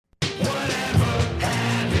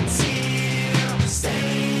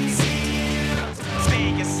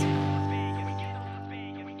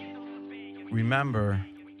remember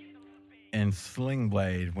in Sling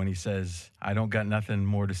Blade when he says, I don't got nothing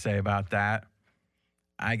more to say about that.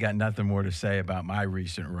 I got nothing more to say about my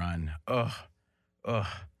recent run. Ugh,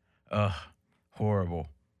 horrible.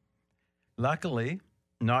 Luckily,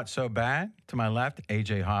 not so bad. To my left,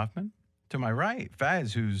 AJ Hoffman. To my right,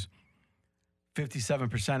 Fez, who's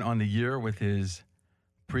 57% on the year with his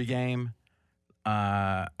pregame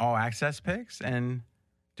all-access picks and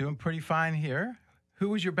doing pretty fine here. Who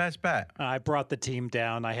was your best bet? I brought the team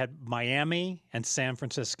down. I had Miami and San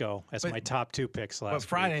Francisco as my top 2 picks last week. But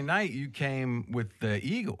Friday night, you came with the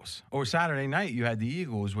Eagles. Or Saturday night, you had the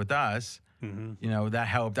Eagles with us. Mm-hmm. You know, that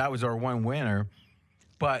helped. That was our one winner.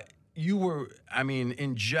 But you were, I mean,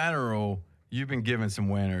 in general, you've been given some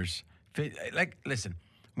winners. Like, listen,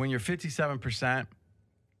 when you're 57%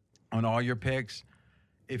 on all your picks,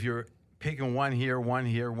 if you're picking one here, one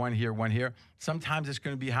here, one here, one here, sometimes it's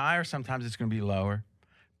going to be higher, sometimes it's going to be lower.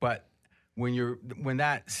 But when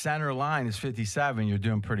that center line is 57, you're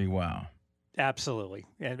doing pretty well. Absolutely.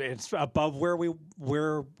 And it's above where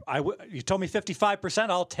you told me 55%,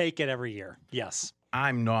 I'll take it every year. Yes.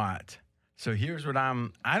 I'm not. So here's what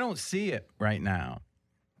I don't see it right now.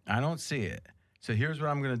 I don't see it. So here's what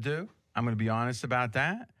I'm going to do. I'm going to be honest about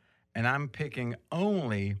that. And I'm picking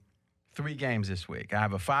only 3 games this week. I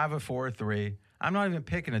have a 5, a 4, a 3. I'm not even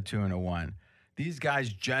picking a 2 and a 1. These guys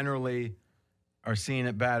generally are seeing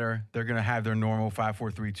it better. They're going to have their normal 5, 4,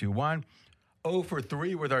 3, 2, 1. 0 for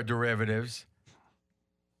 3 with our derivatives.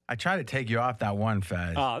 I try to take you off that one,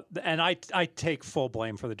 Fez. And I take full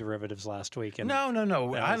blame for the derivatives last week. And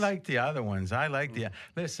no. I like the other ones.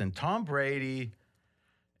 Listen, Tom Brady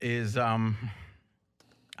is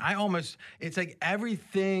it's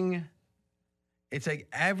like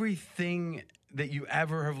everything that you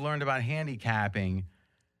ever have learned about handicapping.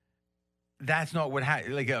 That's not what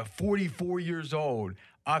happened. Like a 44 years old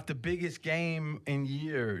off the biggest game in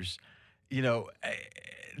years, you know,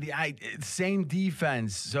 the same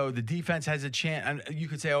defense. So the defense has a chance. And you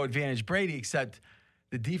could say, advantage Brady, except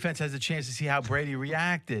the defense has a chance to see how Brady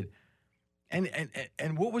reacted.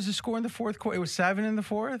 And what was the score in the fourth quarter? It was 7 in the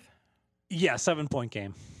fourth? Yeah, 7-point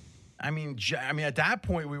game. I mean, at that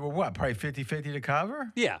point, we were what? Probably 50-50 to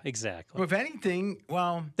cover? Yeah, exactly. Well, if anything,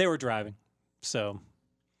 they were driving, so.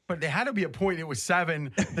 But there had to be a point. It was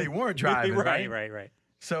 7. They weren't driving, right? Right.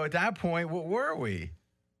 So at that point, what were we?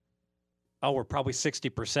 Oh, we're probably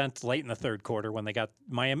 60% late in the third quarter when they got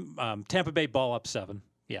Tampa Bay ball up 7.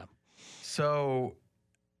 Yeah. So,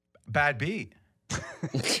 bad beat.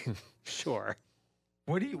 Sure.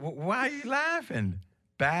 Why are you laughing?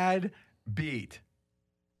 Bad beat.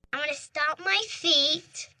 I'm going to stomp my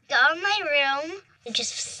feet, go in my room, and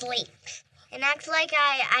just sleep. And act like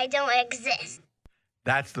I don't exist.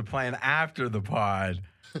 That's the plan after the pod.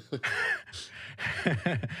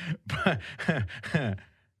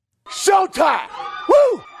 Showtime!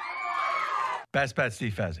 Woo! Best bet,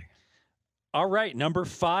 Steve Fezzik. All right, number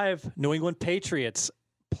 5, New England Patriots,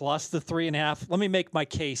 plus the 3.5. Let me make my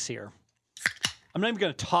case here. I'm not even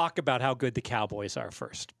going to talk about how good the Cowboys are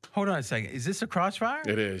first. Hold on a second. Is this a crossfire?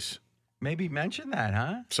 It is. Maybe mention that,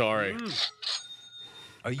 huh? Sorry.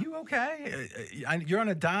 Are you okay? You're on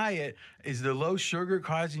a diet. Is the low sugar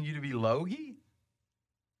causing you to be logy?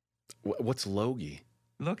 What's logy?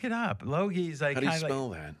 Look it up. Logy is like. How do you spell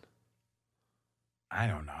that? I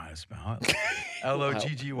don't know how to spell it.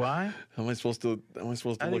 Loggy. How am I supposed to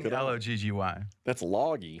look it up? Loggy. That's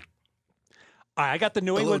loggy. All right, I got the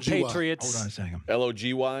New England L-O-G-Y. Patriots. Hold on a second.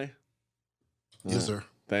 L-O-G-Y? Yes, sir.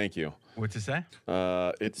 Thank you. What's it say?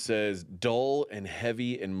 It says dull and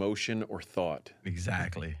heavy in motion or thought.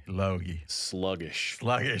 Exactly. Logy. Sluggish.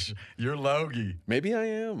 You're logy. Maybe I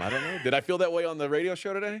am. I don't know. Did I feel that way on the radio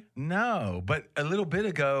show today? No, but a little bit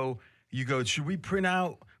ago, you go, should we print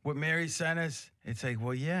out what Mary sent us? It's like,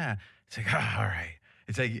 well, yeah. It's like, all right.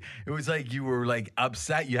 It's like, it was like you were like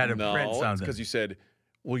upset you had to print something. No, it's because you said,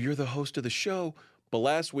 well, you're the host of the show. But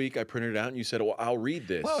last week I printed it out and you said, well, I'll read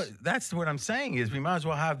this. Well, that's what I'm saying is we might as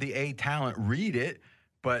well have the A talent read it,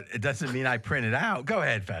 but it doesn't mean I print it out. Go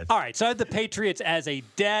ahead, Fez. All right, so I have the Patriots as a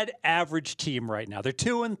dead average team right now. They're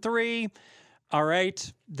 2-3. All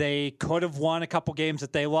right, they could have won a couple games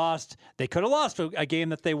that they lost. They could have lost a game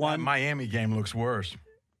that they won. That Miami game looks worse.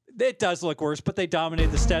 It does look worse, but they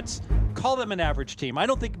dominated the stats. Call them an average team. I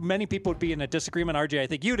don't think many people would be in a disagreement. RJ, I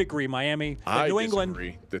think you'd agree, Miami. I New England,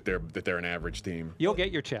 disagree that they're an average team. You'll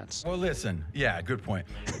get your chance. Well, listen. Yeah, good point.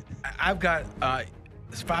 I've got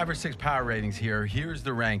 5 or 6 power ratings here. Here's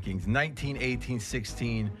the rankings. 19, 18,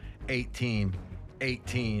 16, 18,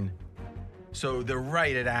 18, So they're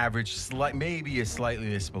right at average, maybe slightly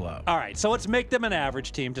this below. All right, so let's make them an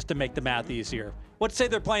average team just to make the math easier. Let's say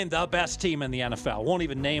they're playing the best team in the NFL. Won't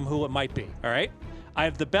even name who it might be, all right? I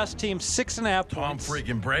have the best team, 6.5 Tom points.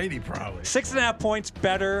 freaking Brady, probably. 6.5 points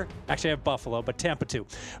better. Actually, I have Buffalo, but Tampa too.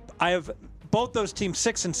 I have both those teams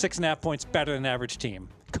 6 and 6.5 points better than average team.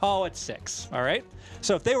 Call it 6, all right?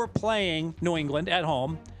 So if they were playing New England at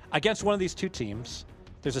home against one of these two teams,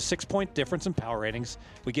 there's a 6-point difference in power ratings.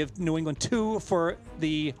 We give New England 2 for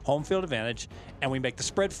the home field advantage, and we make the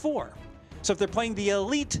spread 4. So if they're playing the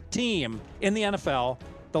elite team in the NFL,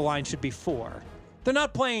 the line should be 4. They're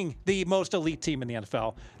not playing the most elite team in the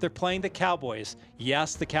NFL. They're playing the Cowboys.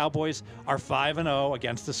 Yes, the Cowboys are 5-0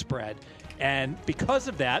 against the spread. And because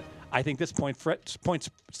of that, I think this point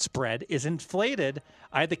spread is inflated.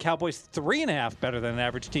 I had the Cowboys 3.5 better than an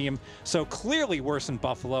average team, so clearly worse than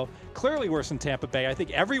Buffalo, clearly worse than Tampa Bay. I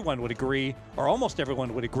think everyone would agree, or almost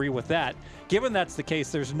everyone would agree with that. Given that's the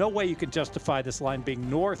case, there's no way you can justify this line being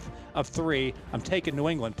north of 3. I'm taking New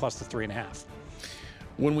England plus the 3.5.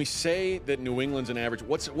 When we say that New England's an average,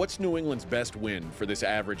 what's New England's best win for this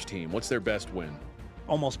average team? What's their best win?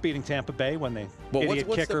 Almost beating Tampa Bay when they Well, idiot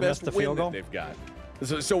what's kicker the best missed the win field that goal. they've got?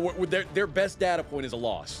 So their best data point is a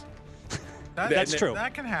loss, That's true.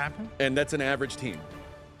 That can happen. and that's an average team.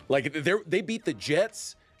 Like they beat the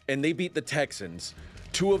Jets and they beat the Texans,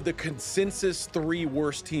 2 of the consensus 3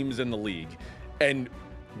 worst teams in the league, and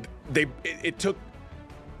it took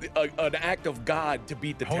an act of God to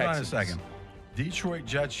beat the Hold Texans. on a second. Detroit,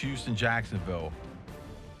 Jets, Houston, Jacksonville.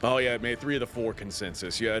 Oh yeah, it made 3 of the 4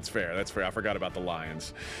 consensus. Yeah, that's fair. That's fair. I forgot about the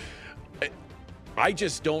Lions. I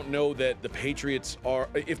just don't know that the Patriots are.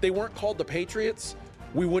 If they weren't called the Patriots,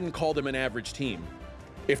 we wouldn't call them an average team.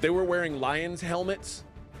 If they were wearing Lions helmets,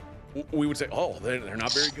 we would say, oh, they're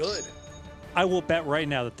not very good. I will bet right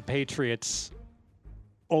now that the Patriots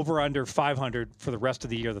over under 500 for the rest of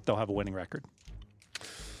the year that they'll have a winning record.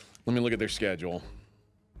 Let me look at their schedule.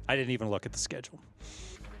 I didn't even look at the schedule.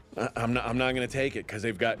 I'm not going to take it because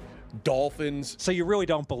they've got Dolphins, So you really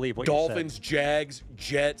don't believe what Dolphins, you said. Jags,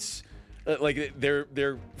 Jets. Like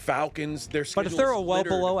they're Falcons. Their schedule But if they're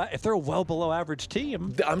is a well below average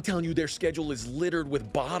team, I'm telling you, their schedule is littered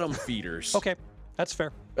with bottom feeders. okay, that's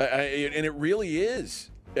fair. And it really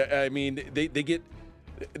is. I mean, they get,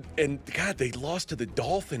 and God, they lost to the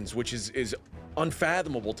Dolphins, which is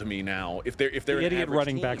unfathomable to me now. If they're The an idiot average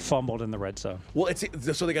running team. back fumbled in the red zone. Well,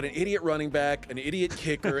 so they got an idiot running back, an idiot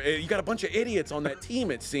kicker. You got a bunch of idiots on that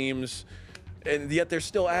team, it seems, and yet they're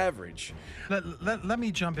still average. Let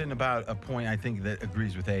me jump in about a point I think that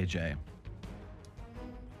agrees with AJ.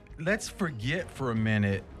 Let's forget for a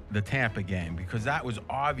minute the Tampa game because that was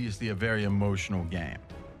obviously a very emotional game.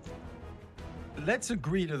 Let's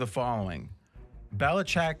agree to the following.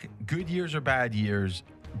 Belichick, good years or bad years,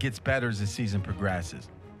 gets better as the season progresses.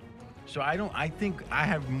 So I think I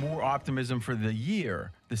have more optimism for the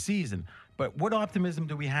year, the season. But what optimism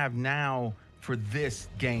do we have now for this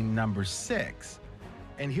game number 6?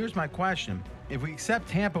 And here's my question. If we accept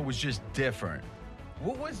Tampa was just different,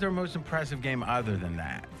 what was their most impressive game other than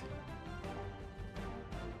that?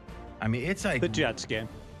 I mean, it's like The Jets game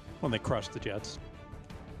when they crushed the Jets.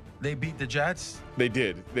 they beat the Jets. They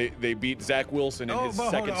did. They beat Zach Wilson in his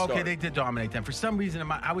but second start. okay, they did dominate them. For some reason,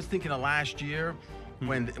 I was thinking of last year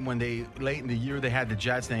when they late in the year they had the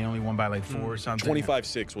Jets and they only won by like 4 or something.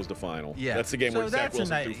 25-6 was the final. Yeah, That's the game so where Zach that's a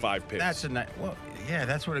Wilson nice- threw 5 picks. That's a nice. Well, yeah,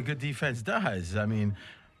 that's what a good defense does. I mean,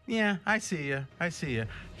 yeah, I see you.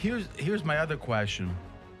 Here's my other question.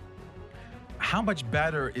 How much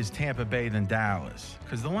better is Tampa Bay than Dallas?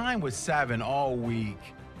 Because the line was 7 all week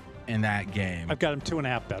in that game. I've got them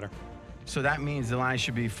 2.5 better. So that means the line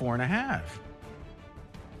should be 4.5.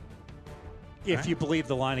 If you believe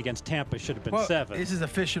the line against Tampa should have been Well, 7. this is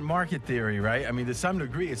efficient market theory, right? I mean, to some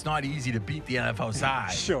degree, it's not easy to beat the NFL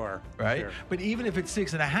side. Sure. Right? Sure. But even if it's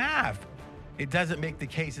 6.5, it doesn't make the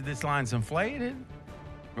case that this line's inflated,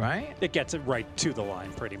 right? It gets it right to the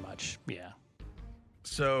line pretty much. Yeah.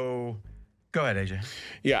 So go ahead, AJ.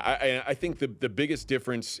 Yeah, I think the biggest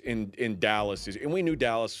difference in Dallas is, and we knew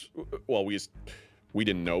Dallas, well, we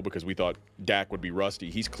didn't know because we thought Dak would be rusty.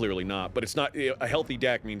 He's clearly not, but it's not. A healthy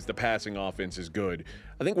Dak means the passing offense is good.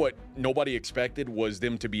 I think what nobody expected was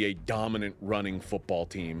them to be a dominant running football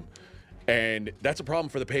team, and that's a problem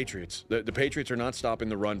for the Patriots. The Patriots are not stopping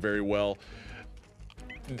the run very well.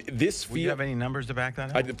 Do you have any numbers to back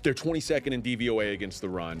that up? They're 22nd in DVOA against the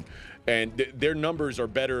run, and their numbers are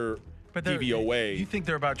better But DVOA. You think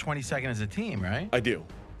they're about 22nd as a team, right? I do.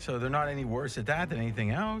 So they're not any worse at that than anything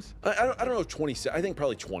else. I don't know, 20. I think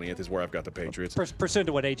probably 20th is where I've got the Patriots. Pursuant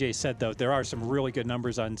to what AJ said, though, there are some really good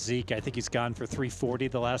numbers on Zeke. I think he's gone for 340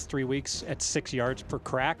 the last 3 weeks at 6 yards per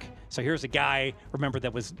crack. So here's a guy, remember,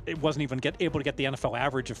 that wasn't even able to get the NFL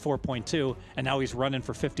average of 4.2, and now he's running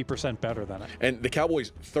for 50% better than it. And the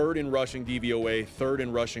Cowboys, third in rushing DVOA, third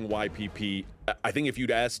in rushing YPP. I think if you'd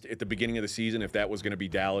asked at the beginning of the season if that was going to be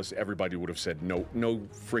Dallas, everybody would have said no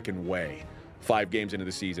freaking way. 5 games into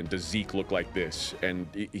the season, does Zeke look like this? And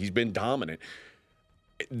he's been dominant.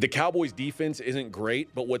 The Cowboys' defense isn't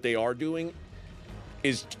great, but what they are doing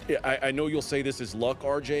is, I know you'll say this is luck,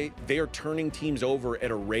 RJ. They are turning teams over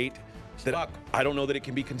at a rate that luck. I don't know that it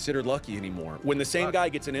can be considered lucky anymore. When the same guy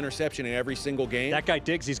gets an interception in every single game. That guy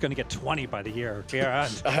Diggs, he's going to get 20 by the year. Yeah.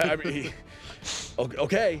 I mean,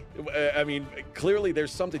 okay. I mean, clearly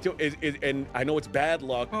there's something to it. And I know it's bad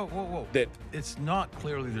luck. Whoa. That it's not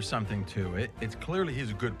clearly there's something to it. It's clearly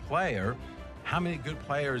he's a good player. How many good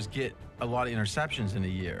players get a lot of interceptions in a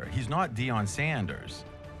year? He's not Deion Sanders.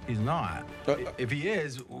 He's not. If he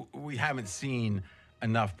is, we haven't seen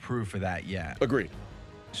enough proof of that yet. Agreed.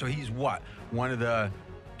 So he's what? One of the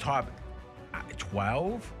top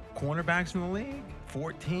 12 cornerbacks in the league?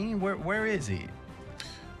 14? Where is he?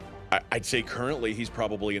 I'd say currently he's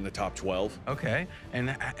probably in the top 12. Okay. And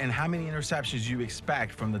how many interceptions do you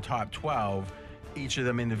expect from the top 12, each of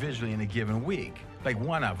them individually in a given week? Like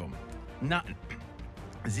one of them. Not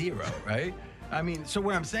zero, right? I mean, so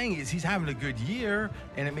what I'm saying is he's having a good year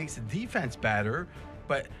and it makes the defense better.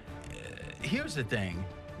 But here's the thing.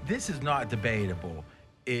 This is not debatable.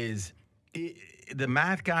 The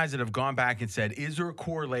math guys that have gone back and said, is there a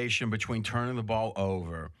correlation between turning the ball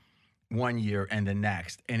over one year and the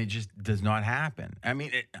next? And it just does not happen. I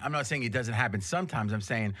mean, I'm not saying it doesn't happen sometimes. I'm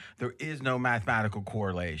saying there is no mathematical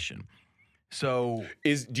correlation. So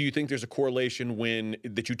do you think there's a correlation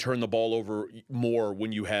that you turn the ball over more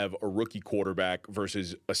when you have a rookie quarterback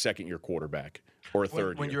versus a second-year quarterback or a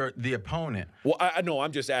third when year? You're the opponent? Well, I know.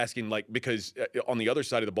 I'm just asking, because on the other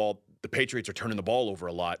side of the ball, the Patriots are turning the ball over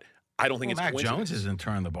a lot. I don't think it's Mac coincidence. Jones isn't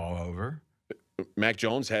turning the ball over. Mac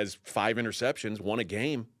Jones has 5 interceptions, 1 a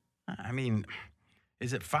game. I mean,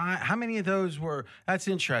 is it 5? How many of those were? That's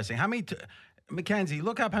interesting. How many? Mackenzie,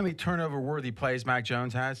 look up how many turnover-worthy plays Mac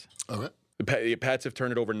Jones has. Okay. The Pats have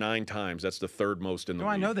turned it over 9 times. That's the third most in the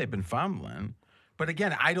league. I know they've been fumbling. But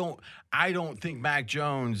again, I don't think Mac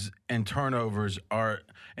Jones and turnovers are.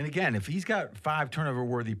 And again, if he's got 5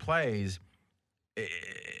 turnover-worthy plays,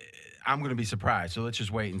 I'm going to be surprised. So let's just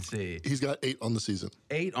wait and see. He's got 8 on the season.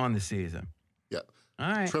 8 on the season. Yeah.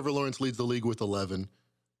 All right. Trevor Lawrence leads the league with 11.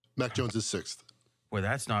 Mac Jones is 6th. Well,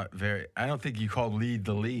 that's not very. I don't think you call lead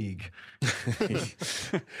the league.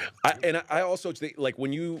 I also think,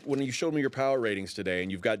 when you showed me your power ratings today, and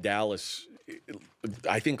you've got Dallas,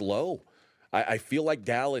 I think low. I feel like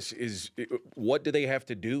Dallas is. What do they have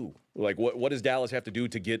to do? What does Dallas have to do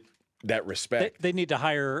to get that respect? They need to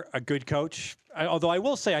hire a good coach. Although I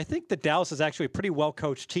will say, I think that Dallas is actually a pretty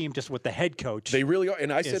well-coached team just with the head coach. They really are.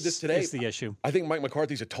 And I said this today. Is the issue. I think Mike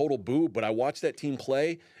McCarthy's a total boob, but I watched that team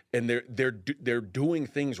play, and they're doing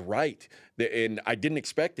things right. And I didn't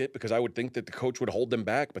expect it because I would think that the coach would hold them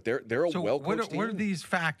back, but they're a well-coached team. What are these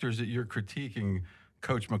factors that you're critiquing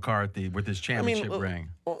Coach McCarthy with his championship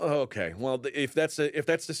ring? Okay. Well, if that's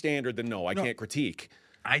the standard, then no, I can't critique.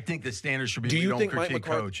 I think the standard should be Do you don't think Mike critique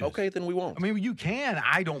McCarthy? coaches. Okay, then we won't. I mean, you can.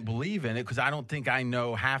 I don't believe in it because I don't think I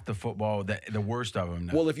know half the football that the worst of them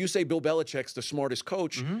know. Well, if you say Bill Belichick's the smartest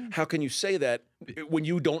coach, how can you say that when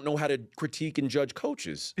you don't know how to critique and judge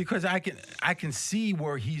coaches? Because I can see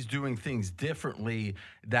where he's doing things differently.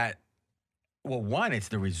 One, it's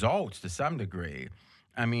the results to some degree.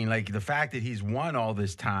 I mean, the fact that he's won all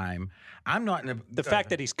this time, I'm not in a... The fact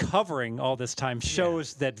that he's covering all this time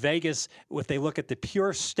shows that Vegas, if they look at the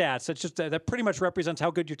pure stats, that pretty much represents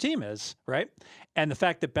how good your team is, right? And the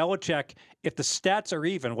fact that Belichick, if the stats are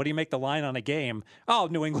even, what do you make the line on a game? Oh,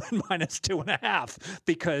 New England minus 2.5,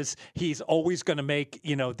 because he's always going to make,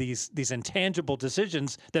 these intangible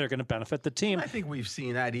decisions that are going to benefit the team. I think we've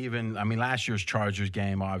seen that even, last year's Chargers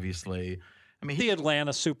game, obviously. The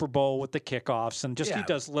Atlanta Super Bowl with the kickoffs, and he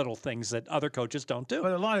does little things that other coaches don't do.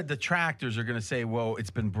 But a lot of detractors are going to say, well,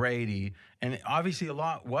 it's been Brady. And obviously a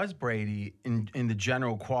lot was Brady in the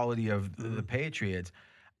general quality of the Patriots.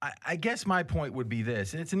 I guess my point would be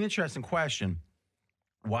this, and it's an interesting question.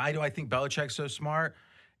 Why do I think Belichick's so smart?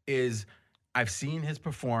 Is I've seen his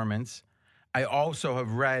performance. I also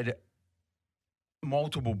have read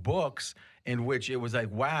multiple books in which it was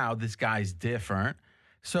like, wow, this guy's different.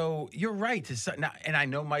 So you're right. And I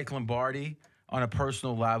know Mike Lombardi on a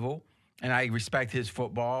personal level. and I respect his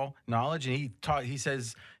football knowledge. And he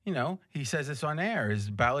says, he says this on air, is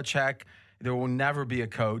Belichick, there will never be a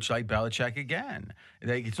coach like Belichick again.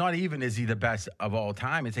 It's not even is he the best of all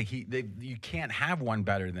time. It's like you can't have one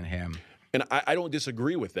better than him. And I don't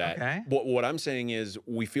disagree with that. Okay. What I'm saying is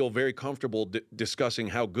we feel very comfortable discussing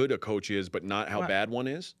how good a coach is, but not how bad one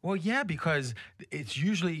is. Well, yeah, because it's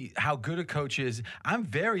usually how good a coach is. I'm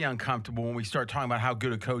very uncomfortable when we start talking about how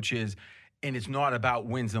good a coach is, and it's not about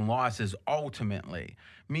wins and losses ultimately.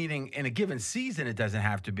 Meaning in a given season, it doesn't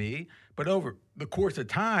have to be, but over the course of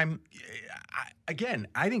time, I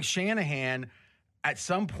think Shanahan at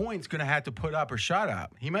some point is going to have to put up or shut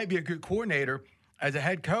up. He might be a good coordinator. As a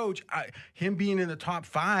head coach, him being in the top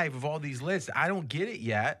 5 of all these lists, I don't get it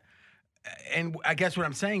yet. And I guess what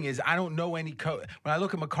I'm saying is I don't know any coach. When I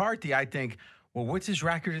look at McCarthy, I think, well, what's his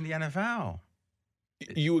record in the NFL?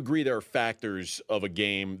 You agree there are factors of a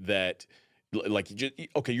game that, like,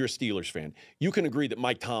 okay, you're a Steelers fan. You can agree that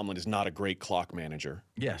Mike Tomlin is not a great clock manager.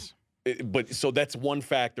 Yes. But so that's one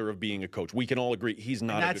factor of being a coach. We can all agree he's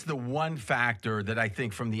not. And that's the one factor that I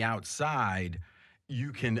think from the outside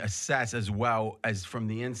you can assess as well as from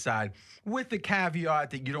the inside, with the caveat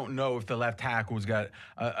that you don't know if the left tackle's got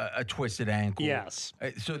a twisted ankle. Yes.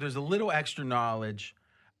 So there's a little extra knowledge,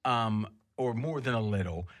 or more than a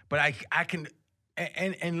little. But I can,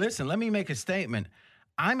 and listen, let me make a statement.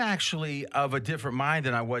 I'm actually of a different mind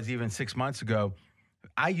than I was even 6 months ago.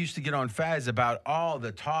 I used to get on Fez about all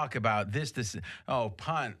the talk about this,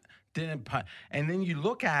 punt, didn't punt. And then you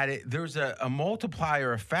look at it, there's a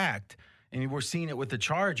multiplier effect. And we're seeing it with the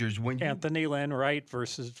Chargers when Anthony Lynn, right,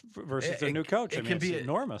 versus the new coach. It can be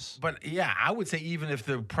enormous. But yeah, I would say even if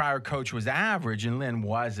the prior coach was average and Lynn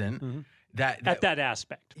wasn't, that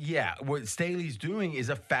aspect. Yeah, what Staley's doing is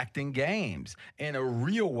affecting games in a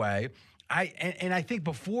real way. I think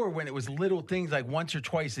before, when it was little things like once or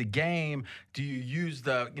twice a game, do you use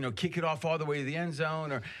kick it off all the way to the end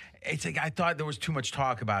zone, or it's like I thought there was too much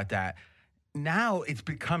talk about that. Now it's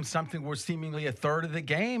become something where seemingly a third of the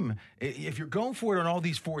game. If you're going for it on all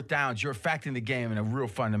these fourth downs, you're affecting the game in a real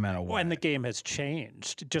fundamental way. Well, and the game has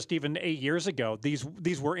changed. Just even 8 years ago, these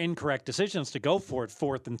were incorrect decisions to go for it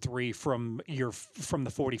 4th and 3 from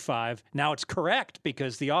the 45. Now it's correct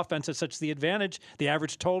because the offense has such the advantage. The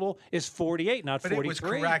average total is 48, not 43. But it was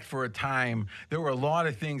correct for a time. There were a lot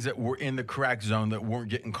of things that were in the correct zone that weren't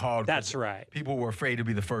getting called. That's right. People were afraid to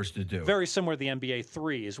be the first to do. Very similar to the NBA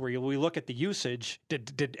threes, where we look at the usage.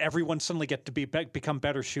 Did everyone suddenly get to become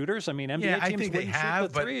better shooters? I mean, NBA teams wouldn't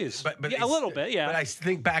shoot the threes. But a little bit, yeah. But I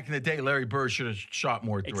think back in the day, Larry Bird should have shot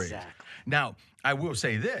more threes. Exactly. Now, I will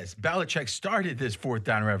say this. Belichick started this fourth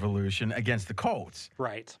down revolution against the Colts.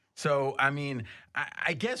 Right. So, I mean,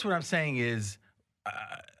 I guess what I'm saying is,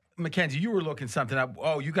 Mackenzie, you were looking something up.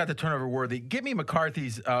 Oh, you got the turnover worthy. Give me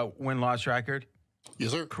McCarthy's win-loss record.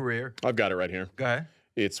 Yes, sir. Career. I've got it right here. Go ahead.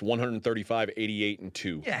 It's 135, 88, and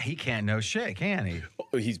 2. Yeah, he can't know shit, can he?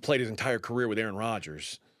 He's played his entire career with Aaron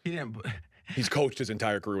Rodgers. He didn't. He's coached his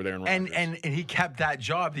entire career with Aaron Rodgers. And he kept that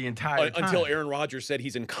job the entire time. Until Aaron Rodgers said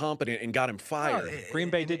he's incompetent and got him fired. Green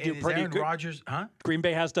Bay did do pretty good. Rodgers, huh? Green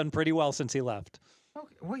Bay has done pretty well since he left.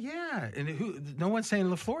 Okay, well, yeah, and no one's saying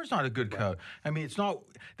LaFleur's not a good coach. I mean, it's not.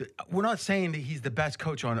 We're not saying that he's the best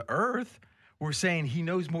coach on earth. We're saying he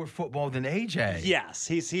knows more football than AJ. Yes,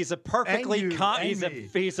 he's a perfectly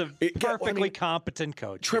perfectly competent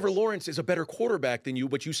coach. Trevor Lawrence is a better quarterback than you,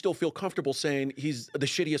 but you still feel comfortable saying he's the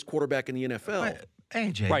shittiest quarterback in the NFL. But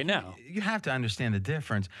AJ, right now, you have to understand the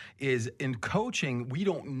difference is in coaching, we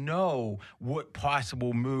don't know what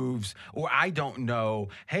possible moves, or I don't know,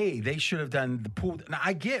 hey, they should have done the pool. Now,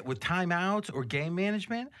 I get with timeouts or game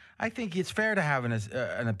management, I think it's fair to have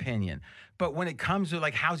an opinion. But when it comes to,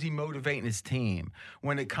 like, how's he motivating his team?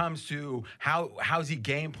 When it comes to how's he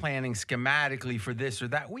game planning schematically for this or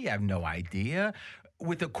that, we have no idea.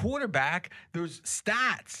 With a quarterback, there's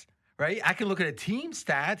stats. Right? I can look at a team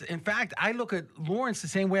stats. In fact, I look at Lawrence the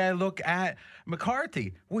same way I look at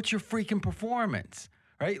McCarthy. What's your freaking performance?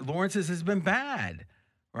 Right? Lawrence's has been bad.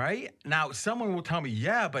 Right? Now, someone will tell me,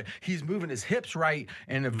 yeah, but he's moving his hips right.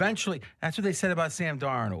 And eventually, that's what they said about Sam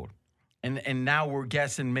Darnold. And now we're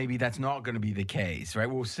guessing maybe that's not going to be the case, right?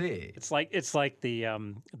 We'll see. It's like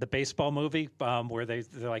the baseball movie where they're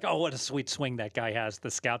like, oh, what a sweet swing that guy has.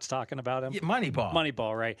 The scouts talking about him. Yeah, Moneyball.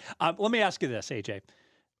 Moneyball, right? Let me ask you this, AJ.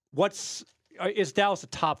 Is Dallas a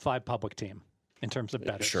top 5 public team in terms of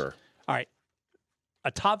bettors? Sure. All right.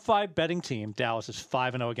 A top 5 betting team, Dallas is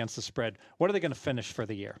 5-0 against the spread. What are they going to finish for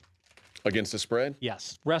the year? Against the spread?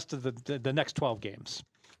 Yes. Rest of the next 12 games.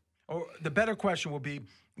 Or the better question will be,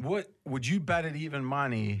 what would you bet at even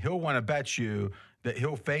money? He'll want to bet you that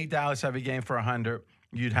he'll fade Dallas every game for 100,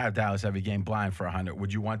 you'd have Dallas every game blind for 100.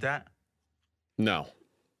 Would you want that? No.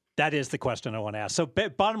 That is the question I want to ask. So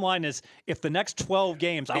bottom line is, if the next 12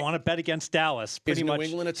 games I want to bet against Dallas, pretty Is much New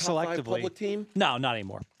England a top 5 selectively. public team? No, not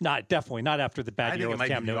anymore. Definitely not after the bad I year think it with might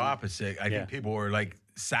Cam be the Newton. opposite. I think people are like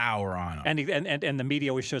sour on him. And the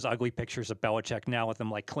media always shows ugly pictures of Belichick now with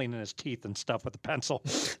him like cleaning his teeth and stuff with a pencil.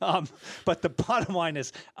 But the bottom line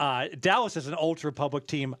is, Dallas is an ultra public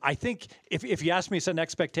team. I think if you ask me, it's an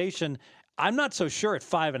expectation. I'm not so sure at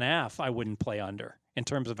 5.5 I wouldn't play under in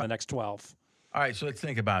terms of the next 12. All right, so let's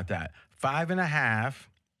think about that. 5.5.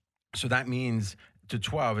 So that means to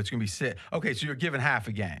 12, it's going to be 6. Okay, so you're giving half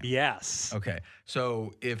a game. Yes. Okay,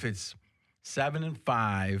 so if it's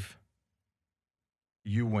 7-5,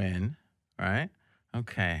 you win, right?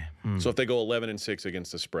 Okay. So if they go 11-6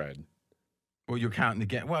 against the spread. Well, you're counting the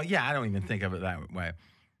game. Well, yeah, I don't even think of it that way.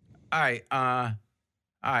 All right,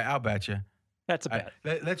 I'll bet you. That's a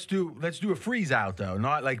bet. Let's do a freeze out though,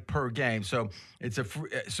 not like per game. So it's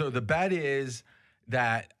so the bet is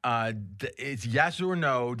that it's yes or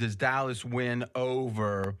no. Does Dallas win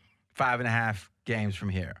over 5.5 games from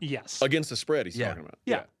here? Yes. Against the spread he's talking about.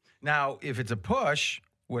 Yeah. Now, if it's a push,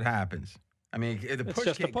 what happens? I mean, the It's push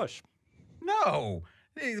just a can't- push. No,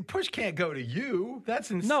 the push can't go to you. That's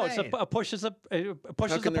insane. No, it's a push is a push How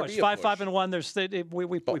is a can there push. be a 5-5-1. There's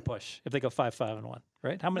we push if they go 5-5-1.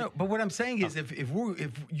 Right? How many? No, but what I'm saying is, if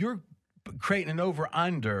you're creating an over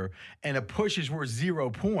under and a push is worth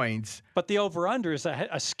 0 points. But the over under is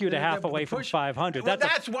a skew to half the away from push- 500. Well,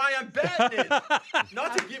 that's why I'm betting it.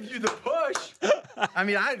 Not to give you the push. I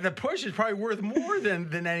mean, the push is probably worth more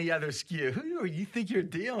than any other skew. Who do you think you're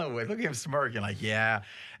dealing with? Look at him smirking like, yeah.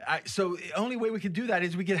 So the only way we could do that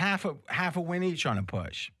is we get half a win each on a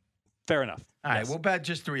push. fair enough. All right, Yes. we'll bet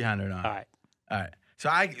just 300 on it. All right. All right. So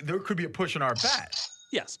there could be a push on our bet.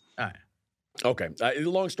 Yes. All right. Okay.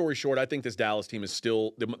 Long story short, I think this Dallas team is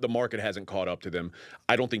still the market hasn't caught up to them.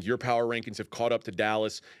 I don't think your power rankings have caught up to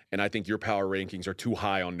Dallas, and I think your power rankings are too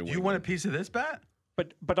high on New Do England. you want a piece of this bet?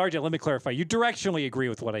 But RJ, let me clarify. You directionally agree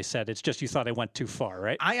with what I said. It's just you thought I went too far,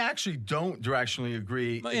 right? I actually don't directionally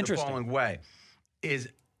agree in the Interesting. following way. Is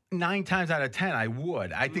 9 times out of 10, I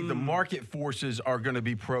would. I think the market forces are going to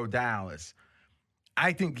be pro Dallas.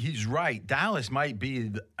 I think he's right. Dallas might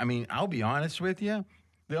be, I'll be honest with you.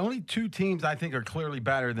 The only 2 teams I think are clearly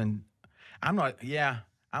better than, I'm going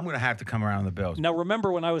to have to come around the Bills. Now,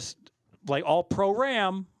 remember when I was like all pro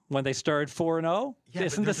Ram when they started 4-0? Yeah,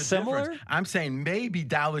 Isn't but this there's a similar? difference. I'm saying maybe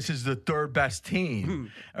Dallas is the 3rd best team.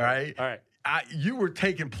 All right. All right. You were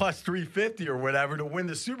taking plus 350 or whatever to win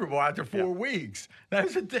the Super Bowl after 4 weeks.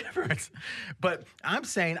 That's a difference. But I'm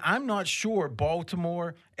saying I'm not sure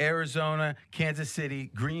Baltimore, Arizona, Kansas City,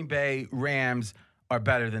 Green Bay, Rams are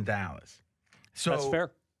better than Dallas. So That's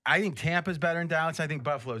fair. I think Tampa's better than Dallas. I think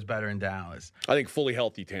Buffalo's better than Dallas. I think fully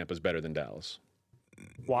healthy Tampa's better than Dallas.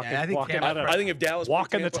 Walking, I think walking, Tampa- out of- I think if Dallas played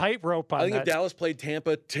walking the Tampa- tightrope on I think that. if Dallas played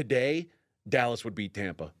Tampa today, Dallas would beat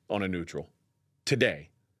Tampa on a neutral. Today.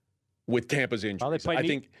 With Tampa's injuries. Well,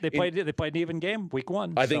 they played an even game week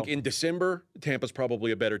 1. I think in December, Tampa's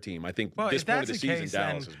probably a better team. I think Well, this if point of that's the the season, case,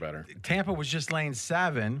 Dallas then is better. Tampa was just laying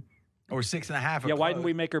 7 or 6.5. yeah, why didn't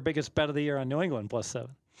we make our biggest bet of the year on New England plus 7?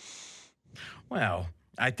 Well,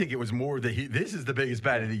 I think it was more that this is the biggest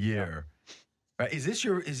bet of the year. Right? Is this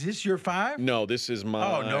your 5? No, this is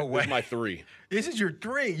my Oh, no this way. is my 3. This is your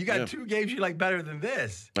 3. You got Yeah. 2 games you like better than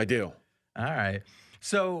this. I do. All right.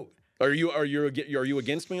 So Are you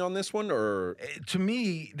against me on this one, or to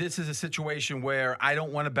me, this is a situation where I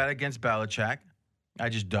don't want to bet against Belichick. I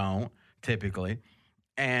just don't typically,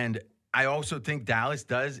 and I also think Dallas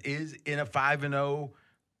is in a 5-0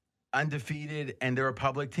 undefeated, and they're a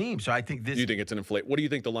public team. So I think this. do you think it's an inflate? What do you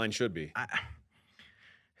think the line should be? I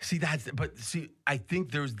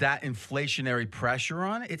think there's that inflationary pressure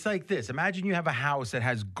on it. It's like this. Imagine you have a house that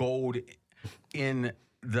has gold in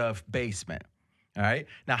the basement. All right.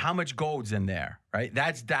 Now, how much gold's in there? Right.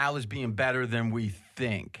 That's Dallas being better than we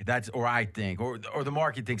think. I think, or the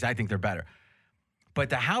market thinks. I think they're better. But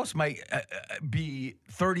the house might be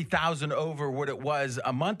 30,000 over what it was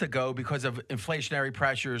a month ago because of inflationary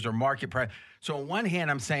pressures or market pressure. So on one hand,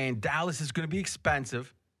 I'm saying Dallas is going to be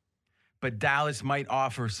expensive, but Dallas might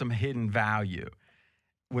offer some hidden value.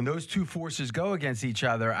 When those 2 forces go against each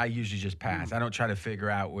other, I usually just pass. I don't try to figure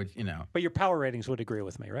out what. But your power ratings would agree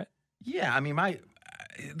with me, right? Yeah, I mean,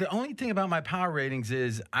 the only thing about my power ratings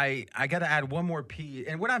is I got to add one more P.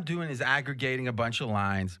 And what I'm doing is aggregating a bunch of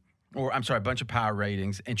lines, a bunch of power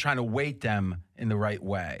ratings and trying to weight them in the right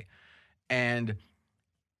way. And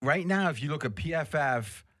right now, if you look at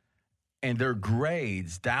PFF and their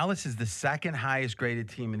grades, Dallas is the 2nd highest graded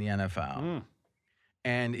team in the NFL.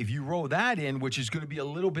 And if you roll that in, which is going to be a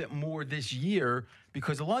little bit more this year,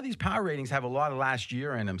 because a lot of these power ratings have a lot of last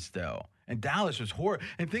year in them still. And Dallas was horrible.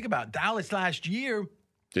 And think about it, Dallas last year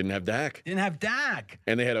Didn't have Dak.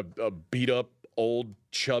 And they had a beat-up, old,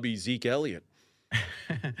 chubby Zeke Elliott.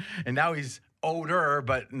 And now he's older,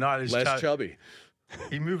 but not as Less chubby.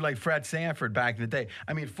 He moved like Fred Sanford back in the day.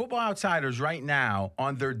 I mean, Football Outsiders right now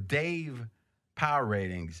on their Dave power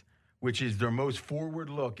ratings, which is their most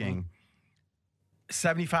forward-looking,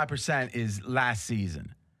 75% is last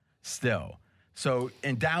season still. So,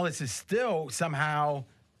 and Dallas is still somehow,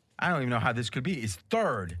 I don't even know how this could be, is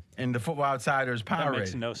third in the Football Outsiders power rating. That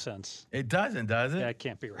makes no sense. It doesn't, does it? That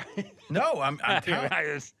can't be right. No, I'm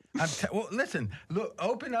telling well, listen, look,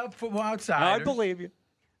 open up Football Outsiders. I believe you.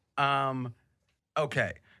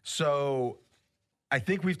 Okay, so I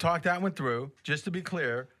think we've talked that one through. Just to be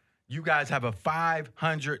clear, you guys have a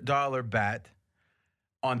 $500 bet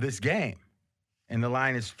on this game, and the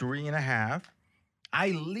line is 3.5. I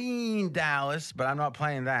lean Dallas, but I'm not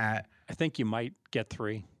playing that. I think you might get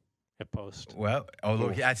 3 at post. Well,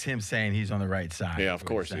 look, that's him saying he's on the right side. Yeah, of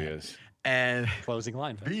course he is. And closing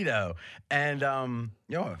line value. Vito. And,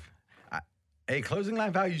 closing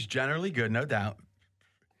line value is generally good, no doubt.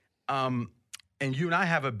 And you and I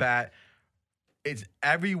have a bet. It's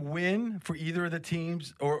every win for either of the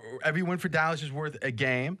teams, or every win for Dallas is worth a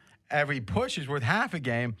game. Every push is worth half a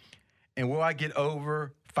game. And will I get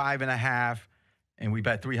over 5.5? And we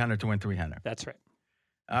bet 300 to win 300. That's right.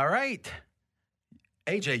 All right.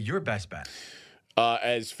 AJ, your best bet.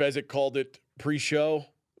 As Fezzik called it pre-show,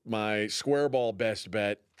 my square ball best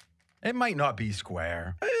bet. It might not be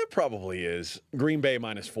square. It probably is. Green Bay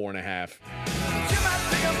minus 4.5. You might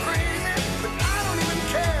think I'm crazy, but I don't even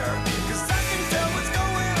care, 'cause I can tell what's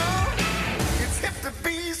going on. It's hip to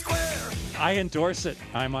be square. I endorse it.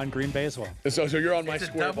 I'm on Green Bay as well. So you're on my It's a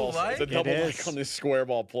square double ball. like? It's a double It like is. on this square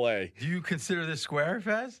ball play. Do you consider this square,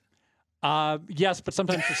 Fez? Yes, but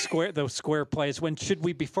sometimes those square plays. When should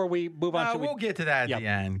we, before we move on? We'll get to that at Yep. the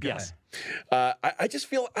end. Go Yes. ahead. I just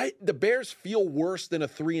feel the Bears feel worse than a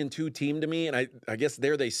 3-2 team to me, and I guess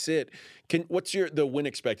there they sit. What's the win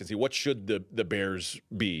expectancy? What should the Bears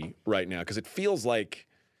be right now? Because it feels like.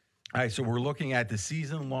 All right, so we're looking at the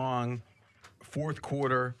season-long fourth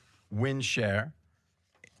quarter win share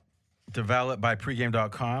developed by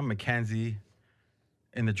pregame.com. Mackenzie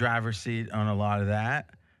in the driver's seat on a lot of that.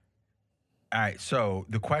 All right, so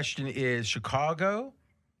the question is, Chicago,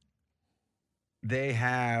 they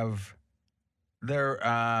have they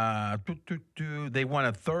won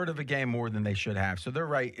a third of a game more than they should have. So they're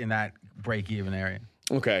right in that break-even area.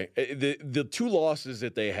 Okay. The two losses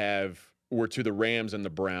that they have were to the Rams and the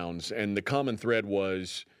Browns, and the common thread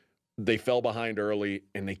was they fell behind early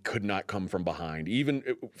and they could not come from behind. Even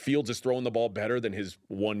Fields is throwing the ball better than his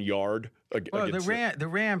 1 yard. Well, the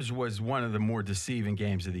Rams was one of the more deceiving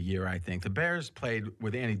games of the year, I think. The Bears played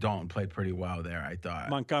with Andy Dalton, played pretty well there, I thought.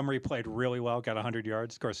 Montgomery played really well, got 100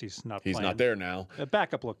 yards. Of course, he's not not there now. The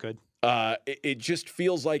backup looked good. It just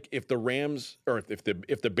feels like if the Rams or if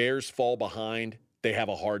the Bears fall behind, they have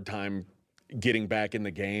a hard time getting back in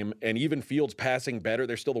the game. And even Fields passing better,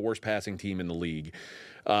 they're still the worst passing team in the league.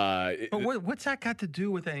 But what's that got to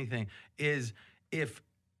do with anything? Is if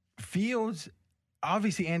Fields,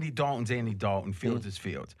 obviously Andy Dalton's Andy Dalton, Fields is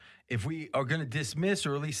Fields. If we are going to dismiss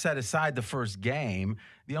or at least set aside the first game,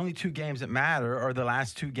 the only 2 games that matter are the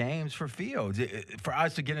last 2 games for Fields, for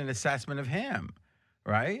us to get an assessment of him,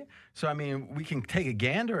 right? So, I mean, we can take a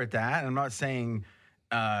gander at that. I'm not saying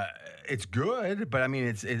it's good, but I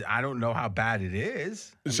mean, I don't know how bad it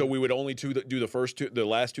is. So we would only do the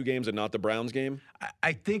last 2 games and not the Browns game?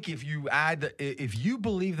 I think if you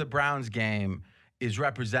believe the Browns game is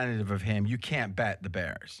representative of him, you can't bet the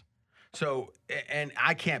Bears. So, and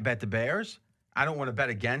I can't bet the Bears. I don't want to bet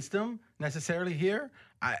against them necessarily here,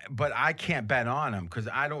 but I can't bet on them because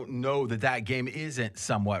I don't know that game isn't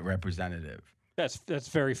somewhat representative. That's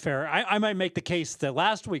very fair. I might make the case that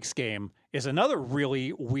last week's game is another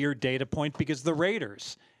really weird data point because the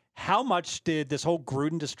Raiders. How much did this whole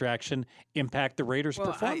Gruden distraction impact the Raiders'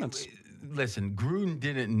 performance? Listen, Gruden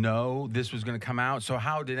didn't know this was going to come out, so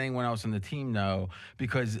how did anyone else on the team know?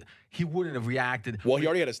 Because he wouldn't have reacted. Well, he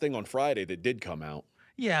already had his thing on Friday that did come out.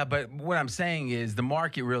 Yeah, but what I'm saying is the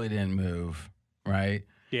market really didn't move, right?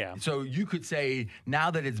 Yeah. So you could say now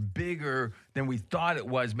that it's bigger than we thought it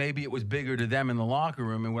was, maybe it was bigger to them in the locker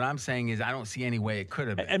room. And what I'm saying is I don't see any way it could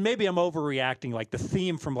have been. And maybe I'm overreacting. Like the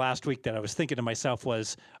theme from last week that I was thinking to myself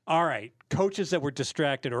was, all right, coaches that were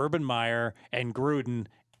distracted, Urban Meyer and Gruden,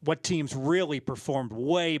 what teams really performed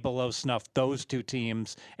way below snuff, those two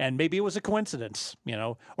teams. And maybe it was a coincidence,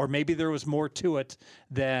 or maybe there was more to it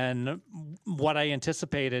than what I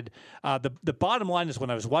anticipated. The bottom line is when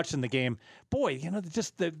I was watching the game, boy,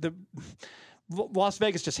 just the Las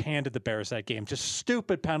Vegas just handed the Bears that game. Just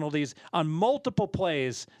stupid penalties on multiple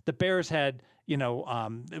plays. The Bears had,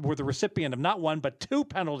 were the recipient of not one, but two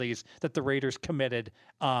penalties that the Raiders committed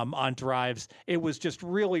on drives. It was just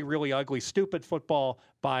really, really ugly, stupid football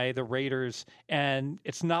by the Raiders. And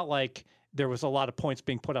it's not like there was a lot of points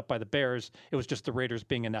being put up by the Bears. It was just the Raiders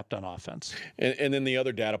being inept on offense. And then the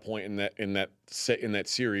other data point in that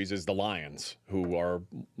series is the Lions, who are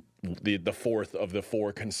the fourth of the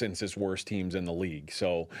four consensus worst teams in the league.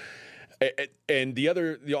 So, and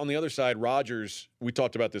on the other side, Rodgers, we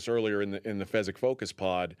talked about this earlier in the Fezzik Focus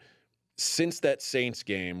pod. Since that Saints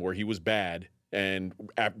game where he was bad, and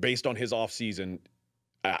based on his offseason,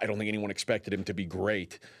 I don't think anyone expected him to be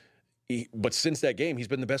great. But since that game, he's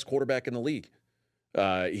been the best quarterback in the league.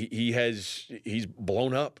 He's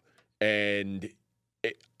blown up, and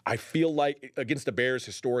I feel like against the Bears,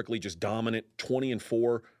 historically just dominant,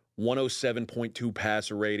 20-4. 107.2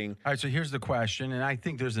 passer rating. All right, so here's the question, and I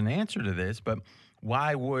think there's an answer to this, but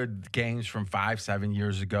why would games from 5-7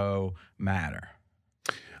 years ago matter?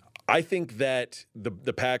 I think that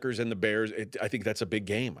the Packers and the Bears, I think that's a big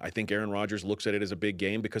game. I think Aaron Rodgers looks at it as a big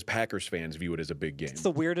game because Packers fans view it as a big game. It's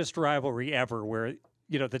the weirdest rivalry ever where,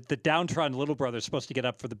 the downtrodden little brother is supposed to get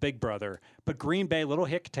up for the big brother, but Green Bay, little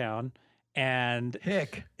hick town, and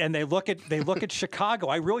they look at Chicago.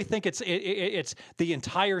 I really think it's the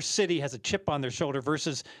entire city has a chip on their shoulder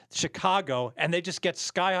versus Chicago, and they just get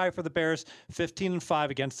sky high for the Bears,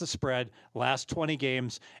 15-5 against the spread, last 20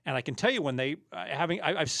 games. And I can tell you when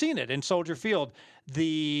I've seen it in Soldier Field,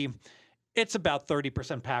 it's about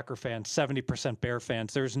 30% Packer fans, 70% Bear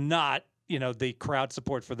fans. There's not the crowd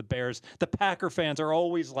support for the Bears. The Packer fans are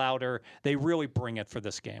always louder. They really bring it for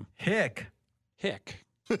this game. Hick.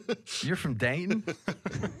 You're from Dayton?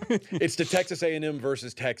 It's the Texas A&M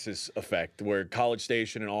versus Texas effect, where College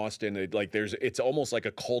Station and Austin, it's almost like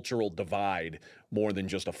a cultural divide more than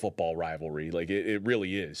just a football rivalry. Like it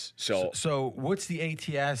really is. So what's the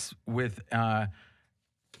ATS with the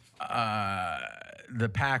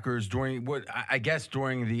Packers during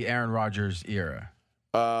the Aaron Rodgers era?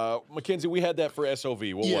 Mackenzie, we had that for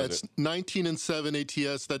SOV. What was it? It's 19-7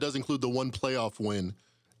 ATS. That does include the one playoff win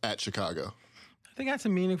at Chicago. I think that's a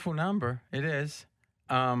meaningful number. It is.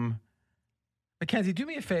 Mackenzie, do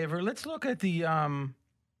me a favor. Let's look at the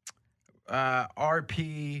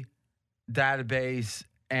RP database,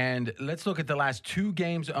 and let's look at the last two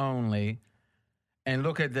games only, and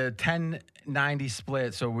look at the 10-90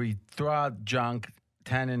 split. So we throw out junk,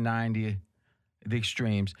 10 and 90, the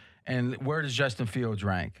extremes. And where does Justin Fields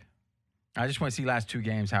rank? I just want to see last two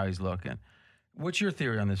games how he's looking. What's your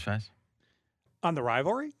theory on this, Fez? On the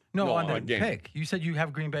rivalry? No, on the pick. You said you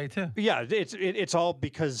have Green Bay too. Yeah, it's all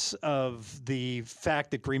because of the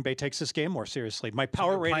fact that Green Bay takes this game more seriously. My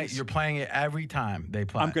power ratings. You're playing it every time they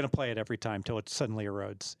play. I'm going to play it every time till it suddenly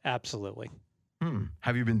erodes. Absolutely.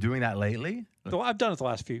 Have you been doing that lately? Well, I've done it the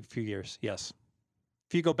last few years. Yes.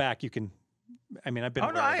 If you go back, you can. I've been. Oh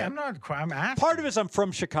no, I'm not. I'm asking. Part of it is I'm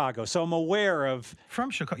from Chicago, so I'm aware of. From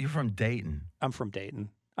Chicago. You're from Dayton. I'm from Dayton.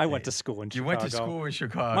 I went to school in Chicago. You went to school in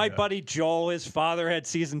Chicago. My buddy Joel, his father had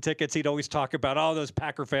season tickets. He'd always talk about, those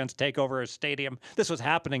Packer fans take over a stadium. This was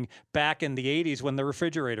happening back in the 80s when the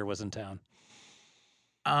refrigerator was in town.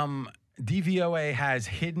 DVOA has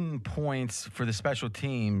hidden points for the special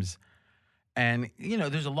teams. And,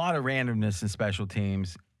 there's a lot of randomness in special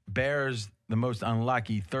teams. Bears, the most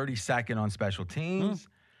unlucky, 32nd on special teams.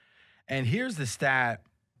 And here's the stat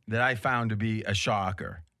that I found to be a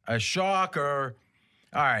shocker. A shocker.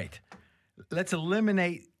 All right, let's look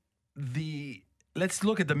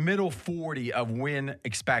at the middle 40 of win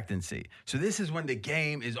expectancy. So this is when the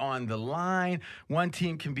game is on the line. One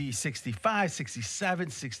team can be 65, 67,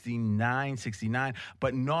 69,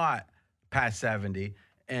 but not past 70.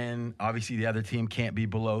 And obviously the other team can't be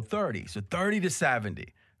below 30. So 30 to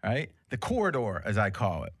 70, right? The corridor, as I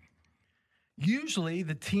call it. Usually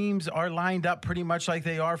the teams are lined up pretty much like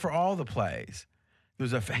they are for all the plays.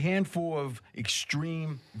 There's a handful of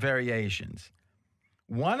extreme variations.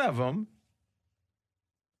 One of them,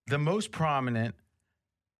 the most prominent,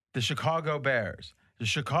 the Chicago Bears. The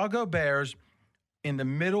Chicago Bears in the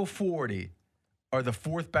middle 40 are the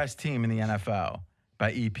fourth best team in the NFL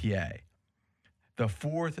by EPA. The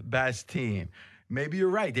fourth best team. Maybe you're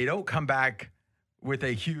right. They don't come back with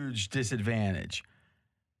a huge disadvantage.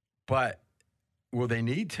 But will they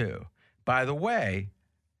need to? By the way,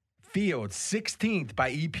 Fields 16th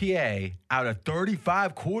by EPA out of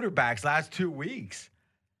 35 quarterbacks last 2 weeks.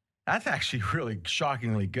 That's actually really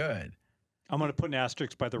shockingly good. I'm going to put an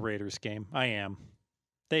asterisk by the Raiders game. I am.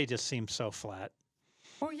 They just seem so flat.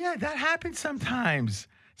 Well, yeah, that happens sometimes.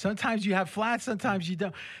 Sometimes you have flats, sometimes you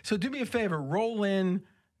don't. So do me a favor, roll in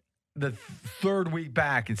the third week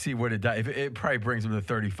back and see what it does. It probably brings them to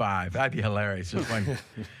 35. That'd be hilarious. Just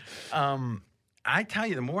when, I tell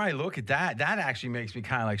you, the more I look at that actually makes me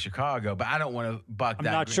kind of like Chicago, but I don't want to buck I'm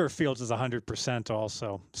that. not sure Fields is 100%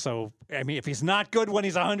 also. So, I mean, if he's not good when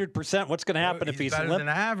he's 100%, what's going to happen if he's better than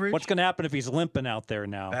average? What's going to happen if he's limping out there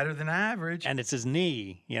now? Better than average. And it's his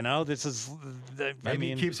knee, This is,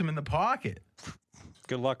 Maybe it keeps him in the pocket.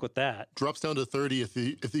 Good luck with that. Drops down to 30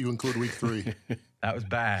 if you include week 3. That was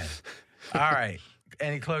bad. All right.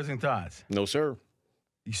 Any closing thoughts? No, sir.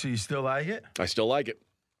 So you still like it? I still like it.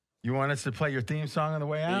 You want us to play your theme song on the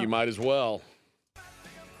way out? You might as well. But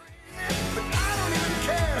I don't even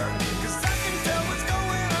care, 'cause I can tell what's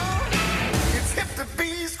going on. It's hip to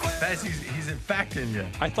be square. Fez, he's infecting you.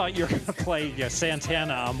 I thought you were going to play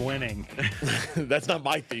Santana, I'm Winning. That's not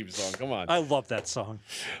my theme song. Come on. I love that song.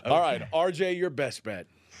 All right, RJ, your best bet.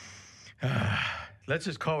 Let's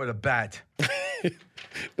just call it a bet.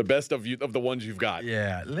 The best of the ones you've got.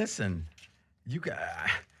 Yeah, listen,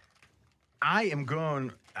 I am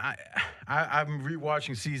going. I'm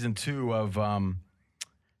rewatching season 2 of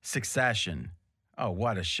Succession. Oh,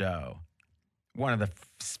 what a show! One of the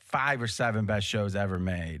 5 or 7 best shows ever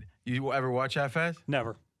made. You ever watch FS?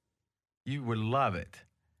 Never. You would love it.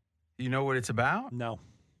 You know what it's about? No.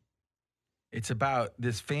 It's about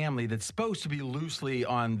this family that's supposed to be loosely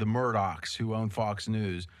on the Murdochs, who own Fox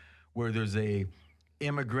News, where there's a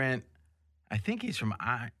immigrant. I think he's from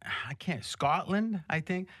Scotland, I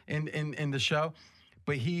think, in the show.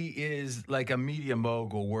 But he is like a media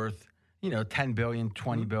mogul worth, 10 billion,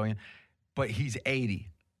 20 billion. But he's 80.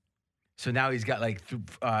 So now he's got like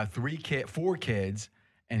 4 kids,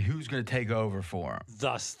 and who's going to take over for him?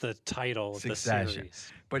 Thus the title of the Succession.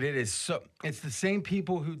 series. But it's the same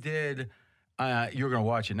people who did, you're going to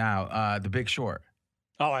watch it now, The Big Short.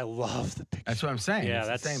 Oh, I love the picture. That's what I'm saying. Yeah, it's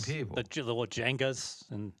that's the same people. The little Jengas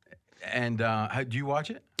and. And do you watch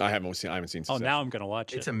it? I haven't seen Oh, Succession. now I'm going to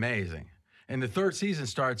watch it. It's amazing. And the 3rd season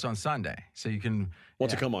starts on Sunday, so you can.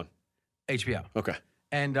 What's it come on? HBO. Okay.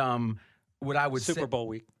 And what I would Super say, Bowl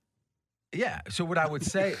week. yeah. So what I would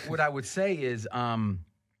say, is,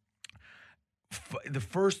 the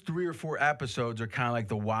first 3 or 4 episodes are kind of like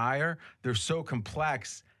The Wire. They're so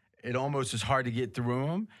complex, it almost is hard to get through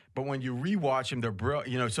them. But when you rewatch them, they're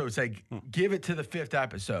brilliant. So it's like give it to the 5th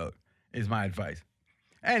episode is my advice.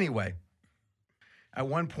 Anyway, at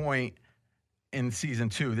one point in season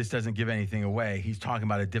 2, this doesn't give anything away. He's talking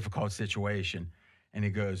about a difficult situation, and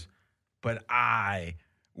he goes, "But I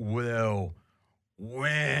will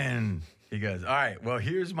win." He goes, "All right, well,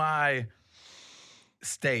 here's my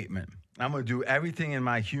statement. I'm going to do everything in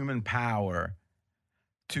my human power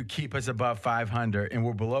to keep us above 500, and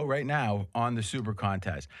we're below right now on the Super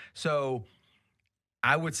Contest." So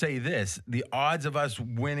I would say this: the odds of us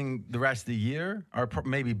winning the rest of the year are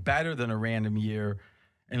maybe better than a random year,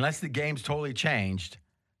 unless the game's totally changed,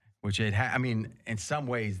 which in some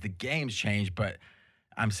ways the game's changed, but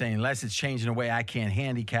I'm saying unless it's changed in a way I can't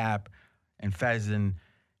handicap and Fez and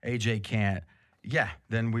AJ can't,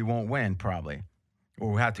 then we won't win probably, or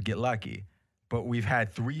we'll have to get lucky. But we've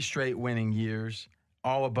had 3 straight winning years,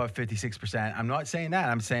 all above 56%. I'm not saying that.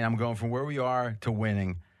 I'm saying I'm going from where we are to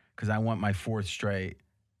winning, because I want my 4th straight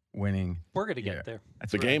winning. We're going to get there.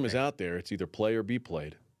 That's The what I game is think. out there. It's either play or be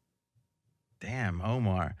played. Damn,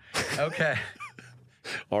 Omar. Okay.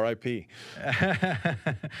 R.I.P.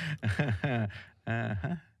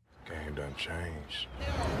 Game done changed.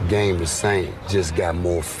 Game the same, just got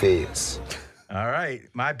more feds. All right,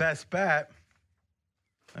 my best bet.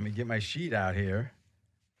 Let me get my sheet out here.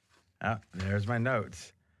 Oh, there's my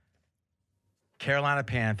notes. Carolina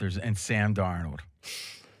Panthers and Sam Darnold.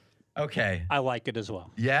 Okay. I like it as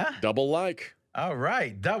well. Yeah? Double like. All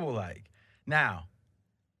right, double like. Now,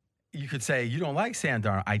 you could say you don't like Sam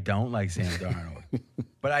Darnold. I don't like Sam Darnold.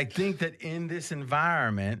 But I think that in this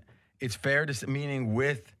environment, it's fair to, meaning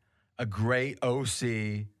with a great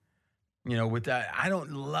OC, with that,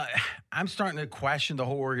 I'm starting to question the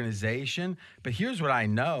whole organization. But here's what I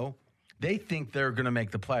know. They think they're going to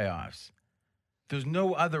make the playoffs. There's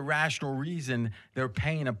no other rational reason they're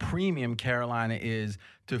paying a premium, Carolina is,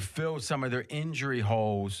 to fill some of their injury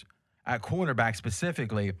holes at cornerback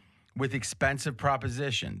specifically with expensive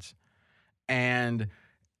propositions. And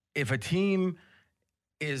if a team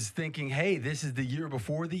is thinking, hey, this is the year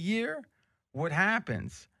before the year, what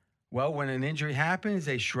happens? Well, when an injury happens,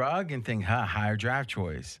 they shrug and think, higher draft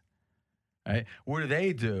choice. Right? What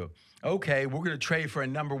do? Okay, we're going to trade for a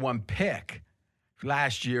number 1 pick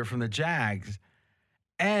last year from the Jags.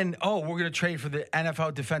 And, we're going to trade for the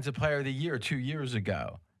NFL Defensive Player of the Year 2 years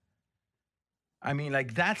ago. I mean,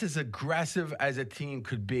 like, that's as aggressive as a team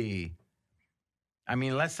could be. I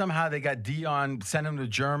mean, unless somehow they got Dion, sent him to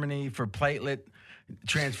Germany for platelet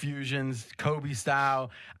transfusions, Kobe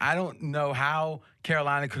style. I don't know how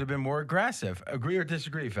Carolina could have been more aggressive. Agree or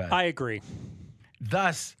disagree, Fed? I agree.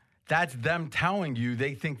 Thus, that's them telling you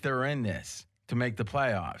they think they're in this to make the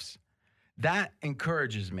playoffs. That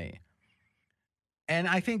encourages me. And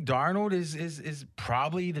I think Darnold is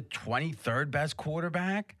probably the 23rd best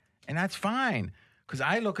quarterback, and that's fine. Because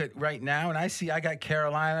I look at right now and I see I got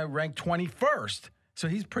Carolina ranked 21st. So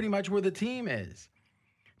he's pretty much where the team is.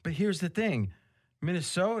 But here's the thing.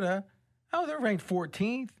 Minnesota, they're ranked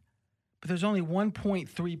 14th. But there's only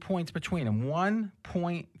 1.3 points between them.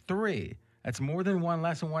 1.3. That's more than one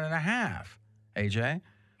less than 1.5, AJ.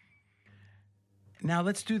 Now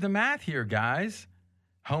let's do the math here, guys.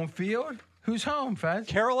 Home field? Who's home, Fez?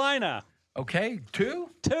 Carolina. Okay, 2?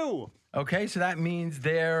 2. Okay, so that means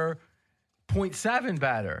they're 0.7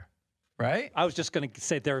 better, right? I was just going to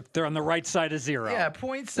say they're on the right side of 0. Yeah,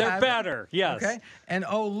 0.7. They're better, yes. Okay, and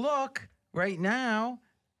look, right now,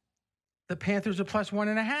 the Panthers are plus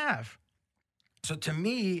 1.5. So to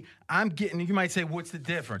me, I'm getting, you might say, what's the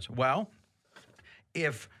difference? Well,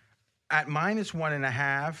 if at minus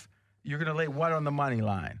 1.5, you're going to lay what on the money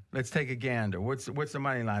line? Let's take a gander. What's the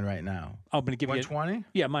money line right now? I'm going to give you 120?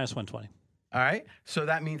 Yeah, minus 120. All right. So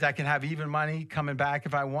that means I can have even money coming back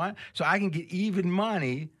if I want. So I can get even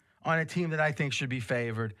money on a team that I think should be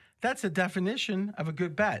favored. That's the definition of a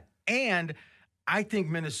good bet. And I think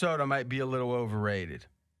Minnesota might be a little overrated.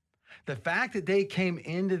 The fact that they came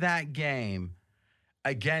into that game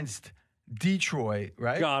against Detroit,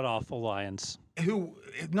 right? God-awful Lions. Who,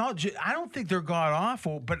 I don't think they're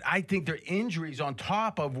god-awful, but I think their injuries on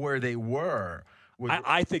top of where they were.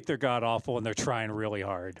 I think they're god-awful, and they're trying really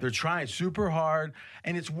hard. They're trying super hard.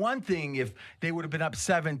 And it's one thing if they would have been up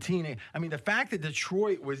 17. I mean, the fact that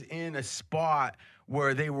Detroit was in a spot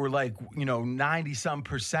where they were like,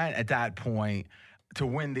 90-some% at that point to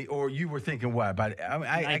win or you were thinking what? About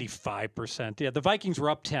 95%. Yeah, the Vikings were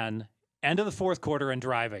up 10, end of the fourth quarter and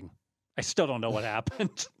driving. I still don't know what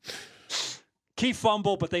happened. Key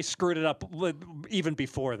fumble, but they screwed it up even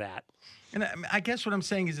before that. And I guess what I'm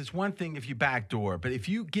saying is it's one thing if you backdoor, but if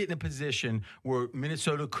you get in a position where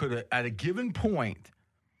Minnesota could have, at a given point,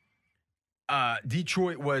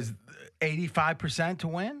 Detroit was 85% to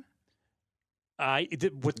win?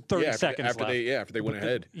 With 30 seconds left. After they went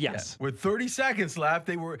ahead. Yes. Yeah. With 30 seconds left,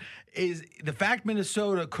 is the fact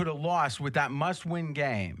Minnesota could have lost with that must-win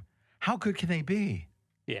game. How good can they be?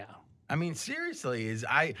 Yeah. I mean, seriously,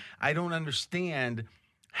 I don't understand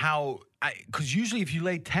how because usually if you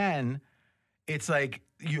lay 10, it's like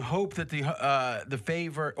you hope that the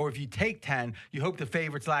favorite, or if you take 10, you hope the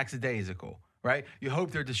favorite's lackadaisical, right? You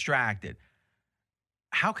hope they're distracted.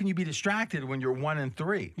 How can you be distracted when you're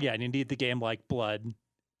 1-3? Yeah, and you need the game like blood.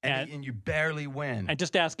 And you barely win. And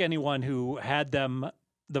just ask anyone who had them.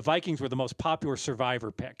 The Vikings were the most popular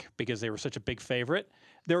survivor pick because they were such a big favorite.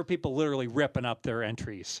 There were people literally ripping up their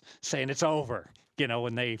entries, saying it's over,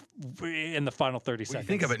 when they in the final 30 seconds.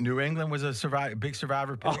 Think of it. New England was a big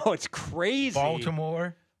survivor pick. Oh, it's crazy.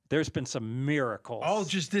 Baltimore. There's been some miracles. Oh,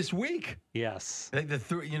 just this week. Yes.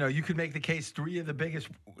 You could make the case 3 of the biggest,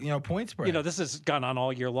 point spread. This has gone on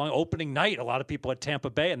all year long. Opening night, a lot of people at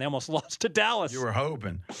Tampa Bay, and they almost lost to Dallas. You were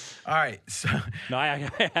hoping. All right. So, no, I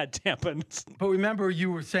had Tampa. But remember,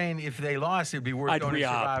 you were saying if they lost, it'd be worth going to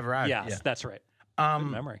Survivor out. Yes, that's right.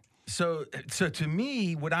 Good memory. So to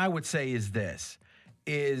me, what I would say is this,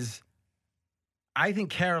 is I think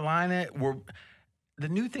Carolina, the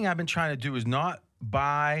new thing I've been trying to do is not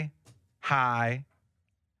buy high.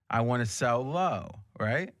 I want to sell low,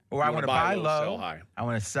 right? Or I want to buy low. Sell high. I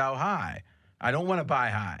want to sell high. I don't want to buy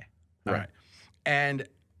high. All right. And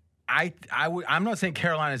I'm not saying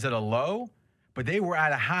Carolina's at a low, but they were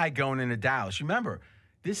at a high going into Dallas. Remember,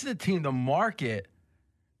 this is a team the market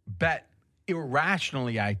bet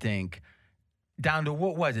irrationally, I think, down to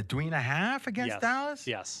what was it, 3.5 against Dallas?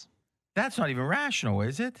 Yes. That's not even rational,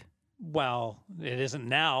 is it? Well, it isn't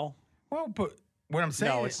now. Well, but what I'm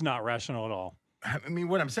saying, no, it's not rational at all. I mean,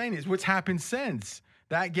 what I'm saying is what's happened since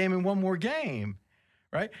that game and one more game,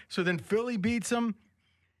 right? So then Philly beats them.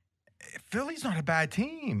 Philly's not a bad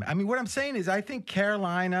team. I mean, what I'm saying is I think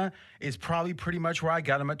Carolina is probably pretty much where I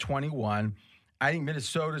got them at 21. I think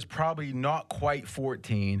Minnesota's probably not quite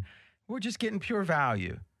 14. We're just getting pure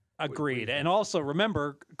value. Agreed. And also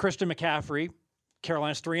remember, Christian McCaffrey,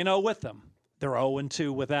 Carolina's 3-0 with them. They're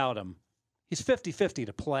 0-2 without him. He's 50-50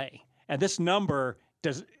 to play. And this number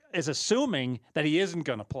is assuming that he isn't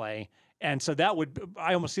going to play. And so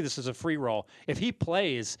I almost see this as a free roll. If he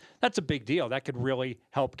plays, that's a big deal. That could really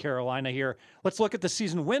help Carolina here. Let's look at the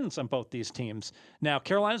season wins on both these teams. Now,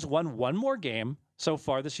 Carolina's won one more game so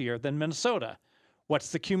far this year than Minnesota.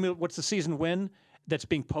 What's the season win that's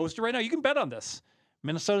being posted right now? You can bet on this.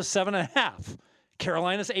 Minnesota's 7.5.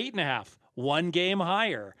 Carolina's 8.5. One game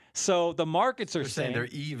higher. So the markets are saying they're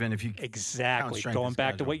even if you exactly going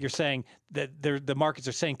back to what you're saying, that the markets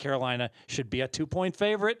are saying Carolina should be a 2-point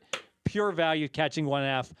favorite. Pure value catching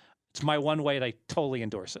 1.5. It's my one way, and I totally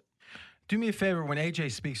endorse it. Do me a favor when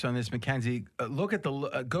AJ speaks on this, Mackenzie. Look at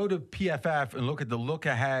go to PFF and look at the look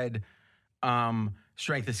ahead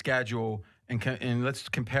strength of schedule, and let's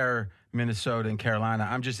compare Minnesota and Carolina.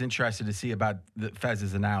 I'm just interested to see about the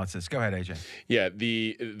Fez's analysis. Go ahead, AJ. Yeah,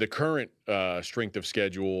 the current strength of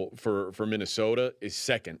schedule for Minnesota is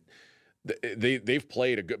second. They've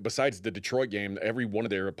played besides the Detroit game, every one of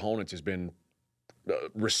their opponents has been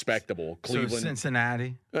respectable. Cleveland, so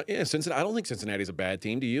Cincinnati. Yeah, Cincinnati. I don't think Cincinnati's a bad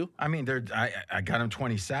team. Do you? I mean, I got them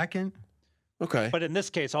 22nd. Okay. But in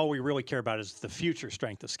this case, all we really care about is the future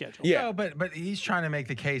strength of schedule. Yeah. No, but he's trying to make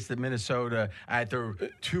the case that Minnesota, at their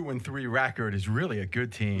 2-3 record, is really a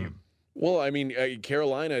good team. Well, I mean,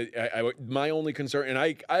 Carolina. My only concern, and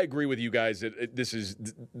I agree with you guys that this is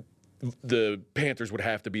the Panthers would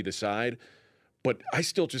have to be the side. But I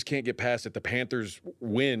still just can't get past that the Panthers'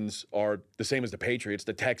 wins are the same as the Patriots,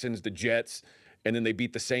 the Texans, the Jets, and then they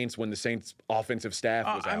beat the Saints when the Saints' offensive staff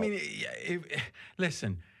was out. I mean,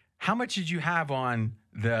 listen, how much did you have on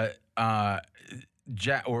the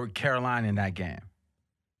Carolina in that game?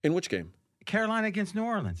 In which game? Carolina against New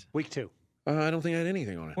Orleans. Week 2. I don't think I had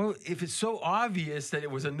anything on it. Well, if it's so obvious that it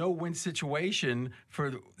was a no-win situation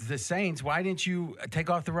for the Saints, why didn't you take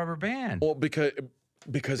off the rubber band? Well, because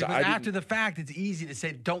after the fact, it's easy to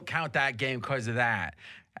say don't count that game because of that.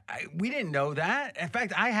 We didn't know that. In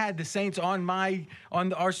fact, I had the Saints on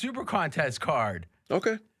our Super Contest card.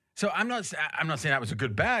 Okay. So I'm not saying that was a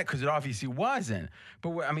good bet because it obviously wasn't.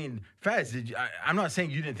 But I mean, Fez, I'm not saying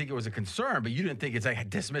you didn't think it was a concern, but you didn't think it's like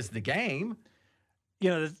dismissed the game. You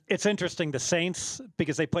know, it's interesting, the Saints,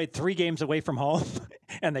 because they played 3 games away from home,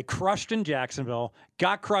 and they crushed in Jacksonville,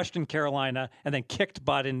 got crushed in Carolina, and then kicked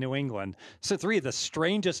butt in New England. So 3 of the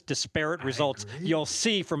strangest disparate results you'll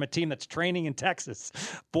see from a team that's training in Texas.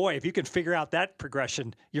 Boy, if you can figure out that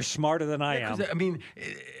progression, you're smarter than I am. I mean,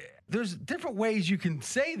 there's different ways you can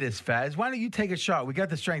say this, Fez. Why don't you take a shot? We got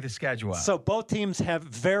the strength of schedule up. So both teams have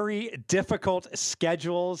very difficult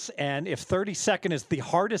schedules, and if 32nd is the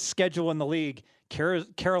hardest schedule in the league,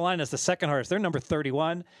 Carolina is the second hardest. They're number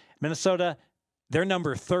 31. Minnesota, they're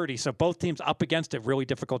number 30. So both teams up against it, really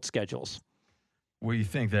difficult schedules. What do you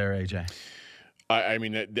think there, AJ? I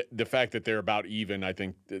mean, the fact that they're about even, I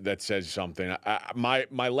think that says something. My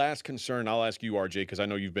last concern, I'll ask you, RJ, because I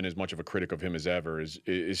know you've been as much of a critic of him as ever, is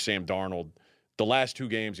Sam Darnold. The last 2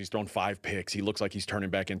 games, he's thrown 5 picks. He looks like he's turning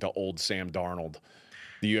back into old Sam Darnold.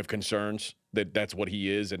 Do you have concerns that that's what he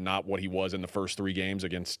is and not what he was in the first 3 games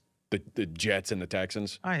against the Jets and the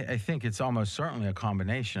Texans? I think it's almost certainly a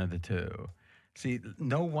combination of the two. See,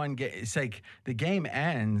 no one it's like the game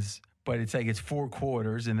ends, but it's like it's 4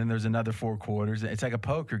 quarters, and then there's another 4 quarters. It's like a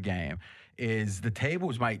poker game. The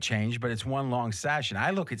tables might change, but it's one long session.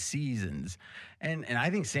 I look at seasons, and I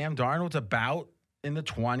think Sam Darnold's about in the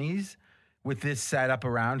 20s with this setup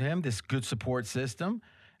around him, this good support system.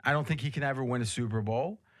 I don't think he can ever win a Super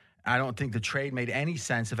Bowl. I don't think the trade made any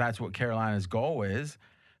sense if that's what Carolina's goal is.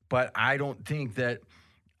 But I don't think that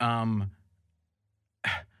I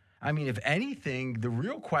mean, if anything, the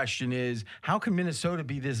real question is, how can Minnesota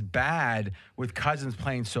be this bad with Cousins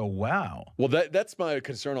playing so well? Well, that's my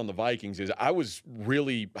concern on the Vikings is I was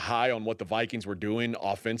really high on what the Vikings were doing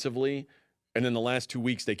offensively, and then the last 2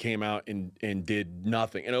 weeks they came out and did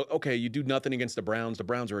nothing. And okay, you do nothing against the Browns. The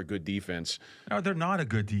Browns are a good defense. No, they're not a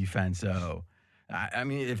good defense, though. I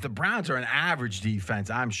mean, if the Browns are an average defense,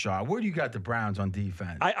 I'm shocked. Where do you got the Browns on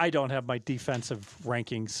defense? I don't have my defensive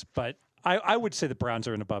rankings, but I would say the Browns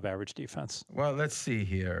are an above-average defense. Well, let's see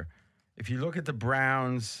here. If you look at the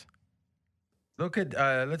Browns,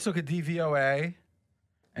 let's look at DVOA,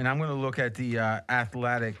 and I'm going to look at the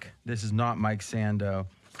athletic. This is not Mike Sando.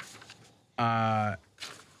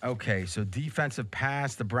 Okay, so defensive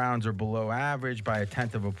pass, the Browns are below average by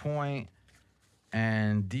 1/10 of a point,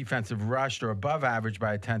 and defensive rush, they're above average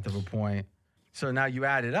by 1/10 of a point. So now you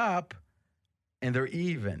add it up, and they're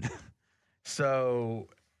even. So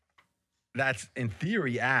that's, in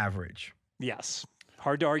theory, average. Yes.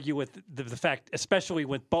 Hard to argue with the fact, especially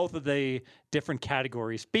with both of the different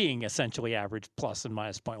categories being essentially average plus and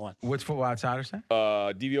minus 0.1. What's Football Outsider say?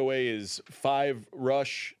 DVOA is 5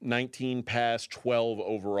 rush, 19 pass, 12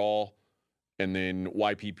 overall. And then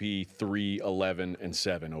YPP 3, 11, and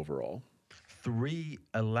 7 overall. 3,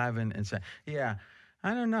 11, and 7. Yeah,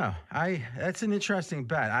 I don't know. That's an interesting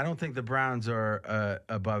bet. I don't think the Browns are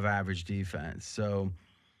above average defense. So,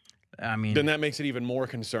 I mean, then that makes it even more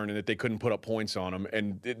concerning that they couldn't put up points on them,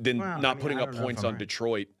 and then putting up points on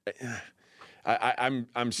Detroit.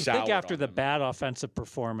 I'm sour. I think after the bad offensive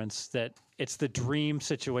performance, that it's the dream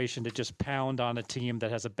situation to just pound on a team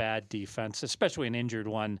that has a bad defense, especially an injured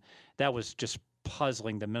one. That was just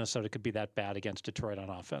puzzling that Minnesota could be that bad against Detroit on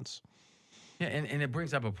offense. Yeah, and it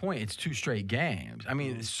brings up a point. It's 2 straight games. I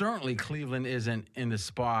mean, certainly Cleveland isn't in the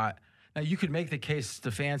spot. Now, you could make the case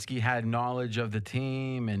Stefanski had knowledge of the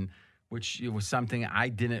team, and which it was something I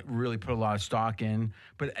didn't really put a lot of stock in.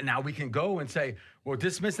 But now we can go and say, well,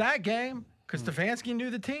 dismiss that game because Stefanski knew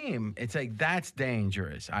the team. It's like that's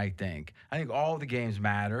dangerous, I think. I think all the games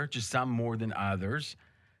matter, just some more than others.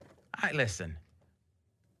 Listen,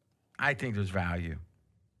 I think there's value.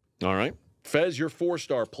 All right. Fez, your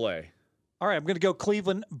 4-star play. All right, I'm going to go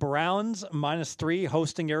Cleveland Browns -3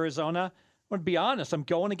 hosting Arizona. I'm going to be honest, I'm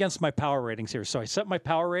going against my power ratings here. So I set my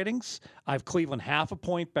power ratings. I have Cleveland 0.5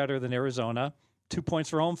 point better than Arizona. 2 points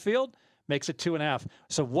for home field makes it 2.5.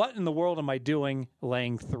 So what in the world am I doing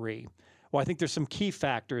laying 3? Well, I think there's some key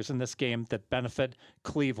factors in this game that benefit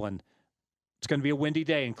Cleveland. It's going to be a windy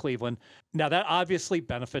day in Cleveland. Now, that obviously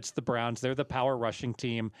benefits the Browns. They're the power rushing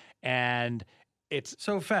team, and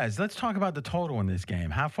So, Fez, let's talk about the total in this game.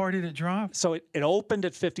 How far did it drop? So it opened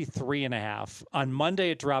at 53.5. On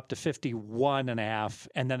Monday, it dropped to 51.5,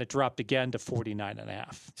 and then it dropped again to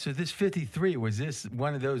 49.5. So this 53, was this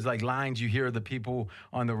one of those like lines you hear the people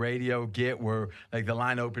on the radio get where like the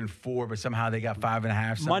line opened 4, but somehow they got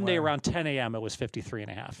 5.5 somewhere? Monday around 10 a.m., it was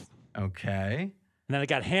 53.5. Okay. And then it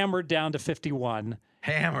got hammered down to 51.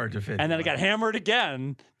 Hammered to 50. And then it got hammered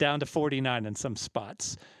again down to 49 in some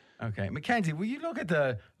spots. Okay. Mackenzie, will you look at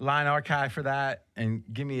the line archive for that and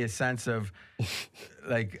give me a sense of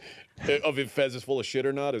like of if Fez is full of shit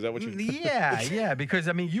or not? Is that what you Yeah, because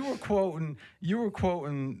I mean you were quoting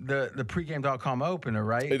the pregame.com opener,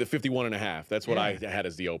 right? The 51.5. That's what I had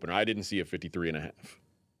as the opener. I didn't see a 53.5.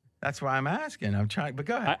 That's why I'm asking. I'm trying, but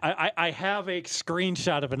go ahead. I have a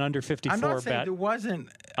screenshot of an under 54 I'm not saying bet there wasn't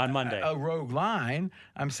on Monday. a rogue line.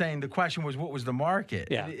 I'm saying the question was, what was the market?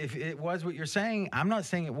 Yeah. If it was what you're saying, I'm not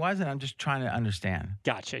saying it wasn't. I'm just trying to understand.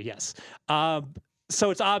 Gotcha, yes.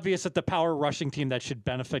 So it's obvious that the power rushing team that should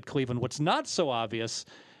benefit Cleveland. What's not so obvious,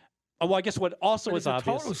 well, I guess what also is obvious.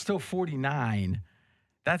 The total is still 49.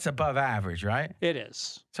 That's above average, right? It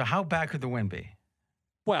is. So how bad could the win be?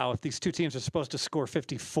 Well, if these two teams are supposed to score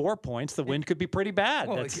 54 points, the win could be pretty bad.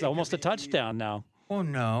 Well, That's almost a touchdown now. Well,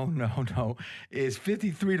 no. Is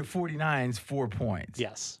 53 to 49 is 4 points.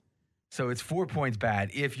 Yes. So it's 4 points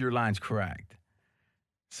bad if your line's correct.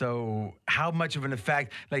 So how much of an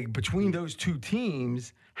effect, like between those two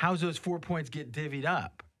teams, how's those 4 points get divvied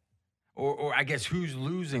up? Or I guess who's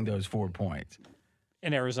losing those 4 points?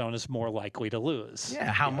 And Arizona's more likely to lose.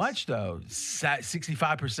 Yeah, how much though?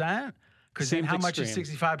 65%? Because then how much is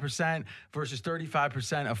 65% versus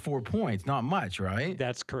 35% of 4 points? Not much, right?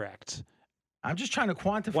 That's correct. I'm just trying to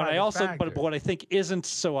quantify What I also, factor. but what I think isn't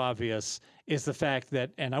so obvious is the fact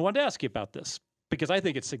that, and I wanted to ask you about this because I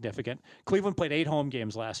think it's significant. Cleveland played 8 home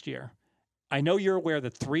games last year. I know you're aware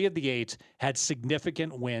that 3 of the 8 had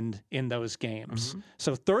significant wind in those games. Mm-hmm.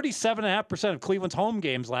 So 37.5% of Cleveland's home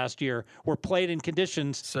games last year were played in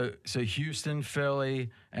conditions. So Houston, Philly,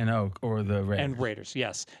 and the Raiders. And Raiders,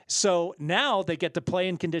 yes. So now they get to play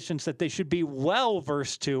in conditions that they should be well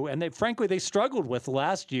versed to, and they struggled with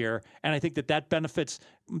last year. And I think that benefits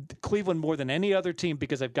Cleveland more than any other team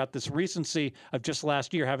because they've got this recency of just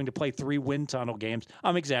last year having to play 3 wind tunnel games.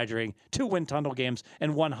 I'm exaggerating. 2 wind tunnel games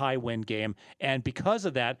and 1 high wind game. And because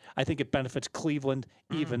of that, I think it benefits Cleveland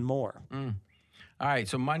even more. All right,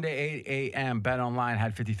 so Monday 8 a.m. Bet Online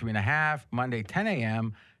had 53.5. Monday 10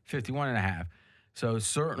 a.m. 51.5. So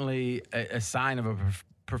certainly a sign of a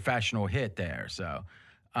professional hit there. So,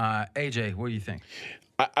 AJ, what do you think?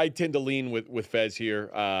 I tend to lean with Fez here.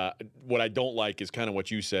 What I don't like is kind of what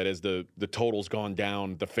you said, as the total's gone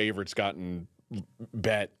down, the favorite's gotten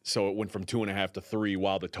bet, so it went from 2.5 to 3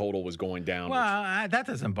 while the total was going down. Well, that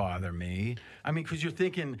doesn't bother me. I mean, because you're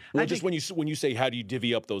thinking. Well, when you say how do you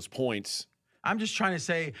divvy up those points? I'm just trying to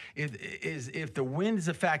say if the wind is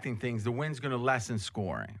affecting things, the wind's going to lessen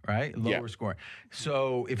scoring, right? Lower scoring.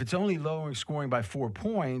 So if it's only lowering scoring by 4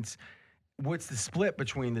 points, what's the split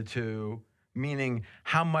between the two? meaning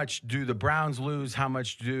how much do the Browns lose? How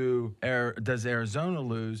much does Arizona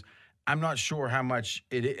lose? I'm not sure how much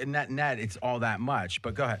in net it's all that much,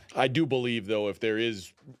 but go ahead. I do believe, though, if there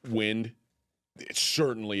is wind, it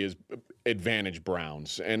certainly is advantage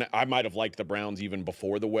Browns. And I might have liked the Browns even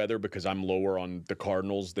before the weather because I'm lower on the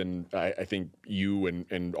Cardinals than I think you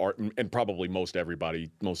and probably most everybody,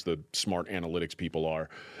 most of the smart analytics people are.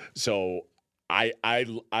 So I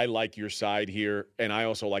like your side here. And I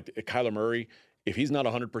also like Kyler Murray. If he's not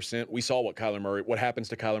 100%, we saw what happens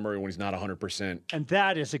to Kyler Murray when he's not 100%. And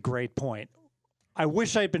that is a great point. I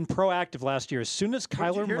wish I had been proactive last year. As soon as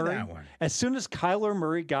Kyler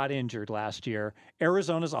Murray got injured last year,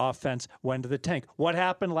 Arizona's offense went to the tank. What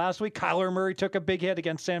happened last week? Kyler Murray took a big hit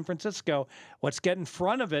against San Francisco. Let's get in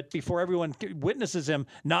front of it before everyone witnesses him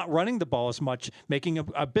not running the ball as much, making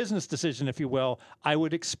a business decision, if you will. I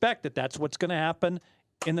would expect that that's what's going to happen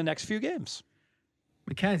in the next few games.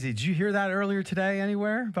 Mackenzie, did you hear that earlier today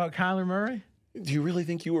anywhere about Kyler Murray? Do you really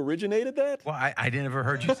think you originated that? Well, I never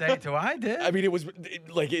heard you say it till I did. I mean,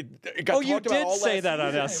 it got Oh, you talked about did all say last that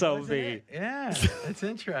on year. SOV. Yeah, that's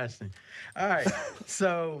interesting. All right,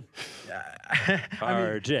 so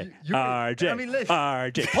RJ, I mean, listen.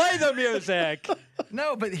 RJ, play the music.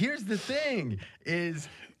 No, but here's the thing: is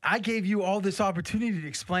I gave you all this opportunity to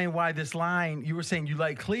explain why this line. You were saying you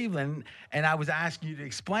like Cleveland, and I was asking you to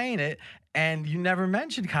explain it, and you never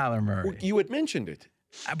mentioned Kyler Murray. Well, you had mentioned it.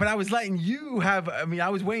 But I was letting you have. I mean, I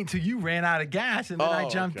was waiting till you ran out of gas, and then I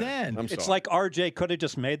jumped in. I'm sorry. It's like RJ could have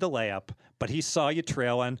just made the layup, but he saw you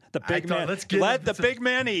trailing. The big thought, man let's get let into the big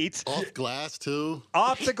man eat Off glass, too.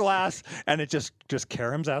 off the glass, and it just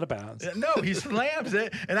caroms out of bounds. No, he slams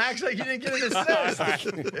it and acts like he didn't get an assist.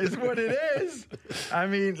 Is what it is. I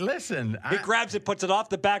mean, listen. He grabs it, puts it off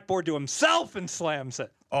the backboard to himself, and slams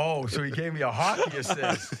it. Oh, so he gave me a hockey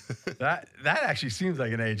assist. That actually seems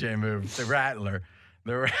like an AJ move. The Rattler.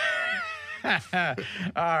 All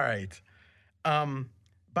right.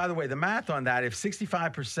 By the way, the math on that, if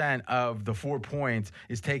 65% of the 4 points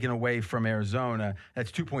is taken away from Arizona, that's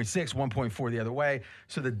 2.6, 1.4 the other way.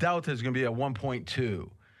 So the delta is going to be a 1.2.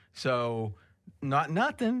 So not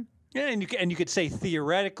nothing. Yeah, and you could say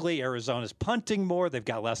theoretically Arizona's punting more. They've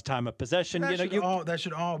got less time of possession. That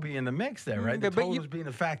should all be in the mix there, right? The totals being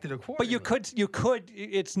a factor accordingly. But you could.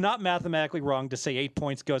 It's not mathematically wrong to say 8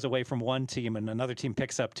 points goes away from one team and another team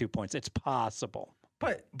picks up 2 points. It's possible,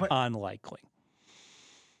 but unlikely.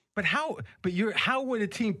 But how would a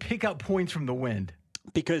team pick up points from the wind?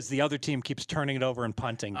 Because the other team keeps turning it over and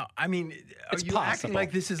punting. I mean, it's are you possible. acting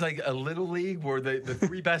like this is like a little league where the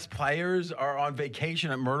three best players are on vacation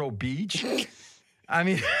at Myrtle Beach? I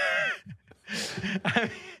mean, I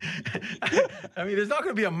mean, there's not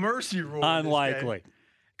going to be a mercy rule. Unlikely.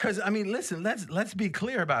 Because I mean, listen, let's be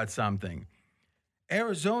clear about something.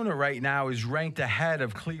 Arizona right now is ranked ahead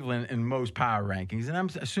of Cleveland in most power rankings, and I'm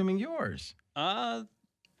assuming yours.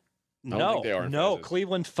 I don't think they are in phases.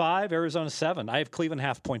 Cleveland 5, Arizona 7. I have Cleveland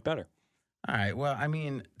half point better. All right. Well, I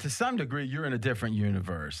mean, to some degree, you're in a different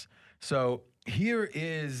universe. So here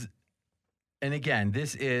is, and again,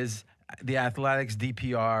 this is the Athletics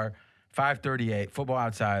DPR 538, Football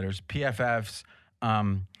Outsiders, PFF's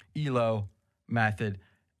ELO method,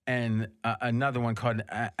 and another one called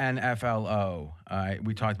NFLO. All right.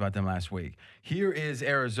 We talked about them last week. Here is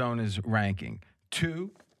Arizona's ranking: 2,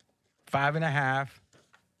 5.5.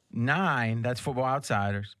 9, that's Football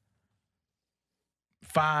Outsiders.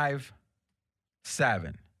 5,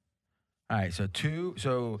 7. All right, so 2,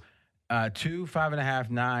 5.5,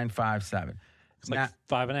 9, 5, 7. It's like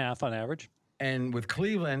 5.5 on average. And with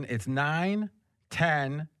Cleveland, it's 9,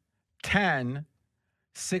 10, 10,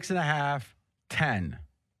 6.5, 10.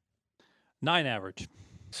 9 average.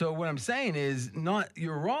 So what I'm saying is,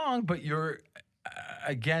 you're wrong, but you're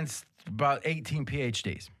against about 18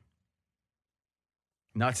 PhDs.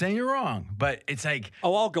 Not saying you're wrong, but it's like...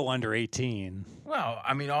 Oh, I'll go under 18. Well,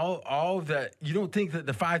 I mean, all of the... You don't think that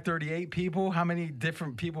the 538 people, how many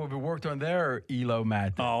different people have worked on their ELO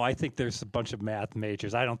math? Oh, I think there's a bunch of math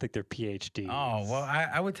majors. I don't think they're PhDs. Oh, well,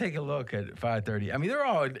 I would take a look at 530. I mean, they're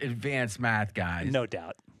all advanced math guys. No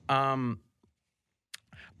doubt.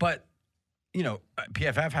 But...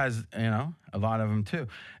 PFF has, a lot of them too.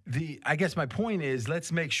 I guess my point is,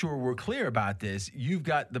 let's make sure we're clear about this. You've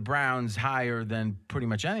got the Browns higher than pretty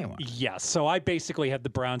much anyone. Yes. So I basically have the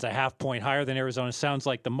Browns a half point higher than Arizona. Sounds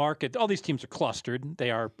like the market. All these teams are clustered.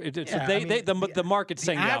 They are. The market's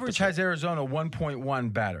saying the average opposite. has Arizona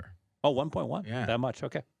 1.1 better. Oh, 1.1. Yeah. That much.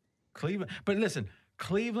 Okay. Cleveland. But listen,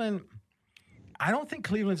 Cleveland. I don't think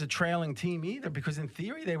Cleveland's a trailing team either, because in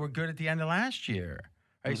theory they were good at the end of last year.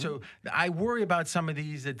 Right? So I worry about some of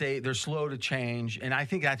these that they're slow to change, and I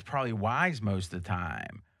think that's probably wise most of the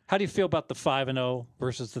time. How do you feel about the 5-0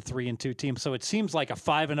 versus the 3-2 team? So it seems like a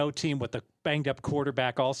 5-0 team with a banged up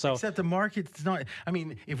quarterback also. Except the market's not. I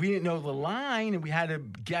mean, if we didn't know the line and we had to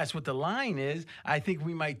guess what the line is, I think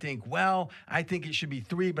we might think, well, I think it should be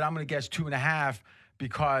 3, but I'm going to guess 2.5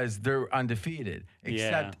 because they're undefeated.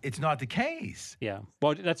 Except it's not the case. Yeah.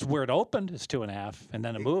 Well, that's where it opened, is 2.5, and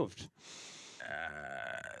then it moved.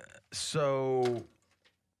 So,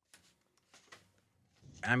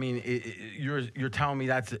 I mean, you're telling me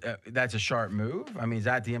that's a sharp move? I mean, is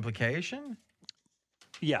that the implication?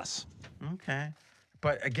 Yes. Okay.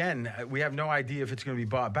 But again, we have no idea if it's going to be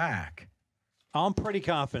bought back. I'm pretty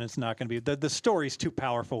confident it's not going to be. The story's too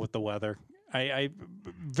powerful with the weather. I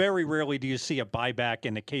very rarely do you see a buyback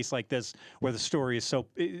in a case like this where the story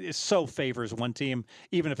is so favors one team,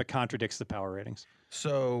 even if it contradicts the power ratings.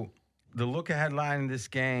 So the look-ahead line in this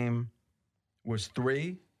game was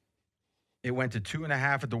 3. It went to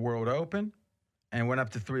 2.5 at the World Open and went up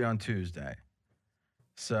to 3 on Tuesday.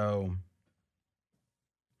 So,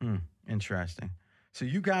 interesting. So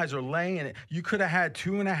you guys are laying it. You could have had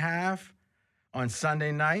 2.5 on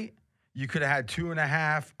Sunday night. You could have had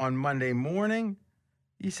 2.5 on Monday morning.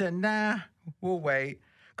 You said, nah, we'll wait.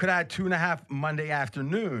 Could have had 2.5 Monday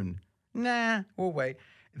afternoon. Nah, we'll wait.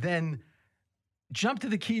 Then jump to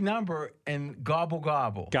the key number and gobble.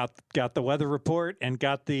 Got the weather report and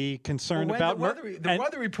got the concern about the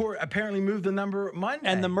weather report apparently moved the number Monday.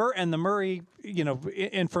 And the Murray,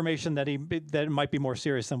 information that it might be more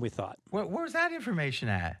serious than we thought. Where's that information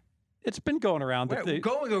at? It's been going around.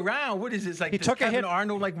 Going around? What is this, like he took Kevin a hit,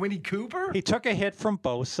 Arnold, like Winnie Cooper? He took a hit from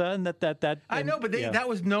Bosa, and that. I know, but that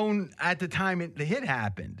was known at the time the hit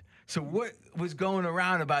happened. So what was going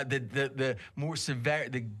around about the more severe,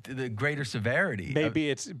 the greater severity? Maybe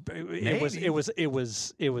it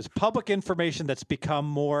was public information that's become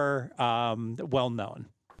more well known.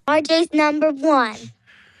 RJ's number 1.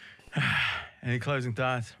 Any closing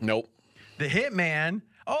thoughts? Nope. The Hitman.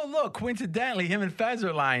 Oh, look, coincidentally, him and Fez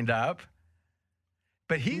are lined up.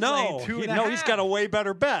 But he's laying 2.5. He's got a way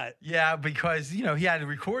better bet. Yeah, because, he had to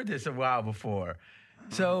record this a while before.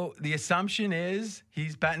 So the assumption is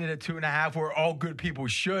he's betting it at 2.5, where all good people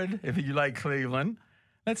should, if you like Cleveland.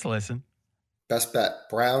 Let's listen. Best bet,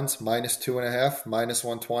 Browns -2.5,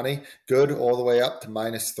 -120. Good all the way up to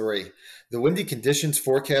 -3. The windy conditions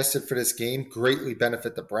forecasted for this game greatly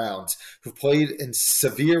benefit the Browns, who played in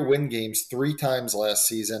severe wind games 3 times last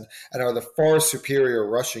season and are the far superior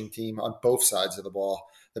rushing team on both sides of the ball.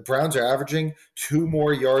 The Browns are averaging 2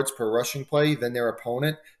 more yards per rushing play than their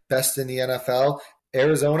opponent, best in the NFL.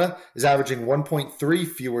 Arizona is averaging 1.3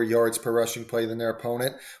 fewer yards per rushing play than their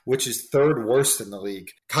opponent, which is 3rd worst in the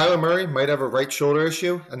league. Kyler Murray might have a right shoulder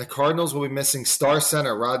issue, and the Cardinals will be missing star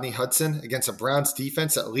center Rodney Hudson against a Browns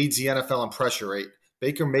defense that leads the NFL in pressure rate.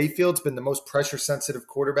 Baker Mayfield's been the most pressure-sensitive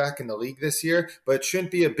quarterback in the league this year, but it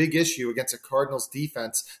shouldn't be a big issue against a Cardinals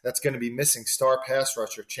defense that's going to be missing star pass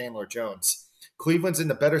rusher Chandler Jones. Cleveland's in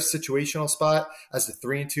the better situational spot as the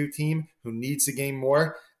 3-2 team who needs the game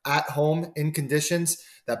more, at home in conditions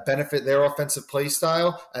that benefit their offensive play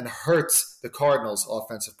style and hurts the Cardinals'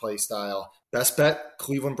 offensive play style. Best bet,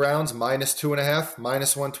 Cleveland Browns -2.5,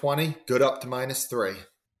 -120, good up to -3.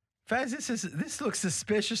 Fez, this looks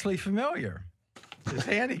suspiciously familiar. This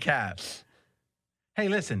handicap. Hey,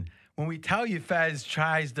 listen, when we tell you Fez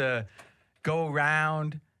tries to go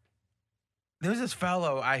around, there's this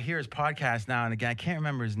fellow, I hear his podcast now and again, I can't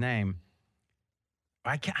remember his name.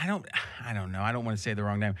 I don't know. I don't want to say the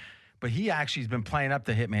wrong name, but he actually has been playing up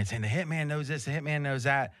the Hitman, saying the Hitman knows this, the Hitman knows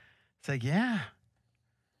that. It's like, yeah.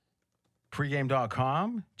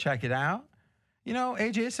 Pregame.com. Check it out.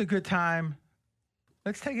 AJ, it's a good time.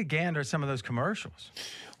 Let's take a gander at some of those commercials.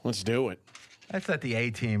 Let's do it. Let's let the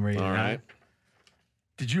A-team read it. All right.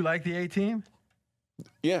 Did you like the A-team?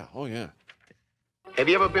 Yeah. Oh, yeah. Have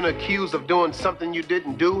you ever been accused of doing something you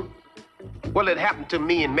didn't do? Well, it happened to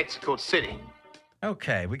me in Mexico City.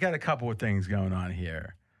 Okay, we got a couple of things going on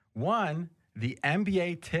here. One, the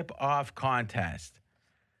NBA tip-off contest.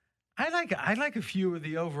 I like a few of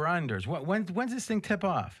the over-unders. When's this thing tip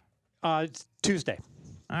off? It's Tuesday.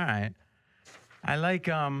 All right. I like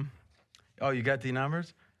you got the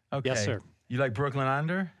numbers? Okay. Yes, sir. You like Brooklyn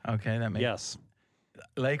under? Okay, that makes Yes.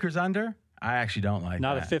 Lakers under? I actually don't like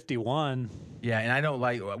Not that. a 51. Yeah, and I don't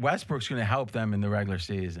like Westbrook's going to help them in the regular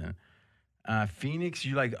season. Phoenix,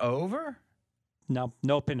 you like over? No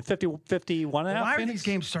opinion. 51 and a half. Why are Phoenix? these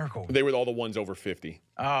games circled? They were all the ones over 50.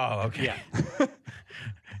 Oh, okay. Yeah.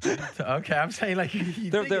 Okay, I'm saying like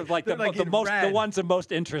They're like the ones of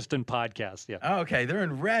most interest in podcasts. Yeah. Oh, okay, they're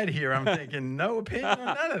in red here. I'm thinking no opinion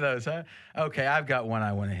on none of those, huh? Okay, I've got one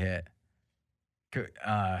I want to hit.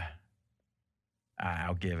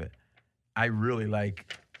 I'll give it. I really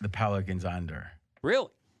like the Pelicans under. Really?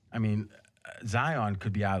 I mean, Zion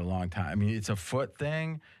could be out a long time. I mean, it's a foot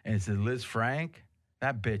thing, and it's a Liz Frank.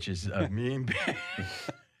 That bitch is a mean bitch.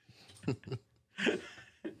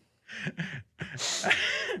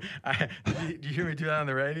 Did you hear me do that on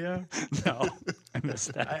the radio? No, I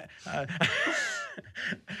missed that.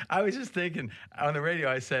 I was just thinking on the radio.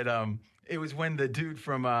 I said it was when the dude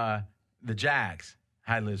from the Jags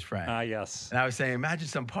had Liz Frank. Yes. And I was saying, imagine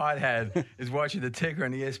some pothead is watching the ticker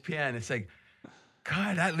on ESPN. It's like,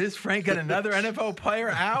 God, that Liz Frank got another NFL player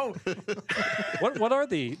out. What are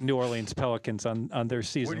the New Orleans Pelicans on their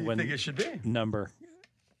season What do you win think it should be? number?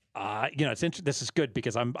 It's interesting. This is good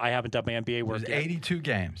because I haven't done my NBA work There's yet. 82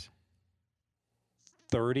 games.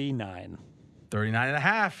 39. 39 and a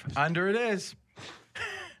half. Under it is.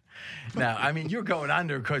 Now, I mean, you're going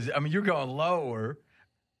under because you're going lower.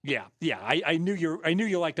 Yeah. I knew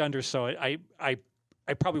you liked under, so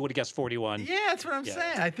I probably would have guessed 41. Yeah, that's what I'm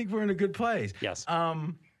saying. I think we're in a good place. Yes.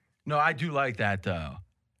 No, I do like that though.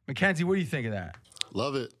 Mackenzie, what do you think of that?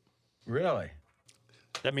 Love it. Really?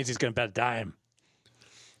 That means he's going to bet a dime.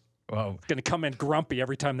 Well, Going to come in grumpy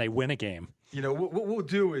every time they win a game. You know, what we'll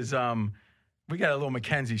do is we got a little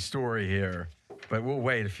Mackenzie story here, but we'll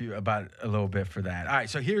wait about a little bit for that. All right,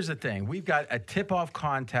 so here's the thing. We've got a tip-off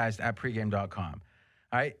contest at pregame.com.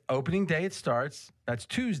 All right, opening day it starts. That's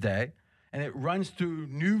Tuesday, and it runs through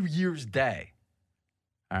New Year's Day.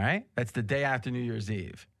 All right? That's the day after New Year's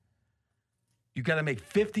Eve. You got to make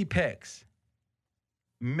 50 picks.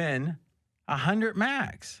 Min, 100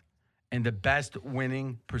 max. And the best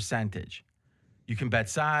winning percentage. You can bet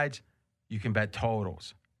sides. You can bet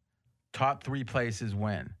totals. Top 3 places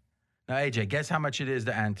win. Now, AJ, guess how much it is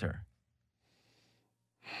to enter?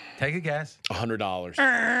 Take a guess.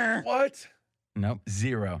 $100. What? Nope,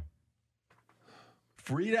 0.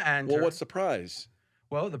 Free to enter. Well, what's the prize?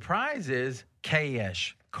 Well, the prize is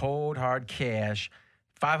cash, cold, hard cash,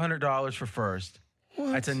 $500 for first.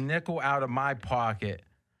 What? That's a nickel out of my pocket.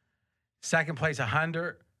 Second place,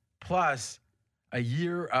 100, plus a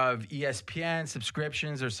year of ESPN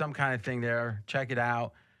subscriptions or some kind of thing there. Check it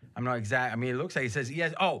out. I'm not exact. I mean, it looks like it says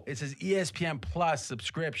it says ESPN Plus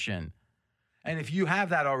subscription. And if you have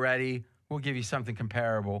that already, we'll give you something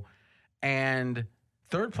comparable. And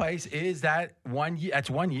third place is that 1 year.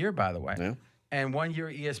 That's 1 year, by the way. Yeah. And 1 year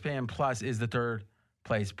ESPN Plus is the third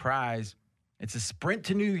place prize. It's a sprint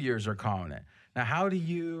to New Year's, they're calling it. Now, how do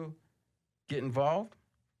you get involved?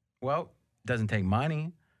 Well, it doesn't take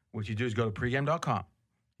money. What you do is go to pregame.com.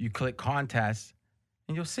 You click contests,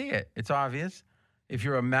 and you'll see it. It's obvious. If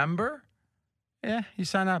you're a member, you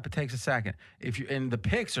sign up. It takes a second. And the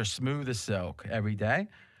picks are smooth as silk every day,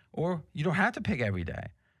 or you don't have to pick every day.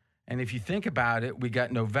 And if you think about it, we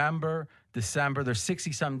got November, December. There's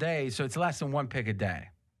 60-some days, so it's less than 1 pick a day,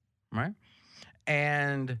 right?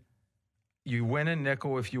 And you win a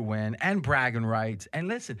nickel if you win, and bragging rights. And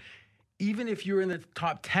listen, even if you're in the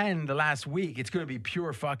top 10 the last week, it's going to be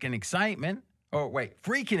pure fucking excitement. Oh, wait,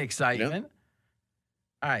 freaking excitement. Yep.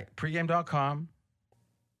 All right, pregame.com,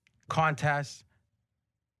 contest,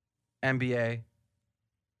 NBA,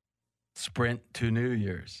 sprint to New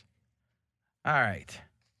Year's. All right,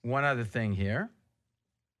 one other thing here.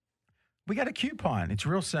 We got a coupon. It's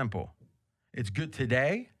real simple. It's good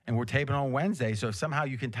today, and we're taping on Wednesday, so if somehow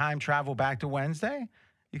you can time travel back to Wednesday,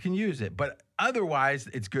 you can use it. But otherwise,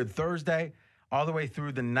 it's good Thursday all the way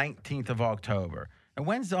through the 19th of October. And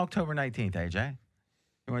when's October 19th, AJ?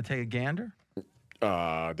 You want to take a gander?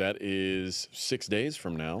 That is 6 days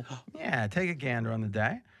from now. Yeah, take a gander on the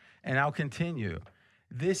day, and I'll continue.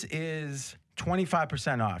 This is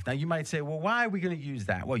 25% off. Now, you might say, well, why are we going to use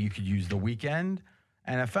that? Well, you could use the weekend,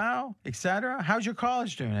 NFL, etc. How's your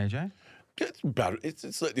college doing, AJ? It's better.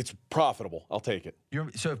 It's profitable. I'll take it.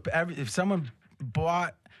 So if someone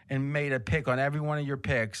bought and made a pick on every one of your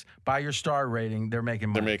picks by your star rating, they're making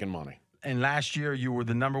money. They're making money. And last year, you were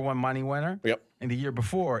the number 1 money winner. Yep. And the year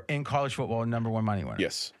before, in college football, number 1 money winner.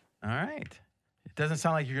 Yes. All right. It doesn't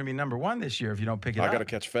sound like you're going to be number 1 this year if you don't pick it up. I got to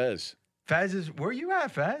catch Fez. Fez is, where you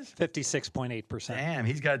at, Fez? 56.8%. Damn,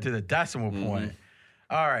 he's got to do the decimal point.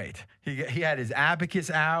 All right. He had his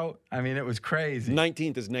abacus out. I mean, it was crazy.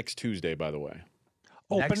 19th is next Tuesday, by the way.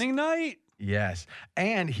 Opening night? Yes.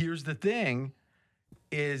 And here's the thing,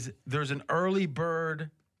 is there's an early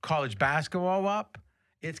bird college basketball up.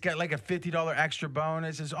 It's got like a $50 extra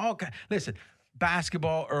bonus. It's all listen,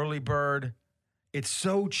 basketball early bird, it's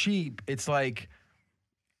so cheap. It's like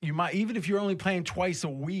you might, even if you're only playing twice a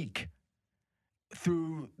week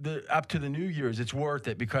through up to the New Year's, it's worth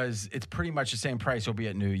it because it's pretty much the same price will be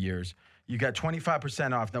at New Year's. You got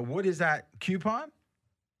 25% off. Now, what is that coupon?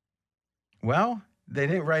 Well, they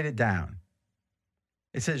didn't write it down.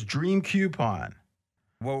 It says Dream Coupon.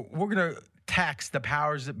 Well, we're going to text the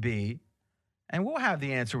powers that be, and we'll have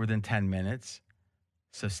the answer within 10 minutes.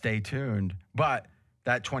 So stay tuned. But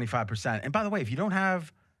that 25%. And by the way, if you don't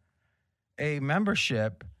have a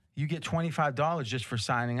membership, you get $25 just for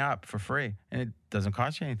signing up for free, and it doesn't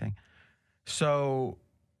cost you anything. So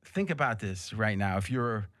think about this right now. If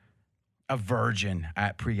you're a virgin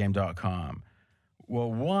at pregame.com,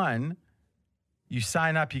 well, one, you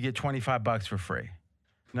sign up, you get $25 for free.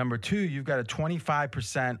 Number two, you've got a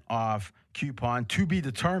 25% off coupon to be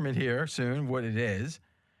determined here soon what it is.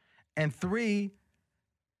 And three,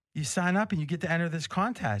 you sign up and you get to enter this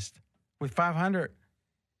contest with 500.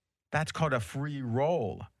 That's called a free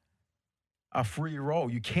roll. A free roll.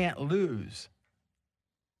 You can't lose.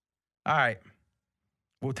 All right.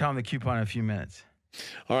 We'll tell them the coupon in a few minutes.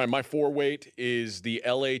 All right. My 4-weight is the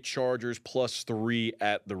LA Chargers +3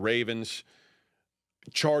 at the Ravens.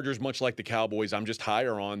 Chargers, much like the Cowboys, I'm just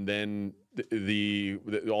higher on than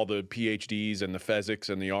all the PhDs and the Fezziks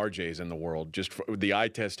and the RJs in the world. Just the eye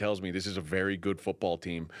test tells me this is a very good football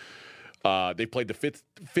team. They played the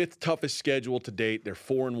fifth toughest schedule to date. They're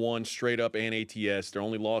 4-1 straight up and ATS. Their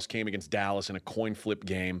only loss came against Dallas in a coin flip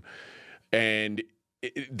game, and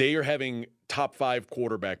they are having top 5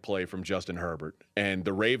 quarterback play from Justin Herbert. And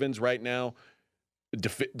the Ravens right now,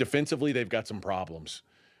 defensively, they've got some problems.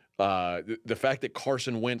 The fact that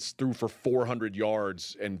Carson Wentz threw for 400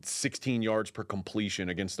 yards and 16 yards per completion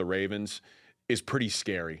against the Ravens is pretty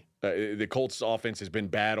scary. The Colts offense has been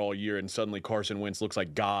bad all year, and suddenly Carson Wentz looks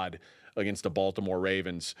like God against the Baltimore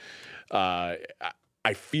Ravens. I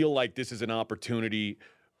feel like this is an opportunity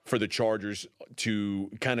for the Chargers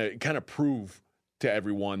to kind of prove to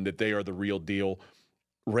everyone that they are the real deal.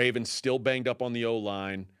 Ravens still banged up on the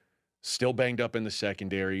O-line, still banged up in the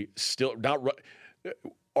secondary, still not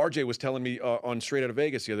RJ was telling me on Straight Outta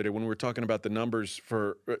Vegas the other day when we were talking about the numbers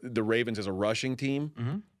for the Ravens as a rushing team.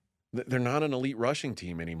 Mm-hmm. They're not an elite rushing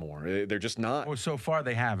team anymore. They're just not. Well, so far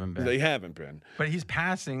they haven't been. They haven't been. But he's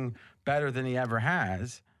passing better than he ever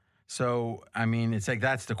has. So, I mean, it's like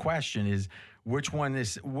that's the question is what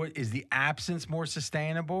is the absence more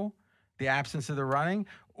sustainable, the absence of the running,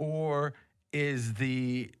 or is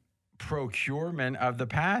the procurement of the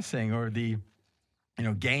passing or the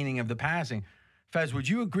gaining of the passing? Fez, would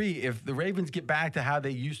you agree if the Ravens get back to how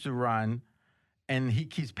they used to run and he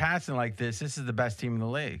keeps passing like this is the best team in the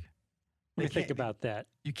league? What do you think about that?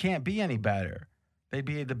 You can't be any better. They'd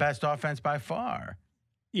be the best offense by far.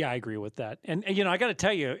 Yeah, I agree with that. And I got to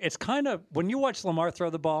tell you, it's kind of, when you watch Lamar throw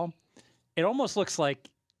the ball, it almost looks like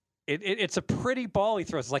it's a pretty ball he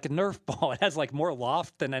throws. It's like a Nerf ball. It has like more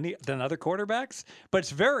loft than other quarterbacks, but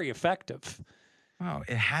it's very effective. Oh,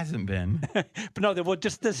 it hasn't been. But no, well,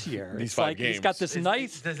 just this year. These it's 5 like games. He's got this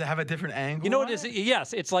nice. Does it have a different angle? You know what it is?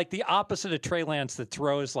 Yes, it's like the opposite of Trey Lance that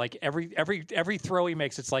throws like every throw he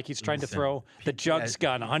makes. It's like he's trying to throw the jugs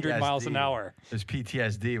gun 100 miles an hour. There's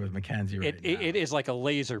PTSD with McKenzie right now. It is like a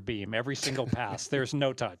laser beam. Every single pass. There's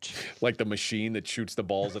no touch. Like the machine that shoots the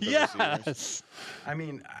balls at the receivers. Yes. I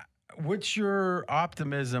mean, what's your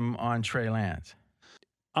optimism on Trey Lance?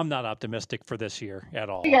 I'm not optimistic for this year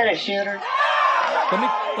at all. You got a shooter.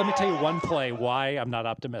 Let me tell you one play why I'm not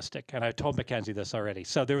optimistic, and I told McKenzie this already.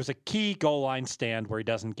 So there was a key goal line stand where he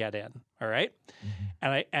doesn't get in. All right,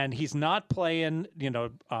 and he's not playing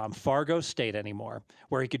Fargo State anymore,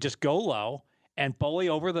 where he could just go low and bully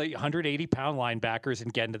over the 180-pound linebackers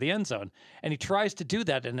and get into the end zone. And he tries to do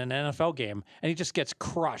that in an NFL game, and he just gets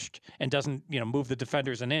crushed and doesn't move the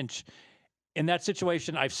defenders an inch. In that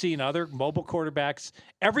situation, I've seen other mobile quarterbacks.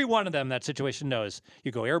 Every one of them, that situation knows.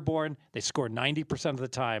 You go airborne, they score 90% of the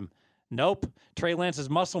time. Nope. Trey Lance's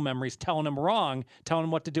muscle memory's telling him wrong, telling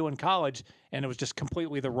him what to do in college, and it was just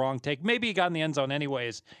completely the wrong take. Maybe he got in the end zone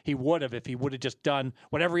anyways. He would have if he would have just done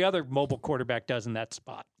what every other mobile quarterback does in that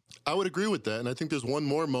spot. I would agree with that, and I think there's one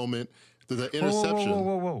more moment, the interception.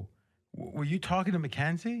 Whoa. Were you talking to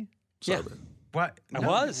McKenzie? Sorry, yeah. What? I No,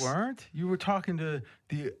 was. You weren't. You were talking to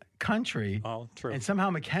the country. Oh, true. And somehow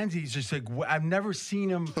McKenzie's just like, I've never seen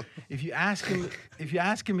him. If you ask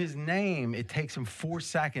him his name, it takes him 4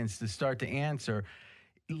 seconds to start to answer.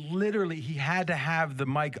 Literally, he had to have the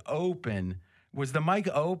mic open. Was the mic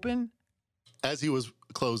open? As he was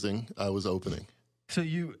closing, I was opening. So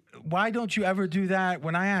why don't you ever do that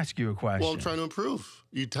when I ask you a question? Well, I'm trying to improve.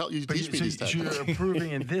 You teach me these so tactics. you're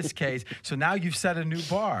improving in this case. So now you've set a new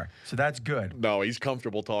bar. So that's good. No, he's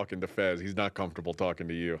comfortable talking to Fez. He's not comfortable talking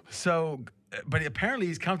to you. So, but apparently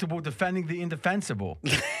he's comfortable defending the indefensible.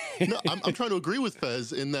 No, I'm trying to agree with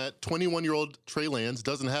Fez in that 21-year-old Trey Lance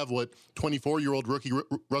doesn't have what 24-year-old rookie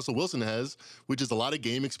Russell Wilson has, which is a lot of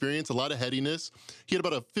game experience, a lot of headiness. He had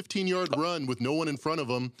about a 15-yard run with no one in front of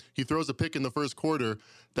him. He throws a pick in the first quarter.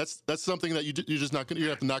 That's something that you're just not going to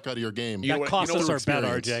have to knock out of your game. That cost us our bet,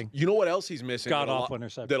 RJ. You know what else he's missing? God-awful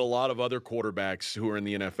interception. That a lot of other quarterbacks who are in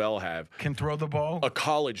the NFL have Can throw the ball. a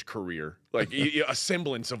college career, like a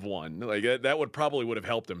semblance of one. Like that would have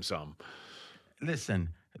helped him some. Listen,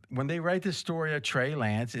 when they write the story of Trey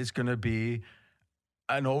Lance, it's going to be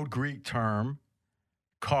an old Greek term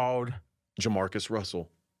called Jamarcus Russell.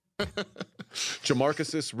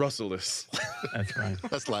 Jamarcus Russellus. That's right.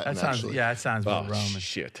 That's Latin, That sounds actually. that sounds more Roman.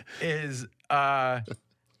 Shit. Is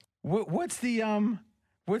what's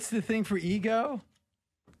the thing for ego?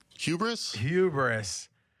 Hubris? Hubris.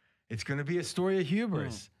 It's going to be a story of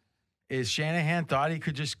hubris. Is Shanahan thought he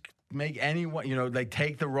could just make anyone, like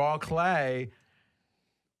take the raw clay.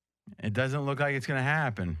 It doesn't look like it's going to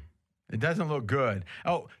happen. It doesn't look good.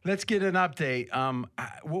 Oh, let's get an update.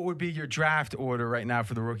 What would be your draft order right now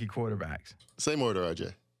for the rookie quarterbacks? Same order,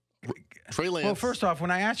 RJ. Trey Lance. Well, first off,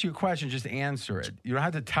 when I ask you a question, just answer it. You don't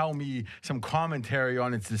have to tell me some commentary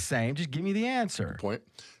on it's the same. Just give me the answer. Point.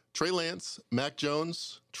 Trey Lance, Mac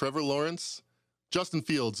Jones, Trevor Lawrence, Justin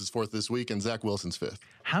Fields is fourth this week, and Zach Wilson's fifth.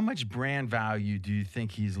 How much brand value do you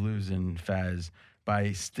think he's losing, Fez,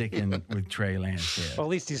 by sticking with Trey Lance here? Well, at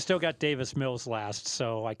least he's still got Davis Mills last,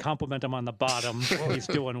 so I compliment him on the bottom. He's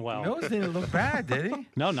doing well. Mills didn't look bad, did he?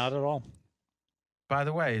 No, not at all. By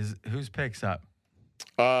the way, whose picks up?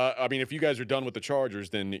 I mean, if you guys are done with the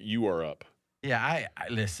Chargers, then you are up. Yeah, I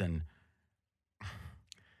listen.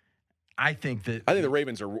 I think the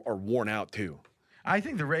Ravens are worn out too. I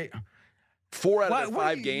think the 4 out of their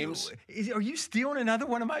 5 games. Are you stealing another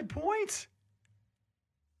one of my points?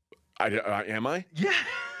 Am I? Yeah.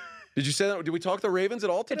 Did you say that? Did we talk the Ravens at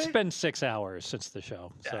all today? It's been 6 hours since the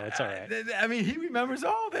show, so it's all right. I mean, he remembers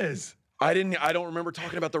all this. I don't remember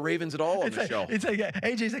talking about the Ravens at all on the show. It's like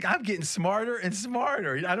AJ's like, I'm getting smarter and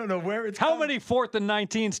smarter. I don't know where it's How many 4th and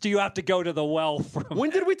 19s do you have to go to the well from?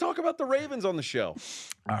 When did we talk about the Ravens on the show?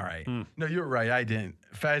 All right. No, you're right. I didn't.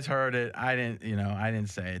 Fez heard it. I didn't, I didn't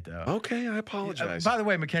say it though. Okay, I apologize. By the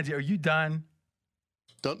way, Mackenzie, are you done?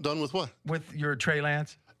 Done with what? With your Trey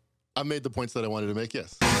Lance? I made the points that I wanted to make,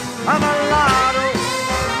 yes. I'm a lotto,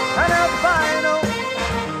 an albino,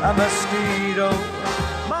 a mosquito,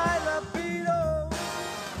 my libido.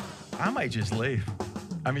 I might just leave.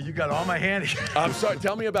 I mean, you got all my handicaps. I'm sorry.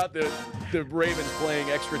 Tell me about the Ravens playing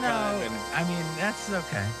extra time. I mean, that's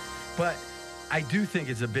okay. But I do think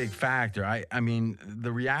it's a big factor. I mean,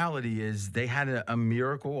 the reality is they had a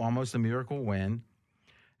miracle, almost a miracle win.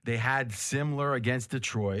 They had similar against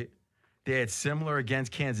Detroit. They had similar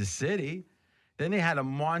against Kansas City. Then they had a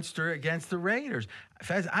monster against the Raiders.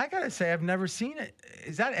 Fez, I got to say, I've never seen it.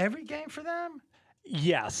 Is that every game for them?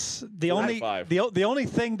 Yes. The only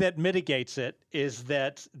thing that mitigates it is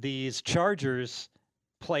that these Chargers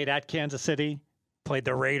played at Kansas City, played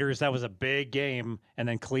the Raiders. That was a big game. And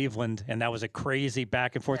then Cleveland, and that was a crazy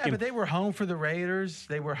back and forth game. But they were home for the Raiders.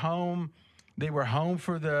 They were home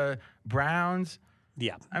for the Browns.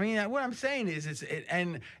 Yeah. I mean, what I'm saying is,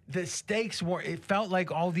 and the stakes were, it felt like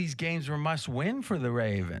all these games were must win for the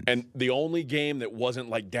Ravens. And the only game that wasn't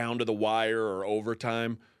like down to the wire or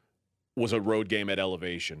overtime was a road game at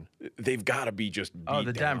Elevation. They've got to be just beat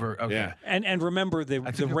the down. Denver. Okay. Yeah. And remember, the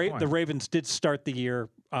point. Ravens did start the year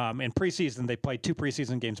in preseason. They played 2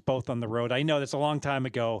 preseason games, both on the road. I know that's a long time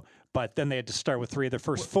ago, but then they had to start with 3 of their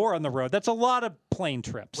first 4 on the road. That's a lot of plane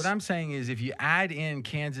trips. What I'm saying is, if you add in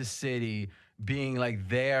Kansas City being like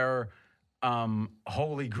their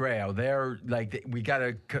holy grail, they're like, we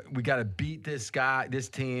gotta beat this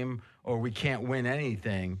team, or we can't win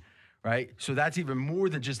anything, right? So that's even more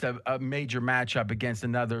than just a major matchup against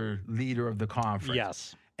another leader of the conference.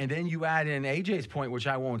 Yes. And then you add in AJ's point, which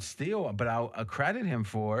I won't steal, but I'll credit him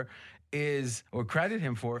for, is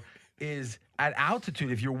at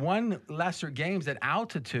altitude. If you're won lesser games at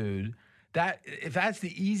altitude, if that's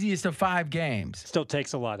the easiest of 5 games, still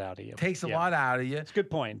takes a lot out of you. Takes a lot out of you. It's a good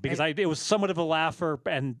point, because it was somewhat of a laugher,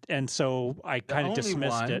 and so I kind of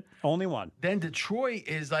dismissed it. Only one. Then Detroit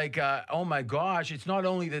is like, oh my gosh! It's not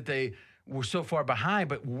only that they were so far behind,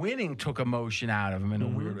 but winning took emotion out of him in a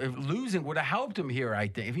weird. If losing would have helped him here, I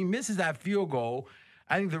think. If he misses that field goal,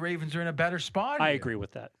 I think the Ravens are in a better spot. I agree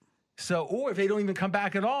with that. So, or if they don't even come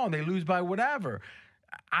back at all and they lose by whatever.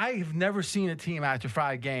 I've never seen a team after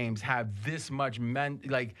 5 games have this much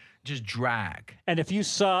just drag. And if you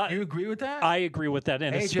saw, Do you agree with that? I agree with that,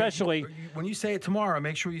 and AJ, especially when you say it tomorrow,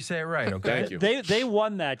 make sure you say it right. Okay. Thank you. they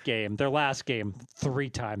won that game, their last game, 3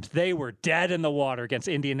 times. They were dead in the water against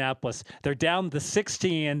Indianapolis. They're down the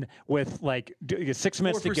 16 with 6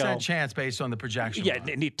 minutes to go. 4% chance based on the projection. Yeah,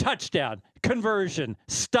 they need touchdown, conversion,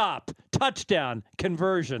 stop, touchdown,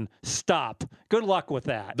 conversion, stop. Good luck with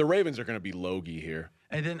that. The Ravens are going to be Logie here.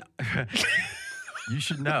 And then you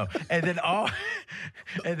should know. And then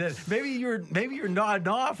maybe you're nodding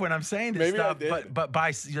off when I'm saying this Maybe I stuff, did. but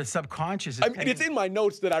by your subconscious. I mean, it's in my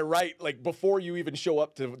notes that I write before you even show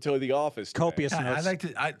up to the office. today. Copious notes. I'd like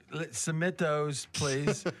to submit those,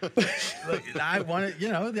 please. I want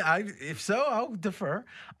to, if so, I'll defer.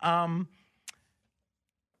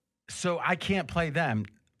 So I can't play them.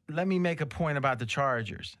 Let me make a point about the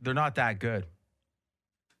Chargers. They're not that good.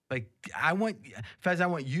 Fez, I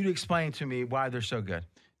want you to explain to me why they're so good.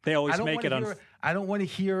 They always I don't make it wanna I don't want to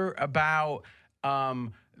hear about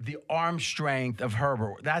the arm strength of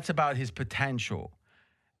Herbert. That's about his potential.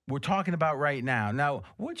 We're talking about right now. Now,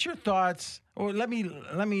 what's your thoughts? Or let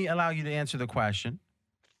me allow you to answer the question.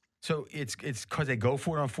 So it's because they go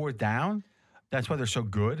for it on 4th down? That's why they're so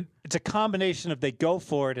good? It's a combination of they go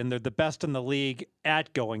for it and they're the best in the league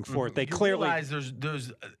at going for it. They clearly realize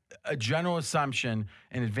there's a general assumption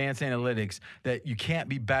in advanced analytics that you can't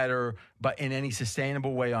be better but in any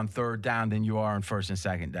sustainable way on 3rd down than you are on 1st and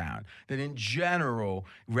 2nd down. That in general,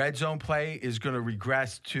 red zone play is going to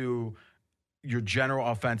regress to your general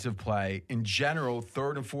offensive play. In general,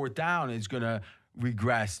 3rd and 4th down is going to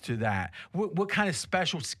regress to that. What kind of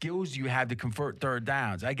special skills do you have to convert 3rd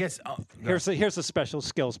downs? I guess here's the special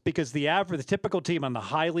skills, because the typical team on the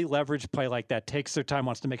highly leveraged play like that takes their time,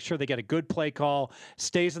 wants to make sure they get a good play call,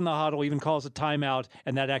 stays in the huddle, even calls a timeout,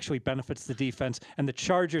 and that actually benefits the defense. And the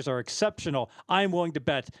Chargers are exceptional. I'm willing to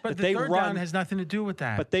bet but that the they 3rd run down has nothing to do with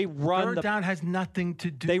that. But they run 3rd down has nothing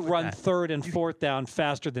to do. They with run that. 3rd and 4th down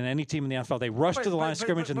faster than any team in the NFL. They rush to the line of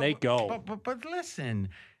scrimmage and they go. But listen.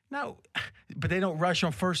 No, but they don't rush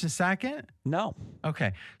on 1st and 2nd? No.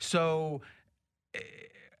 Okay. So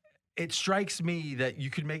it strikes me that you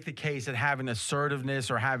could make the case that having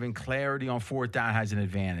assertiveness or having clarity on 4th down has an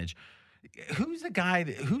advantage. Who's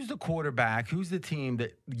the quarterback, who's the team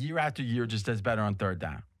that year after year just does better on 3rd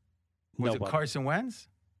down? Was it Carson Wentz?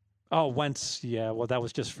 Oh, Wentz, yeah. Well, that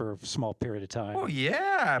was just for a small period of time. Oh,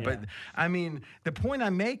 yeah. But, I mean, the point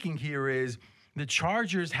I'm making here is the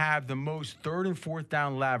Chargers have the most 3rd and 4th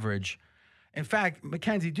down leverage. In fact,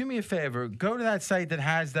 Mackenzie, do me a favor. Go to that site that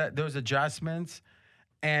has those adjustments,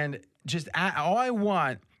 and just all I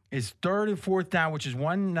want is 3rd and 4th down, which is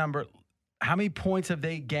one number. How many points have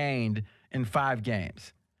they gained in 5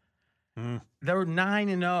 games? They were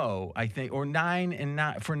 9-0, I think, or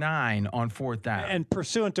 9 for 9 on 4th down. And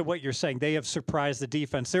pursuant to what you're saying, they have surprised the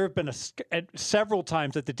defense. There have been several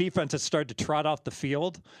times that the defense has started to trot off the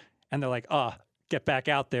field, and they're like, get back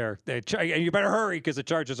out there. You better hurry because the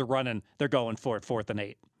Chargers are running. They're going for it, 4th and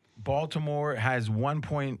 8. Baltimore has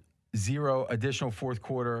 1.0 additional 4th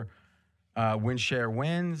quarter win share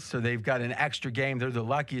wins, so they've got an extra game. They're the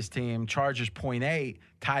luckiest team. Chargers 0.8,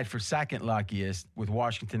 tied for 2nd luckiest with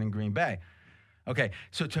Washington and Green Bay. Okay,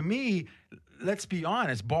 so to me, let's be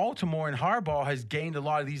honest, Baltimore and Harbaugh has gained a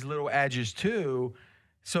lot of these little edges too,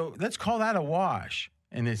 so let's call that a wash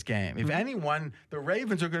in this game. If anyone, the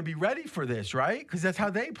Ravens are going to be ready for this, right? Because that's how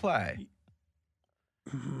they play.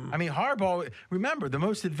 I mean, Harbaugh, remember, the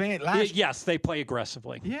most advanced Yes, they play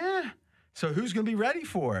aggressively. Yeah. So who's going to be ready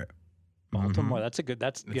for it? Baltimore. That's a good.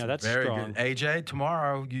 That's very strong. good. AJ,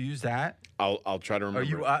 tomorrow you use that. I'll try to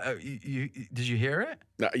remember. Are you? Did you hear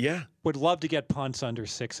it? Yeah. Would love to get punts under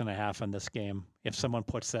 6.5 in this game if someone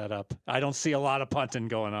puts that up. I don't see a lot of punting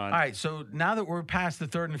going on. All right. So now that we're past the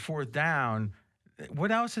 3rd and 4th down, what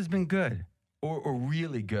else has been good or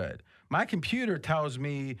really good? My computer tells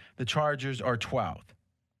me the Chargers are 12th.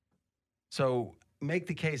 So make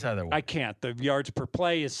the case otherwise. I can't. The yards per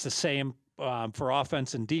play is the same for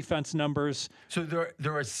offense and defense numbers. So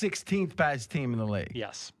they're a 16th best team in the league.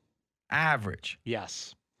 Yes. Average.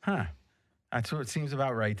 Yes. Huh. That's what it seems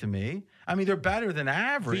about right to me. I mean, they're better than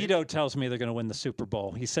average. Vito tells me they're going to win the Super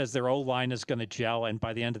Bowl. He says their O-line is going to gel, and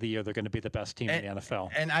by the end of the year, they're going to be the best team in the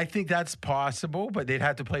NFL. And I think that's possible, but they'd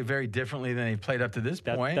have to play very differently than they've played up to this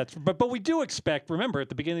point. But we do expect, remember, at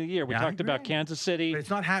the beginning of the year, we talked about Kansas City. But it's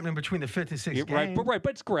not happening between the 5th and 6th game. Right,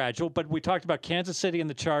 but it's gradual. But we talked about Kansas City and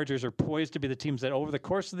the Chargers are poised to be the teams that over the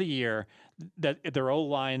course of the year, that their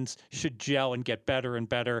O-lines should gel and get better and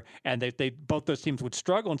better. And they both those teams would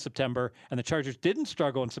struggle in September, and the Chargers didn't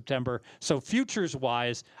struggle in September. So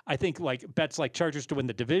futures-wise, I think like bets like Chargers to win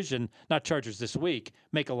the division, not Chargers this week,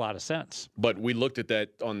 make a lot of sense. But we looked at that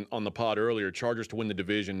on the pod earlier. Chargers to win the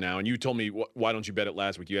division now, and you told me why don't you bet it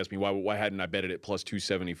last week? You asked me why hadn't I bet it at plus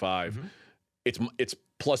 275? It's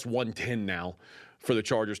plus 110 now for the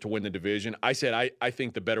Chargers to win the division. I said I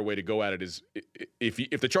think the better way to go at it is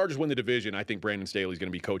if the Chargers win the division, I think Brandon Staley's going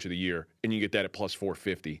to be coach of the year, and you get that at plus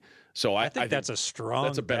 450. So I think that's a strong.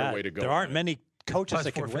 That's a better bet. way to go. There aren't many coaches Plus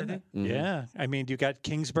that can win it. 450? Yeah, I mean, you got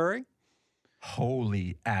Kingsbury.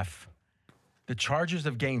 Holy F. The Chargers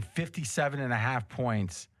have gained 57.5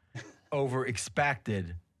 points over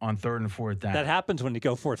expected on 3rd and 4th down. That happens when you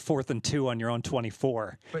go for it 4th and 2 on your own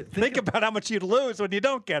 24. But think about how much you'd lose when you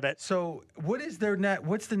don't get it. So what is their net?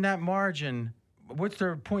 What's the net margin? What's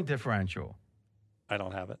their point differential? I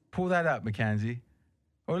don't have it. Pull that up, Mackenzie.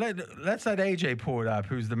 Or let's let AJ pull it up,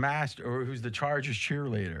 who's the master or who's the Chargers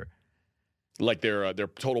cheerleader. Like their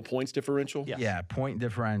total points differential? Yes. Yeah, point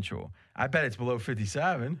differential. I bet it's below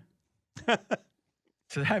 57.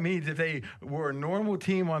 So that means if they were a normal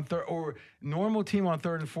team on 3rd and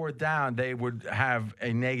 4th down, they would have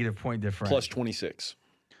a negative point differential. Plus 26.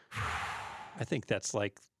 I think that's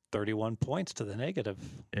like 31 points to the negative.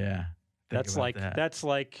 Yeah. That's like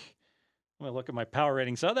I'm gonna look at my power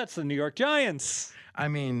ratings. Oh, that's the New York Giants. I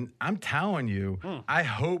mean, I'm telling you, I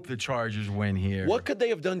hope the Chargers win here. What could they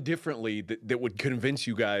have done differently that would convince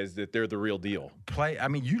you guys that they're the real deal?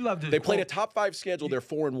 You love to. They played a top 5 schedule. They're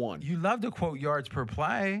 4-1. You love to quote yards per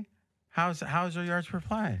play. How's their yards per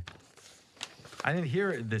play? I didn't hear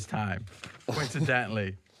it this time,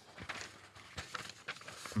 coincidentally.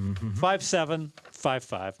 5.7,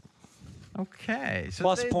 5.5. Okay, so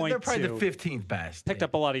Plus they're probably the 15th best. Picked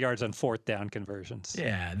up a lot of yards on 4th down conversions.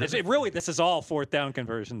 Yeah, this is all 4th down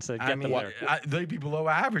conversions that get them there. They'd be below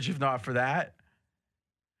average if not for that.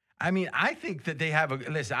 I mean, I think that they have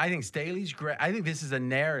listen. I think Staley's great. I think this is a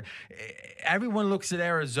narrative. Everyone looks at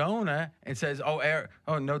Arizona and says, "Oh,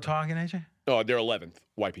 no talking, AJ." Oh, they're 11th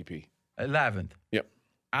YPP. 11th. Yep.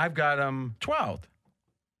 I've got them 12th.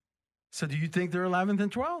 So do you think they're 11th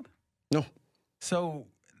and 12th? No. So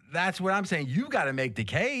that's what I'm saying. You got to make the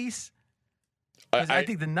case. I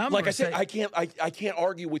think the numbers. Like I said, I can't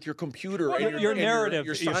argue with your computer. Well, your narrative,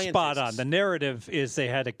 your you're spot on. The narrative is they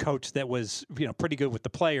had a coach that was, pretty good with the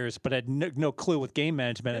players, but had no clue with game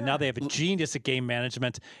management, and now they have a genius at game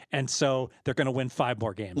management, and so they're going to win 5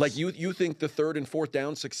 more games. Like you think the 3rd and 4th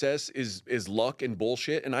down success is luck and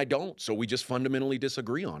bullshit, and I don't. So we just fundamentally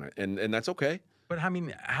disagree on it, and that's okay. But how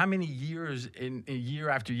many years in year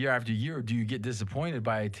after year after year do you get disappointed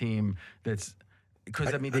by a team that's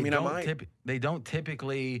because they don't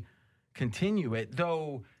typically continue it,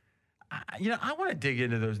 though. I want to dig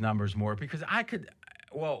into those numbers more because I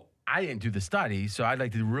didn't do the study, so I'd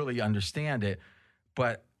like to really understand it.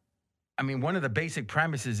 But I mean, one of the basic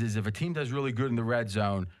premises is if a team does really good in the red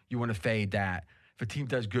zone, you want to fade that. If a team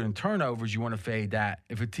does good in turnovers, you want to fade that.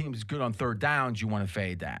 If a team's good on 3rd downs, you want to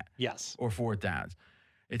fade that. Yes. Or 4th downs.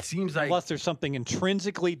 It seems like unless there's something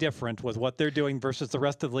intrinsically different with what they're doing versus the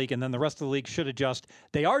rest of the league, and then the rest of the league should adjust.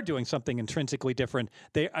 They are doing something intrinsically different.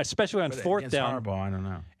 They, especially on 4th down. Harbaugh, I don't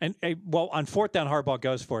know. And on 4th down, Harbaugh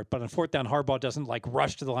goes for it, but on 4th down, Harbaugh doesn't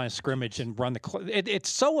rush to the line of scrimmage and run the. It's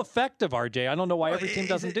so effective, RJ. I don't know why every team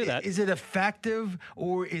doesn't do that. Is it effective,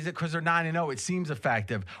 or is it because they're 9-0? It seems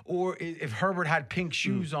effective. Or if Herbert had pink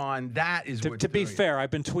shoes on, that is what. To be fair, I've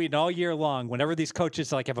been tweeting all year long. Whenever these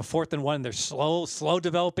coaches have a 4th and 1, and they're slow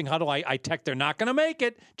developing huddle. I text they're not going to make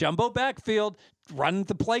it. Jumbo backfield, run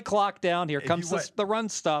the play clock down. Here comes the run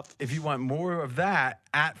stuff. If you want more of that,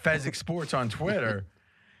 at Fezzik Sports on Twitter.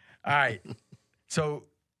 All right. So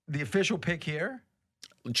the official pick here?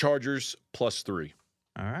 Chargers plus 3.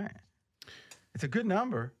 All right. It's a good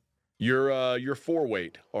number. Your 4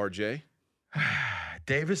 weight, RJ.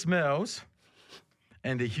 Davis Mills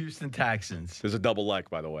and the Houston Texans. There's a double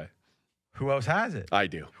like, by the way. Who else has it? I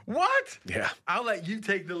do. What? Yeah. I'll let you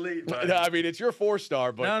take the lead. No, I mean, it's your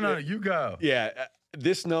 4-star, but no, you go. Yeah,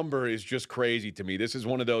 this number is just crazy to me. This is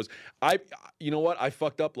one of those. You know what? I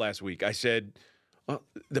fucked up last week. I said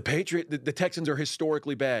the Texans are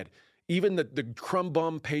historically bad. Even the crumb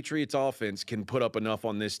bum Patriots offense can put up enough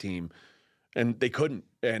on this team, and they couldn't.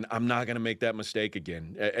 And I'm not going to make that mistake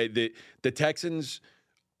again. The Texans,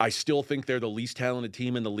 I still think they're the least talented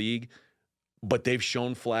team in the league. But they've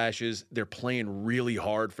shown flashes. They're playing really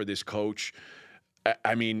hard for this coach.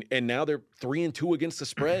 I mean, and now they're 3-2 against the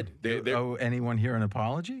spread. Oh, anyone here an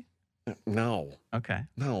apology? No. Okay.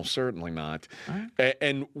 No, certainly not. All right.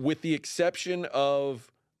 And with the exception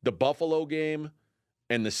of the Buffalo game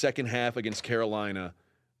and the second half against Carolina,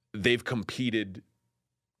 they've competed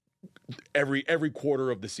every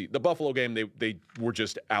quarter of the season. The Buffalo game, they were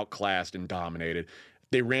just outclassed and dominated.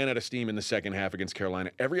 They ran out of steam in the second half against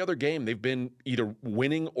Carolina. Every other game, they've been either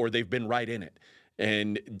winning or they've been right in it.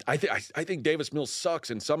 And I think Davis Mills sucks,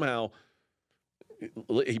 and somehow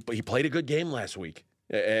he played a good game last week.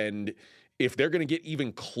 And if they're going to get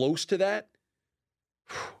even close to that,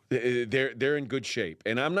 they're in good shape.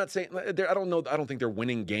 And I'm not saying I don't think they're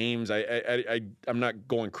winning games. I'm not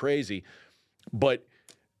going crazy, but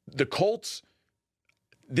the Colts,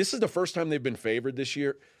 this is the first time they've been favored this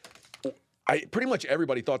year. Pretty much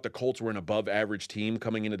everybody thought the Colts were an above-average team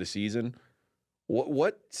coming into the season.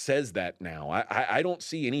 What says that now? I don't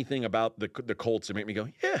see anything about the Colts that make me go,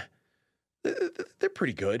 yeah, they're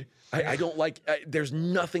pretty good. I don't like there's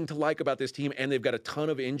nothing to like about this team, and they've got a ton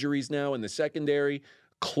of injuries now in the secondary,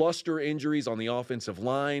 cluster injuries on the offensive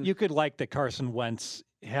line. You could like that Carson Wentz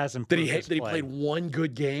hasn't That he played one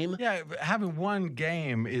good game? Yeah, having one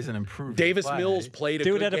game is an improvement. Davis Mills played a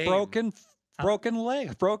good game. Dude had a broken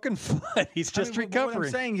leg, broken foot. He's just recovering. What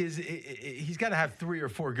I'm saying is he's got to have 3 or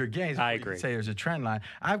 4 good games. I agree. Say there's a trend line.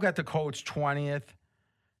 I've got the Colts 20th,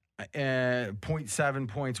 0.7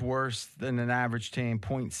 points worse than an average team.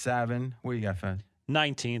 0.7. What do you got, Fed?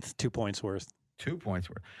 19th, 2 points worse. 2 points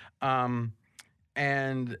worse.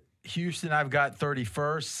 And Houston, I've got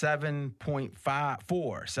 31st,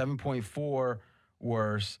 7.4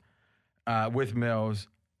 worse with Mills.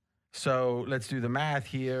 So let's do the math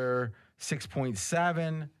here.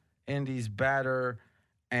 6.7. Indy's better.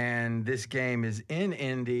 And this game is in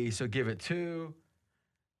Indy, so give it 2.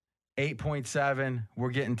 8.7.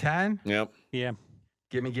 We're getting 10? Yep. Yeah.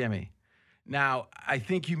 Gimme. Now, I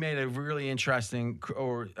think you made a really interesting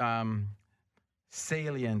or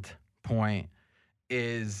salient point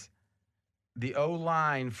is the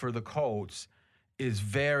O-line for the Colts is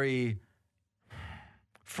very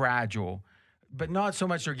fragile. But not so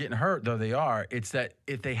much they're getting hurt, though they are. It's that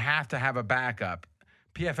if they have to have a backup,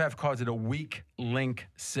 PFF calls it a weak link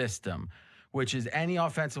system, which is any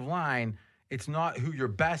offensive line, it's not who your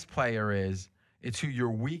best player is, it's who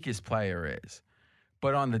your weakest player is.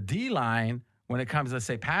 But on the D-line, when it comes to, let's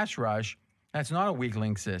say, pass rush, that's not a weak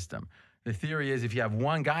link system. The theory is if you have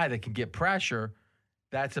one guy that can get pressure,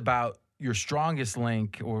 that's about your strongest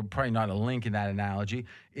link, or probably not a link in that analogy,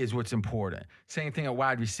 is what's important. Same thing at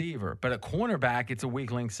wide receiver. But at cornerback, it's a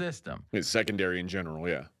weak link system. It's secondary in general,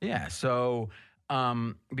 yeah. Yeah, so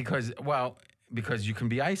because you can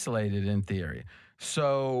be isolated in theory.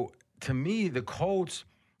 So to me, the Colts,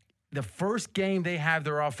 the first game they have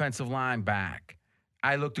their offensive line back,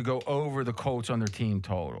 I look to go over the Colts on their team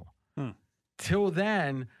total. Till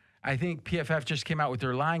then, I think PFF just came out with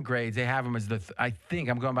their line grades. They have them as I think,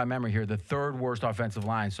 I'm going by memory here, the 3rd worst offensive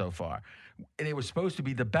line so far. And it was supposed to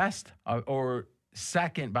be the best or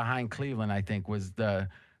second behind Cleveland, I think, was the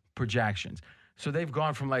projections. So they've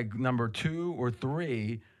gone from like number 2 or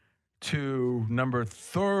 3 to number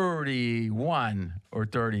 31 or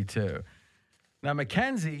 32. Now,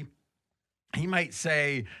 McKenzie, he might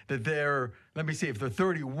say that let me see, if they're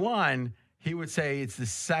 31, he would say it's the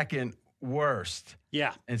 2nd worst.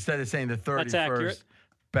 Yeah. Instead of saying the 31st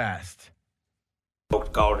best. Folks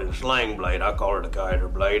call it a sling blade. I call it a kiter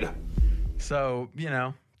blade. So,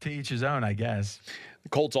 to each his own, I guess. The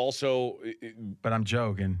Colts also... But I'm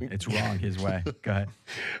joking. It's wrong his way. Go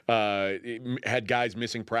ahead. Had guys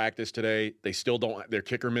missing practice today. They still don't... Their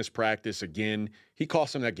kicker missed practice again. He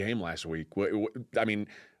cost them that game last week. I mean,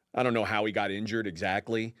 I don't know how he got injured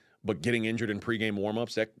exactly, but getting injured in pregame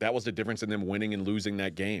warmups, that was the difference in them winning and losing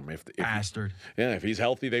that game. Bastard. If he's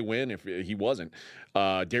healthy, they win. If he wasn't.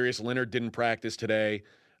 Darius Leonard didn't practice today.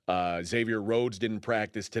 Xavier Rhodes didn't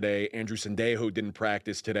practice today. Andrew Sendejo didn't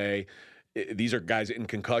practice today. These are guys in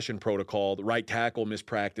concussion protocol. The right tackle missed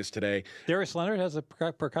practice today. Darius Leonard has a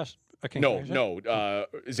concussion? No.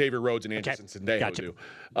 Xavier Rhodes and Andrew Sendejo do.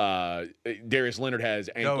 Darius Leonard has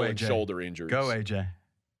ankle and shoulder injuries. Go, AJ.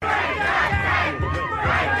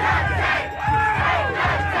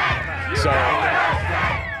 So,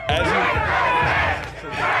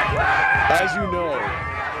 as you know,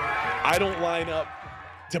 I don't line up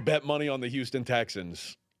to bet money on the Houston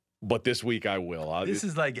Texans, but this week I will. This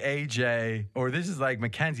is like AJ, or this is like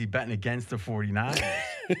McKenzie betting against the 49ers.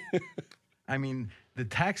 I mean, the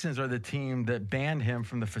Texans are the team that banned him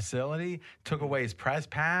from the facility, took away his press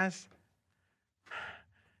pass,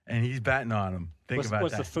 and he's betting on him. Think about that.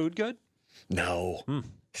 Was the food good? No.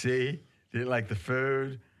 See? Didn't like the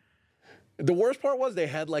food. The worst part was they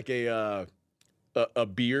had like a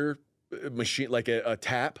beer machine, like a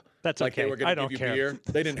tap. That's like okay. They were going to give you care. beer.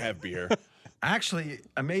 They didn't have beer. Actually,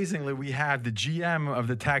 amazingly, we have the GM of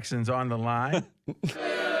the Texans on the line.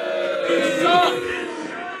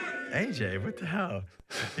 AJ, what the hell?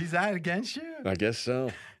 He's out against you? I guess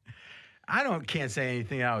so. Can't say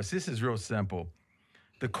anything else. This is real simple.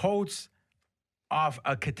 The Colts off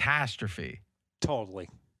a catastrophe. Totally.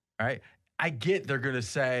 All right. I get they're going to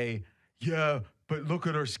say, yeah, but look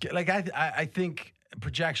at our skill. Like, I think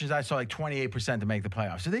projections, I saw like 28% to make the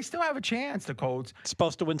playoffs. So they still have a chance, the Colts.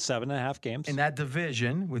 Supposed to win 7.5 games. In that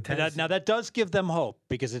division with Tennessee. Now, that does give them hope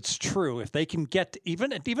because it's true. If they can get if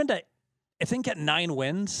they can get 9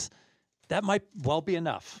 wins, that might well be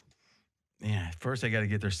enough. Yeah, first they got to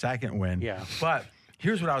get their second win. Yeah. But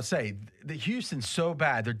here's what I would say. The Houston's so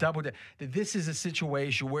bad. They're double. This is a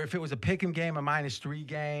situation where if it was a pick'em game, a -3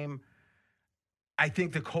 game, I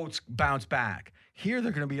think the Colts bounce back. Here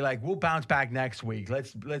they're going to be like, we'll bounce back next week.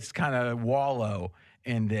 Let's kind of wallow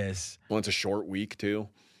in this. Well, it's a short week too.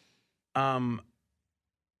 Yeah,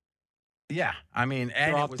 I mean,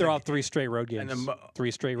 and they're off 3 straight road games.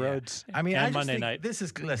 3 straight roads. I mean, and I Monday night. This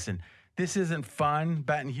isn't fun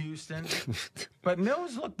betting Houston, but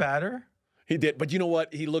Mills looked better. He did, but you know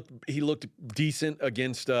what? He looked decent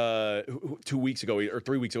against 2 weeks ago or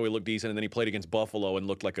 3 weeks ago. He looked decent, and then he played against Buffalo and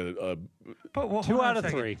looked like a. But well, 2 out of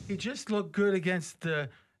 3. He just looked good against Bill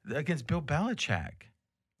Belichick.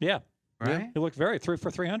 Yeah, right. He looked 3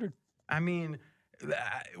 for 300. I mean,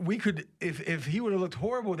 we could if he would have looked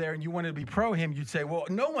horrible there, and you wanted to be pro him, you'd say, well,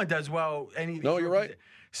 no one does well. No, you're right.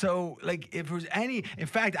 So, like, if there was in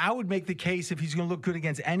fact, I would make the case if he's going to look good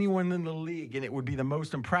against anyone in the league, and it would be the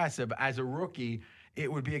most impressive as a rookie, it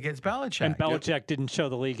would be against Belichick. And Belichick didn't show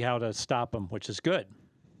the league how to stop him, which is good.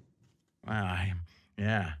 Well,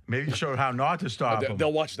 yeah, maybe he showed how not to stop him.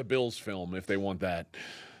 They'll watch the Bills film if they want that.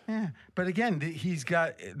 Yeah, but again, he's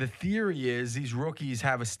got the theory is these rookies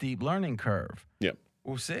have a steep learning curve. Yep.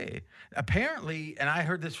 We'll see. Apparently, and I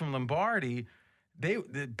heard this from Lombardi,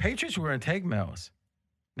 the Patriots were going to take Mills.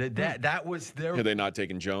 That was their. Had they not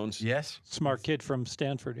taken Jones? Yes. Smart kid from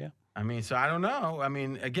Stanford, yeah. I mean, so I don't know. I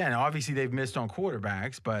mean, again, obviously they've missed on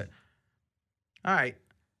quarterbacks, but all right.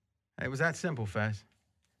 It was that simple, Fez.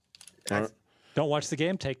 Don't watch the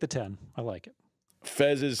game, take the 10. I like it.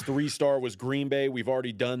 Fez's 3-star was Green Bay. We've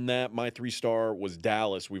already done that. My 3-star was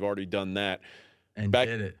Dallas. We've already done that. And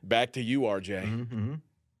did it. Back to you, RJ. Mm-hmm.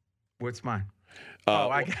 What's mine?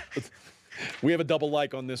 We have a double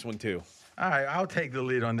like on this one, too. All right, I'll take the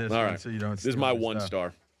lead on this one so you don't steal This is my my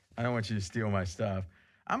 1-star. I don't want you to steal my stuff.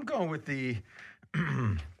 I'm going with the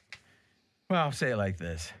well, I'll say it like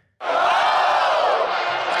this.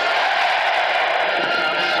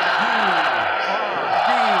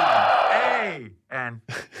 And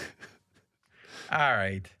all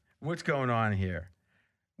right, what's going on here?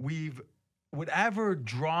 Whatever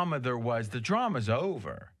drama there was, the drama's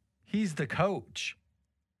over. He's the coach.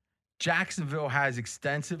 Jacksonville has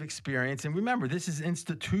extensive experience. And remember, this is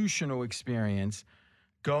institutional experience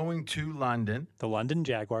going to London. The London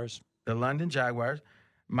Jaguars.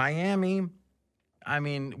 Miami, I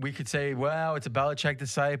mean, we could say, well, it's a Belichick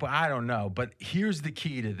disciple. I don't know. But here's the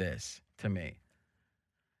key to this, to me.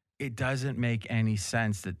 It doesn't make any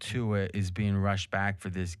sense that Tua is being rushed back for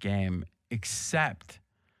this game, except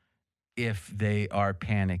if they are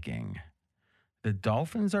panicking. The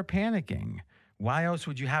Dolphins are panicking. Why else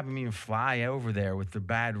would you have him even fly over there with the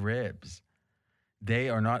bad ribs? They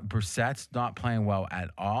are not. Brissett's not playing well at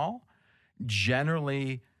all.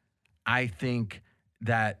 Generally, I think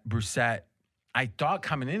that Brissett, I thought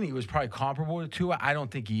coming in he was probably comparable to Tua. I don't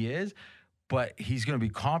think he is, but he's going to be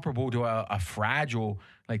comparable to a fragile,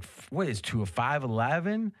 like, what is Tua, 5'11"?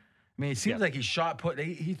 I mean, it seems like he's shot put.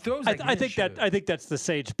 He throws like I think that's the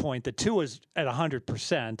sage point. That Tua's at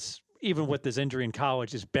 100%. Even with this injury in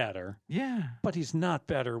college, is better. Yeah. But he's not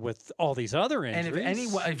better with all these other injuries. And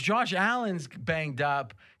if Josh Allen's banged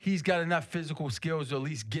up, he's got enough physical skills to at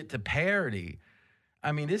least get to parity.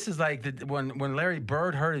 I mean, this is like when Larry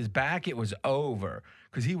Bird hurt his back, it was over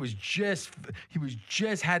because he was just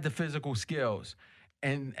had the physical skills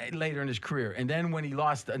and later in his career. And then when he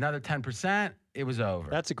lost another 10%, it was over.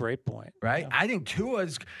 That's a great point. Right? Yeah. I think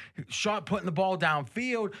Tua's shot putting the ball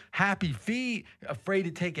downfield, happy feet, afraid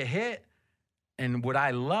to take a hit. And what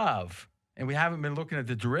I love, and we haven't been looking at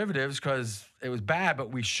the derivatives because it was bad,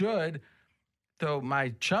 but we should. Though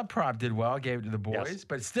my Chubb prop did well, gave it to the boys. Yes.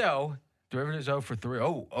 But still, derivatives 0 for 3.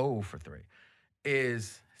 0 for 3.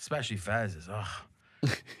 Is, especially Fez's.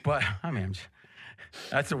 But, I mean,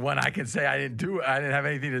 that's the one I can say I didn't have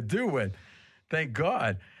anything to do with. Thank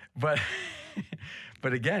God. But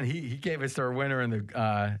again, he gave us our winner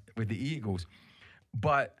with the Eagles.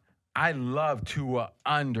 But I love Tua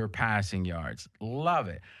under passing yards. Love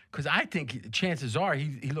it. Because I think chances are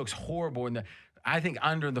he looks horrible in the I think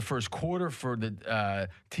under the first quarter for the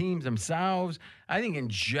teams themselves. I think in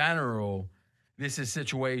general, this is a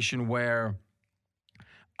situation where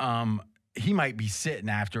he might be sitting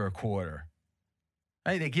after a quarter.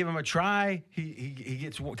 Hey, they give him a try. He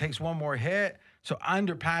takes one more hit. So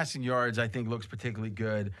under passing yards, I think looks particularly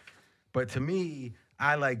good. But to me,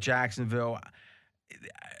 I like Jacksonville.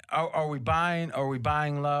 Are we buying? Are we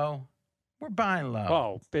buying low? We're buying low.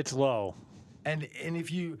 Oh, it's low. And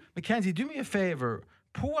if you, Mackenzie, do me a favor,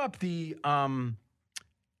 pull up the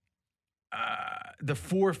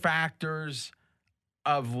 4 factors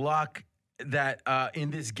of luck that in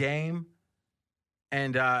this game,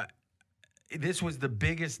 and this was the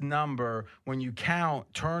biggest number when you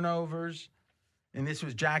count turnovers. And this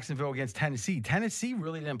was Jacksonville against Tennessee. Tennessee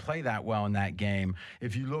really didn't play that well in that game.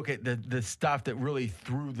 If you look at the stuff that really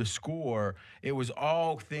threw the score, it was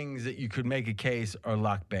all things that you could make a case are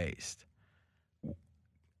luck-based.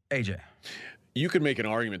 AJ. You could make an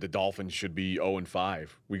argument the Dolphins should be 0-5.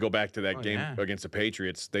 We go back to that game against the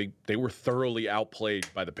Patriots. They were thoroughly outplayed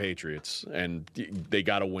by the Patriots, and they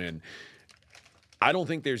got a win. I don't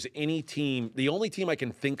think there's any team. The only team I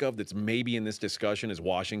can think of that's maybe in this discussion is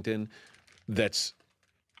Washington. That's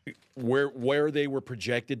where they were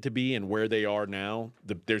projected to be and where they are now.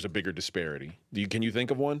 There's a bigger disparity. Can you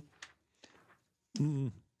think of one?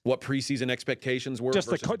 What preseason expectations were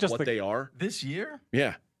versus what they are this year?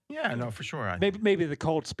 Yeah. Yeah, no, for sure. Maybe the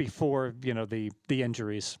Colts before the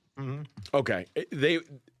injuries. Mm-hmm. Okay,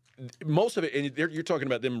 most of it, and you're talking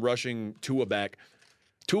about them rushing Tua back.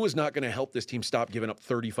 Tua's not going to help this team stop giving up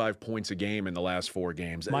 35 points a game in the last 4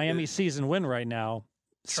 games. Miami season win right now,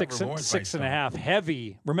 6.5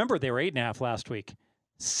 heavy. Remember they were 8.5 last week.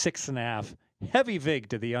 6.5 heavy vig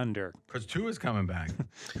to the under because Tua's coming back.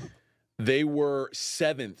 They were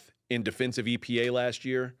 7th in defensive EPA last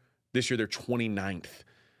year. This year they're 29th.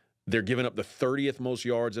 They're giving up the 30th most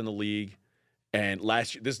yards in the league. And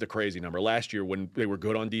last year, this is the crazy number. Last year when they were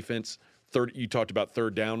good on defense, you talked about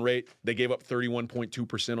third down rate. They gave up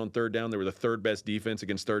 31.2% on third down. They were the 3rd best defense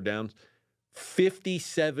against third downs.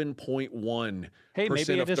 57.1% hey,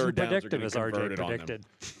 maybe of it third downs are predictive, as RJ predicted.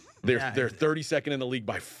 They're 32nd in the league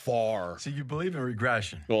by far. So you believe in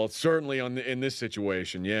regression? Well, certainly in this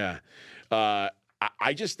situation, yeah. I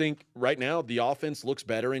just think right now the offense looks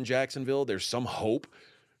better in Jacksonville. There's some hope.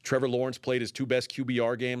 Trevor Lawrence played his 2 best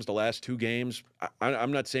QBR games the last 2 games.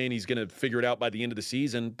 I'm not saying he's going to figure it out by the end of the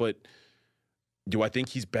season, but do I think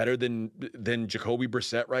he's better than Jacoby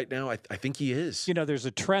Brissett right now? I think he is. There's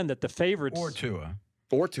a trend that the favorites or Tua.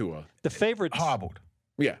 The favorites hobbled.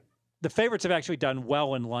 Yeah. The favorites have actually done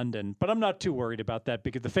well in London, but I'm not too worried about that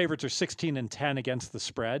because the favorites are 16-10 against the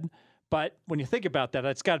spread. But when you think about that,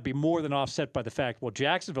 it's got to be more than offset by the fact, well,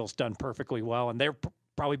 Jacksonville's done perfectly well, and they've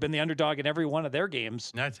probably been the underdog in every one of their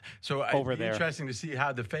games. Over there. Interesting to see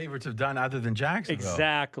how the favorites have done other than Jacksonville.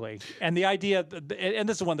 Exactly. And the idea, and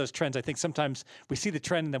this is one of those trends, I think sometimes we see the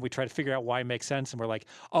trend and then we try to figure out why it makes sense, and we're like,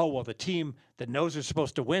 oh, well, the team that knows they're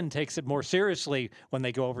supposed to win takes it more seriously when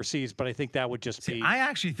they go overseas, but I think that would just be... I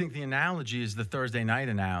actually think the analogy is the Thursday night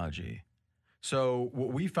analogy. So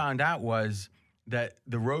what we found out was that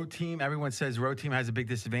the road team, everyone says road team has a big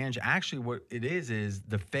disadvantage. Actually, what it is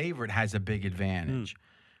the favorite has a big advantage.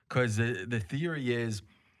 Because the theory is,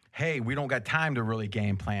 hey, we don't got time to really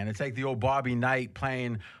game plan. It's like the old Bobby Knight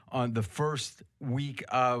playing on the first week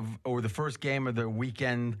or the first game of the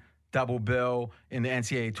weekend double bill in the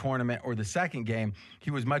NCAA tournament, or the second game.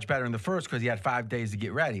 He was much better in the first because he had 5 days to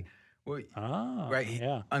get ready. Well, right.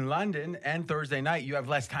 Yeah. On London and Thursday night, you have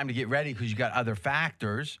less time to get ready because you got other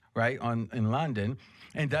factors, right? In London,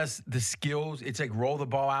 and does the skills. It's like roll the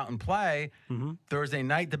ball out and play. Mm-hmm. Thursday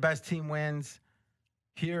night, the best team wins.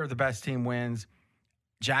 Here, the best team wins.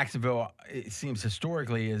 Jacksonville, it seems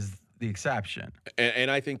historically, is the exception.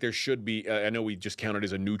 And I think there should be. I know we just counted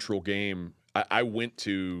as a neutral game. I went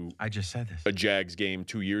to. I just said this. A Jags game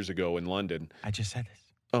 2 years ago in London. I just said this.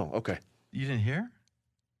 Oh, okay. You didn't hear?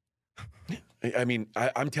 I mean,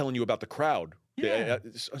 I'm telling you about the crowd. Yeah.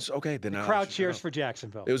 Okay, then the crowd cheers for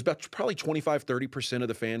Jacksonville. It was about probably 25-30% of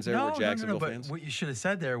the fans there were Jacksonville fans. But what you should have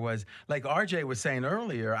said there was, like RJ was saying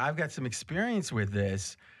earlier, I've got some experience with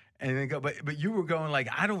this. And then but you were going like,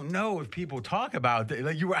 I don't know if people talk about that.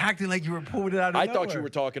 Like you were acting like you were pulling it out of nowhere. I thought you were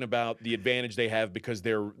talking about the advantage they have because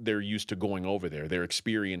they're used to going over there. They're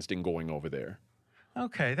experienced in going over there.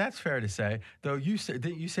 Okay, that's fair to say. Though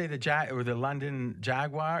didn't you say the London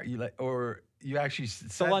Jaguar? You actually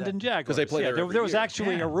said the London Jaguars. Because they play there was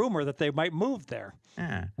actually a rumor that they might move there.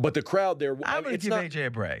 Yeah. But the crowd there, I would give AJ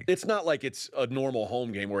a break. It's not like it's a normal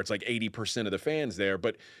home game where it's like 80% of the fans there,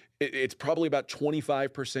 but it's probably about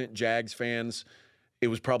 25% Jags fans. It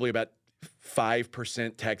was probably about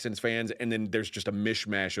 5% Texans fans, and then there's just a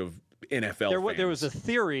mishmash of NFL fans. There was a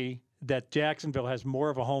theory that Jacksonville has more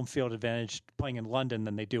of a home field advantage playing in London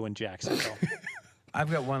than they do in Jacksonville. I've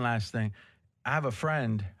got one last thing. I have a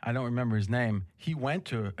friend, I don't remember his name. He went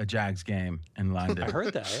to a Jags game in London. I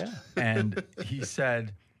heard that, yeah. And he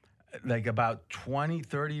said, like, about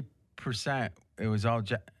 30%, it was all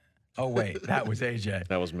oh, wait, that was AJ.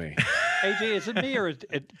 That was me. AJ, is it me or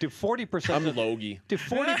do 40%? I'm Logie. Do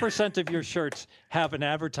 40% of your shirts have an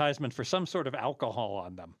advertisement for some sort of alcohol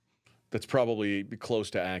on them? That's probably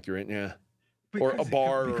close to accurate, yeah. Or a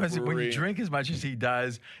bar because or a when you brewery. drink as much as he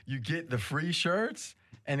does, you get the free shirts.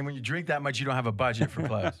 And when you drink that much, you don't have a budget for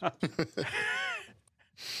clothes.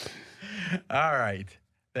 All right.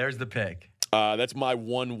 There's the pick. That's my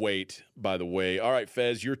one weight, by the way. All right,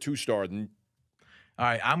 Fez, you're 2-star. All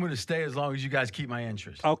right. I'm going to stay as long as you guys keep my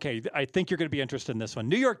interest. Okay. I think you're going to be interested in this one.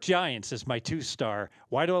 New York Giants is my 2-star.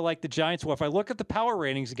 Why do I like the Giants? Well, if I look at the power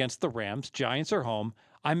ratings against the Rams, Giants are home.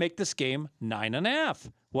 I make this game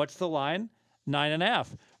 9.5. What's the line?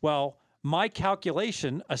 9.5. Well, my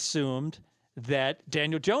calculation assumed that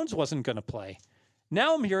Daniel Jones wasn't going to play.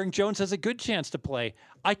 Now I'm hearing Jones has a good chance to play.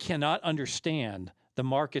 I cannot understand the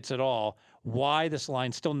markets at all. Why this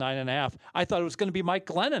line's still 9.5? I thought it was going to be Mike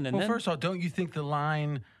Glennon. And well, then, first of all, don't you think the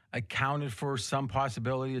line accounted for some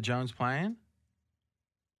possibility of Jones playing?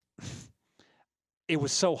 it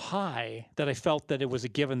was so high that I felt that it was a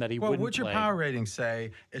given that he wouldn't What's your play. power rating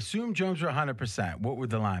say? Assume Jones were 100%. What would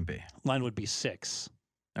the line be? Line would be 6.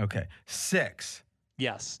 Okay, 6.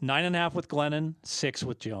 Yes, 9.5 with Glennon, 6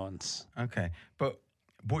 with Jones. Okay, but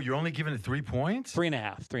boy, you're only giving it 3 points.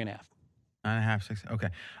 3.5. 9.5, 6. Okay.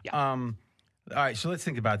 Yeah. All right, so let's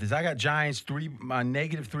think about this. I got Giants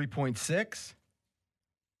negative 3.6.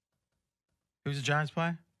 Who's the Giants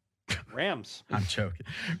play? Rams. I'm joking.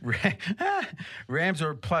 Rams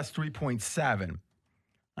are plus 3.7.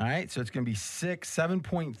 All right, so it's going to be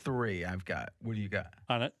 7.3. I've got. What do you got?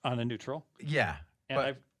 On a neutral. Yeah. And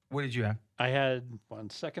But what did you have? I had 1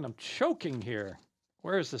 second. I'm choking here.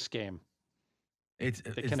 Where is this game? It's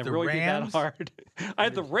Can it the really Rams. be that hard? I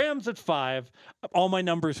had the Rams at 5. All my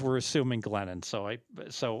numbers were assuming Glennon, so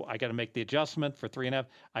I got to make the adjustment for 3.5.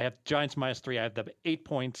 I have Giants -3. I have the 8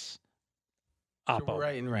 points. So Oppo. we're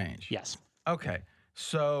right in range. Yes. Okay.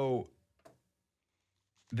 So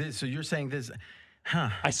you're saying this, huh?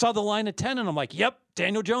 I saw the line at 10, and I'm like, "Yep,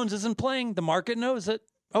 Daniel Jones isn't playing. The market knows it.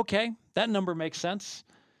 Okay, that number makes sense."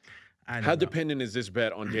 How dependent is this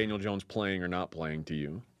bet on Daniel Jones playing or not playing to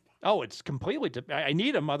you? Oh, it's completely. I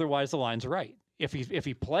need him, otherwise the line's right. If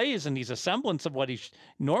he plays and he's a semblance of what he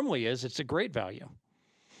normally is, it's a great value.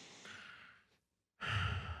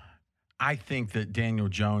 I think that Daniel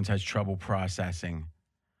Jones has trouble processing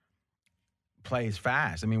plays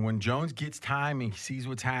fast. I mean, when Jones gets time and he sees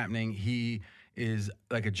what's happening, he is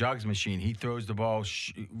like a jugs machine. He throws the ball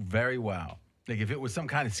very well. Like if it was some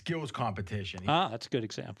kind of skills competition. That's a good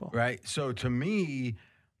example. Right? So to me,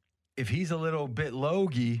 if he's a little bit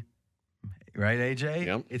logy, right, AJ?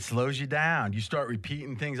 Yep. It slows you down. You start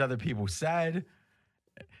repeating things other people said.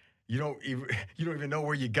 You don't even know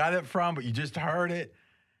where you got it from, but you just heard it.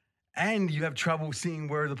 And you have trouble seeing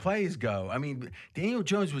where the plays go. I mean, Daniel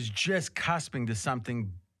Jones was just cusping to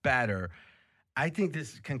something better. I think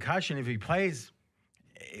this concussion, if he plays,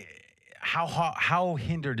 how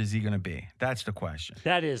hindered is he going to be? That's the question.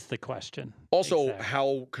 That is the question. Also, Exactly.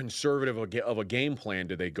 how conservative of a game plan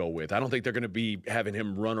do they go with? I don't think they're going to be having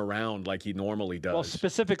him run around like he normally does. Well,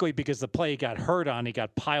 specifically because the play he got hurt on, he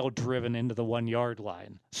got pile driven into the 1 yard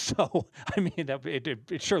line. So, I mean,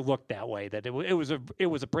 it sure looked that way. That it was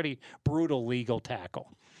a pretty brutal legal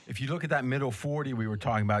tackle. If you look at that middle 40 we were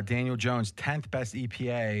talking about, Daniel Jones, 10th best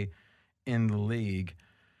EPA in the league.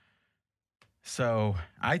 So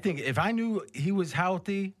I think if I knew he was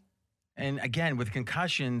healthy, and again, with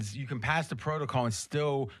concussions, you can pass the protocol and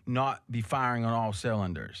still not be firing on all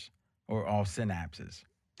cylinders or all synapses.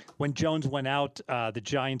 When Jones went out, the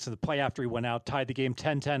Giants, in the play after he went out, tied the game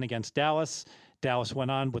 10-10 against Dallas. Dallas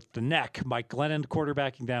went on with the neck. Mike Glennon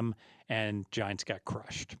quarterbacking them, and Giants got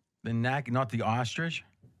crushed. The neck, not the ostrich?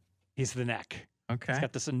 He's the neck. Okay. He's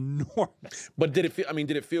got this enormous. But did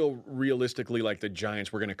it feel realistically like the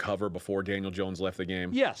Giants were going to cover before Daniel Jones left the game?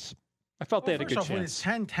 Yes. I felt they had a First good off, when it's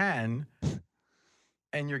chance. 10-10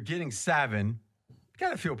 and you're getting 7, you got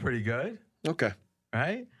to feel pretty good, Okay.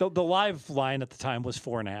 right? The live line at the time was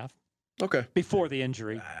 4.5 Okay. before the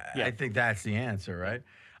injury. Yeah. I think that's the answer, right?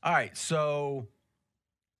 All right, so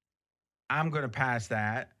I'm going to pass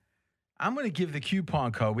that. I'm going to give the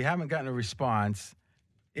coupon code. We haven't gotten a response.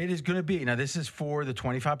 It is going to be, now this is for the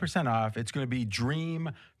 25% off. It's going to be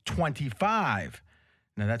Dream25.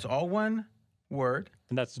 Now, that's all one word.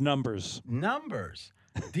 And that's numbers. Numbers.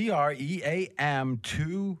 DREAM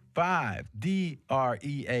 25.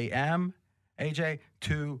 DREAM, AJ,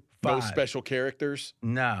 25. No special characters?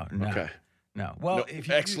 No. Okay. No. Well, No, if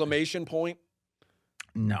you exclamation point?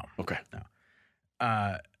 No. Okay.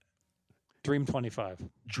 No. Dream 25.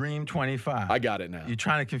 Dream 25. I got it now. You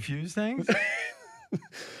trying to confuse things?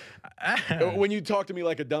 When you talk to me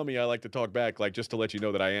like a dummy, I like to talk back, like just to let you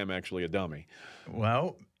know that I am actually a dummy.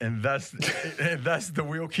 Well, and thus the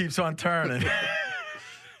wheel keeps on turning.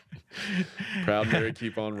 Proud Mary,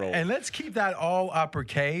 keep on rolling. And let's keep that all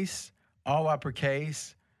uppercase.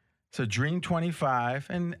 So Dream 25,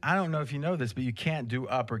 and I don't know if you know this, but you can't do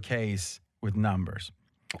uppercase with numbers.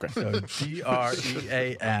 Okay. So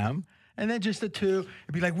DREAM, and then just a 2. It'd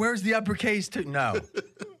be like, where's the uppercase 2? No.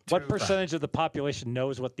 What percentage of the population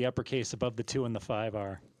knows what the uppercase above the 2 and the 5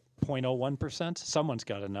 are? 0.01%? Someone's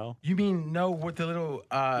got to know. You mean know what the little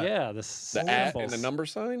yeah, the symbols. at and the number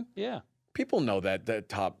sign? Yeah. People know that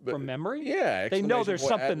top. From memory? Yeah. They know exclamation there's point,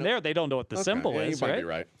 something at, there. They don't know what the symbol yeah, is, you might right? be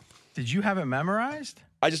right. Did you have it memorized?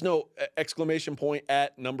 I just know exclamation point,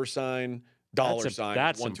 at, number sign, dollar sign,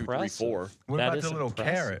 that's 1, 2, 3, impressive. 4. What That about is the little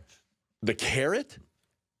impressive. carrot? The carrot?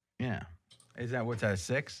 Yeah. Is that, what's that,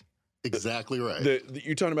 6? Exactly right.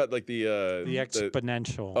 You're talking about like the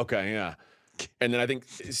exponential. Okay, yeah. And then I think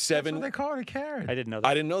That's 7. what they call it, a carrot. I didn't know that.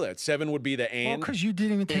 I didn't know that. 7 would be the Well, and. because you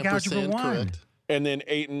didn't even take Algebra 1. Correct. And then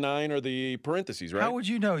 8 and 9 are the parentheses, right? How would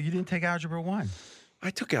you know? You didn't take Algebra 1. I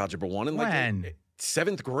took Algebra 1 in When? like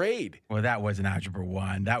 7th grade. Well, that wasn't Algebra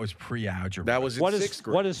 1. That was pre-Algebra. That was in What 6th is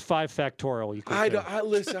grade. what is 5 factorial? You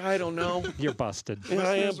Listen, I don't know. You're busted. I am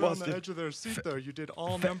Listeners are on the busted. edge of their seat, though. You did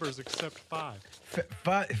all numbers except 5.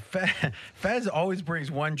 Fez always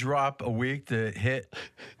brings 1 drop a week to hit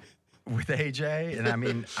with AJ, and I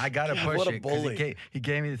mean, I gotta push what a it 'cause bully. he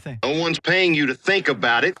gave me the thing. No one's paying you to think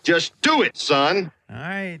about it. Just do it, son. All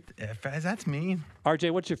right, Fez, that's mean.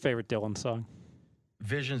 RJ, what's your favorite Dylan song?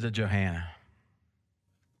 Visions of Johanna.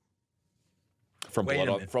 From Wait a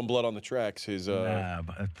blood, minute. from blood on the Tracks. His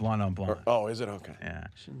But Blonde on Blonde. oh, is it okay? Yeah.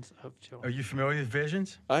 Visions of Joe. Are you familiar with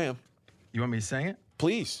Visions? I am. You want me to sing it?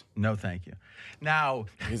 Please. No, thank you. Now,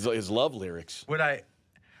 His love lyrics.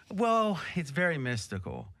 well, it's very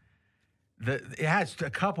mystical. It has a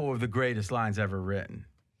couple of the greatest lines ever written.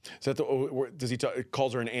 Is that does he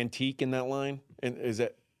calls her an antique in that line? And is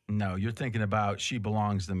that No, you're thinking about She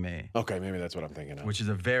Belongs to Me, okay? Maybe that's what I'm thinking of. which is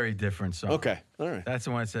a very different song. Okay, all right. That's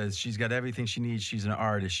the one that says, she's got everything she needs. She's an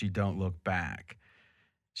artist. She don't look back.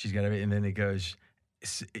 She's got everything. And then it goes,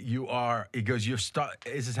 this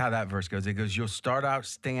is how that verse goes. It goes, you'll start out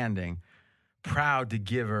standing, proud to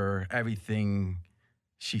give her everything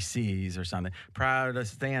she sees or something. Proud of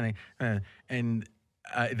standing. And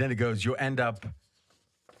then it goes, you'll end up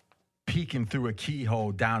peeking through a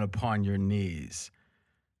keyhole down upon your knees.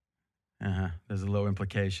 There's a little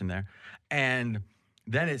implication there. And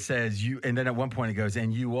then it says, and then at one point it goes,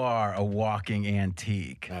 and you are a walking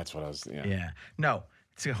antique. That's what I was. Yeah. Yeah. No,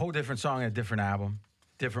 it's a whole different song and a different album,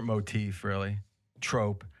 different motif, really,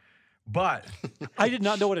 trope. But I did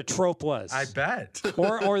not know what a trope was. I bet.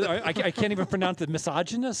 Or I can't even pronounce the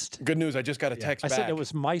misogynist. Good news. I just got a text I back. said it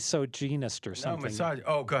was misogynist or No, something. massage.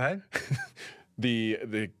 Oh, go ahead.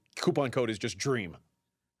 The coupon code is just DREAM.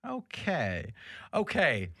 Okay.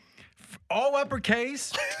 All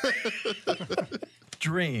uppercase.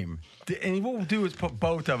 Dream. And what we'll do is put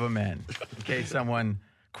both of them in case someone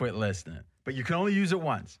quit listening. But you can only use it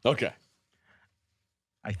once, Okay.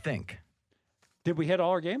 I think. Did we hit all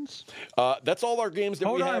our games? That's all our games that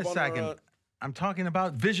Hold we on have a second. Our, I'm talking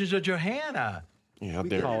about Visions of Johanna. yeah, We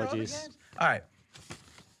there. did all the Apologies. games? All right.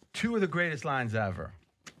 2 of the greatest lines ever.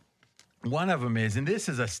 One of them is, and this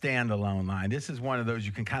is a standalone line. This is one of those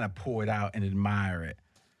you can kind of pull it out and admire it.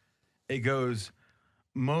 It goes,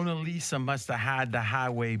 Mona Lisa must have had the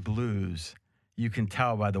highway blues. You can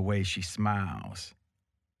tell by the way she smiles.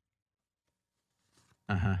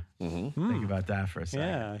 Think about that for a second.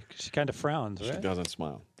 Yeah, she kind of frowns, She right? doesn't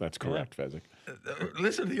smile. That's correct, Fezzik.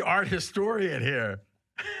 Listen to the art historian here.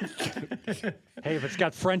 Hey, if it's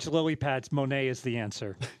got French lily pads, Monet is the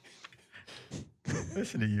answer.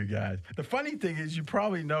 Listen to you guys. The funny thing is, you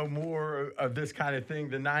probably know more of this kind of thing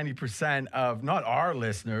than 90% of, not our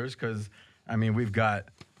listeners, because, I mean, we've got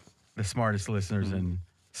the smartest listeners in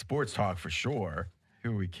sports talk for sure.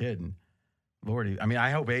 Who are we kidding? Lordy. I mean,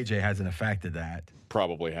 I hope AJ hasn't affected that.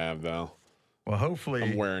 Probably have, though. Well, hopefully.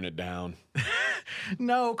 I'm wearing it down.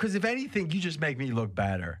 No, because if anything, you just make me look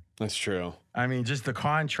better. That's true. I mean, just the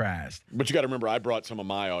contrast. But you got to remember, I brought some of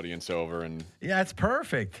my audience over, and Yeah, it's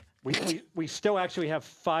perfect. We still actually have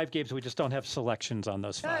 5 games. We just don't have selections on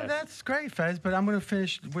those 5. Yeah, that's great, Fez, but I'm going to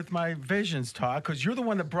finish with my Visions talk because you're the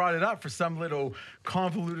one that brought it up for some little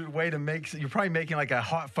convoluted way to make. You're probably making like a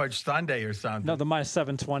hot fudge sundae or something. No, the minus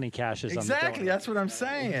 720 cashes. Exactly, on the that's what I'm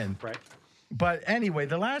saying. Right. But anyway,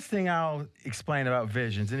 the last thing I'll explain about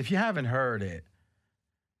Visions, and if you haven't heard it,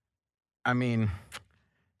 I mean,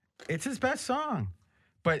 it's his best song.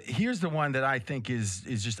 But here's the one that I think is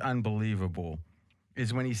just unbelievable,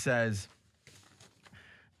 is when he says,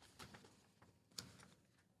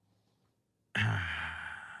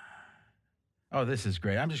 oh, this is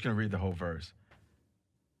great. I'm just going to read the whole verse.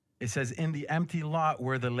 It says, in the empty lot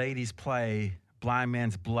where the ladies play blind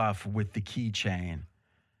man's bluff with the keychain,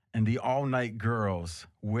 and the all-night girls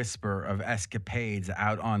whisper of escapades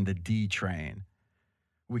out on the D train.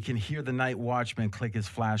 We can hear the night watchman click his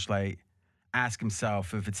flashlight, ask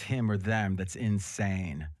himself if it's him or them that's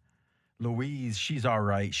insane. Louise, she's all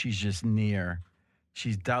right. She's just near.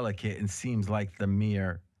 She's delicate and seems like the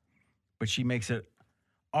mirror. But she makes it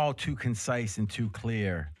all too concise and too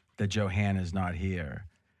clear that Johanna's not here.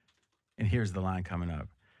 And here's the line coming up.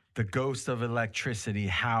 The ghost of electricity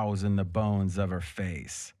howls in the bones of her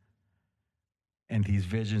face. And these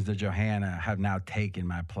visions of Johanna have now taken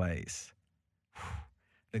my place.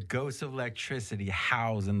 The ghost of electricity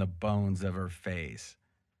howls in the bones of her face.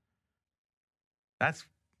 That's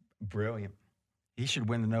brilliant. He should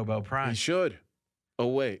win the Nobel Prize. He should. Oh,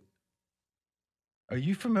 wait. Are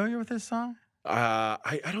you familiar with this song?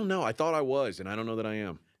 I don't know. I thought I was, and I don't know that I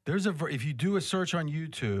am. There's if you do a search on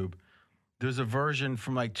YouTube, there's a version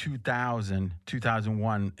from like 2000,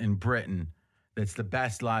 2001 in Britain that's the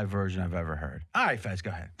best live version I've ever heard. All right, Fez, go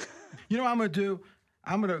ahead. You know what I'm going to do?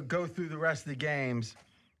 I'm going to go through the rest of the games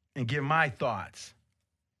and give my thoughts.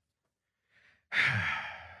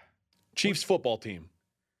 Chiefs football team.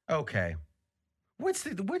 Okay. What's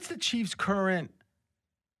the Chiefs' current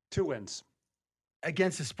 2 wins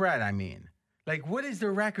against the spread? I mean, like, what is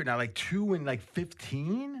their record now? Like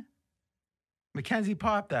 2-15? Mackenzie,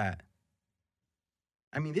 pop that.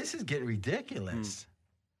 I mean, this is getting ridiculous.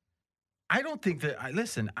 I don't think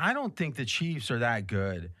I don't think the Chiefs are that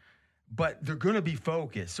good, but they're going to be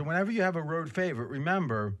focused. So whenever you have a road favorite,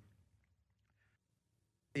 remember,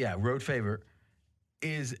 road favorite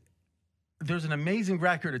is there's an amazing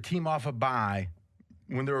record, a team off a bye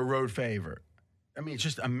when they're a road favorite. I mean, it's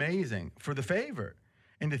just amazing for the favorite.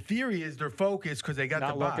 And the theory is they're focused because they got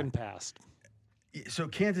the bye. Not looking past. So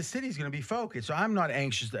Kansas City's going to be focused. So I'm not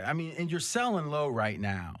anxious. And you're selling low right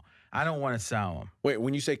now. I don't want to sell them. Wait,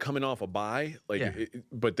 when you say coming off a bye,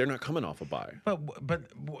 but they're not coming off a bye. But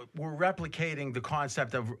we're replicating the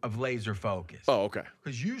concept of laser focus. Oh, okay.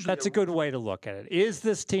 Because usually that's a good way to look at it. Is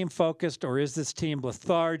this team focused or is this team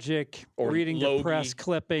lethargic? Or reading the press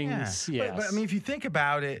clippings? Yeah. Yes. But I mean, if you think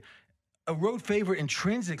about it, a road favorite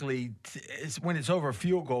intrinsically, when it's over a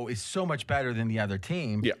field goal, is so much better than the other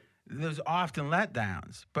team. Yeah. There's often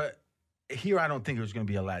letdowns, but here I don't think there's going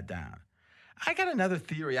to be a letdown. I got another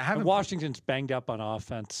theory. Washington's banged up on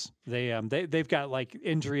offense. They've got like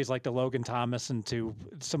injuries like to Logan Thomas and to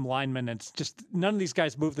some linemen. It's just none of these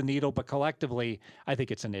guys move the needle, but collectively, I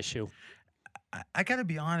think it's an issue. I got to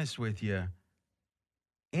be honest with you.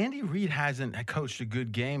 Andy Reid hasn't coached a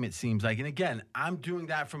good game, it seems like. And again, I'm doing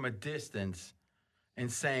that from a distance and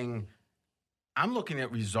saying, I'm looking at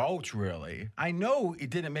results, really. I know it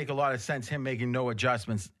didn't make a lot of sense, him making no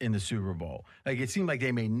adjustments in the Super Bowl. Like, it seemed like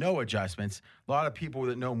they made no adjustments. A lot of people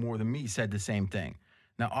that know more than me said the same thing.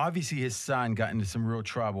 Now, obviously, his son got into some real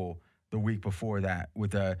trouble the week before that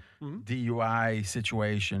with a DUI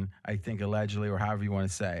situation, I think, allegedly, or however you want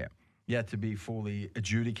to say it, yet to be fully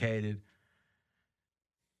adjudicated.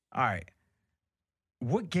 All right.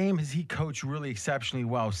 What game has he coached really exceptionally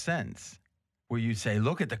well since? Where you say,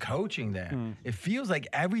 look at the coaching there. It feels like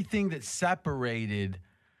everything that separated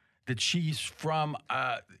the Chiefs from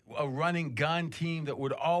a running gun team that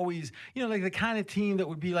would always, like the kind of team that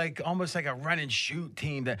would be like almost like a run and shoot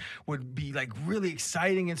team that would be like really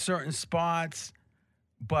exciting in certain spots,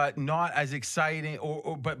 but not as exciting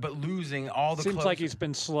but losing all the. Seems like he's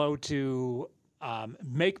been slow to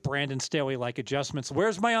make Brandon Staley-like adjustments.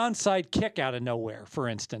 Where's my onside kick out of nowhere, for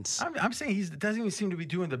instance? I'm saying he doesn't even seem to be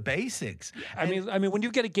doing the basics. I mean, when you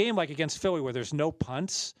get a game like against Philly where there's no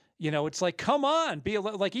punts, it's like, come on, be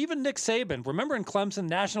like even Nick Saban. Remember in Clemson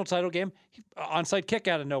national title game, onside kick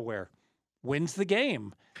out of nowhere, wins the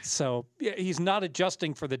game. So he's not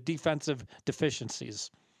adjusting for the defensive deficiencies.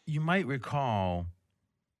 You might recall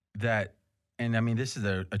that. And, I mean, this is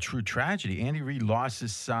a true tragedy. Andy Reid lost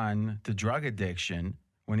his son to drug addiction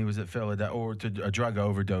when he was at Philadelphia, or to a drug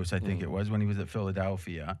overdose, I think it was, when he was at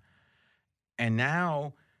Philadelphia. And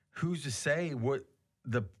now who's to say what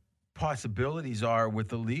the possibilities are with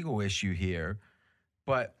the legal issue here?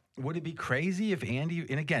 But would it be crazy if Andy,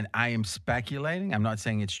 and again, I am speculating, I'm not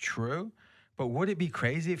saying it's true, but would it be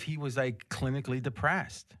crazy if he was like clinically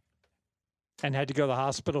depressed? And had to go to the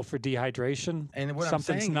hospital for dehydration? And what Something's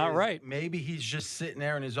I'm saying not is right. Maybe he's just sitting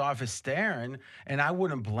there in his office staring, and I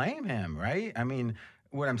wouldn't blame him, right? I mean,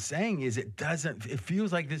 what I'm saying is it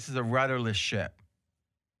feels like this is a rudderless ship.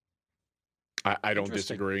 I don't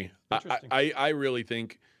disagree. I really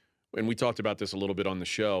think, and we talked about this a little bit on the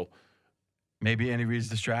show. Maybe Andy Reid's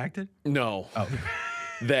distracted? No. Oh.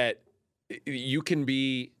 That you can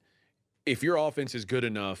be, if your offense is good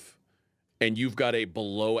enough and you've got a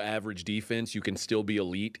below average defense, you can still be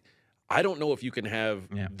elite. I don't know if you can have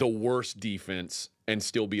the worst defense and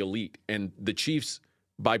still be elite. And the Chiefs,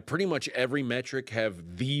 by pretty much every metric,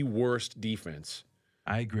 have the worst defense.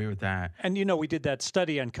 I agree with that. And, you know, we did that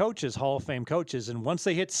study on coaches, Hall of Fame coaches, and once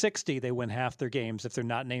they hit 60, they win half their games if they're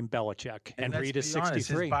not named Belichick. And Reid is 63. Honest,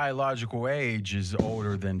 his biological age is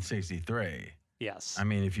older than 63. Yes. I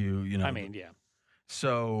mean, if you know. I mean, yeah.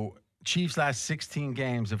 So, Chiefs' last 16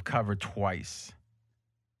 games have covered twice.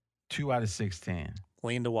 2 out of 16.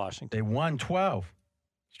 Lean to Washington. They won 12.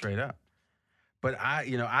 Straight up. But I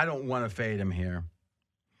don't want to fade him here.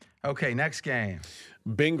 Okay, next game.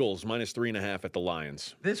 Bengals -3.5 at the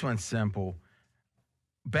Lions. This one's simple.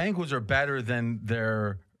 Bengals are better than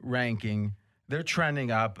their ranking. They're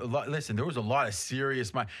trending up. Listen, there was a lot of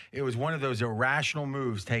serious. It was one of those irrational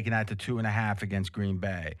moves taken out to 2.5 against Green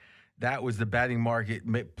Bay. That was the betting market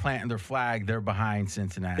planting their flag. They're behind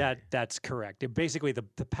Cincinnati. That's correct. Basically, the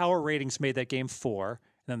power ratings made that game 4. And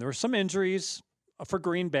then there were some injuries for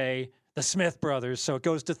Green Bay, the Smith brothers. So it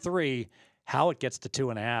goes to 3. How it gets to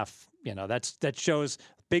 2.5, that shows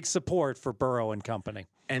big support for Burrow and company.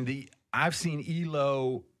 And I've seen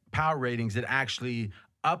ELO power ratings that actually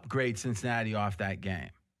upgrade Cincinnati off that game.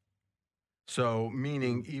 So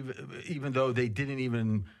meaning even though they didn't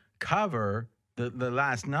even cover the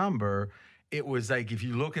last number, it was like if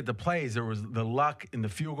you look at the plays, there was the luck and the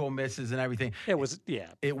field goal misses and everything. It was, yeah.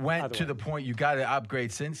 It went to the point you got to upgrade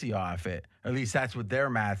Cincy off it. At least that's what their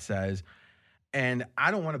math says. And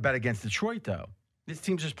I don't want to bet against Detroit, though. This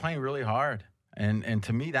team's just playing really hard. And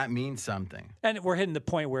to me, that means something. And we're hitting the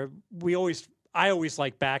point where I always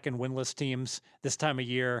like back and winless teams this time of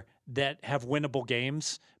year that have winnable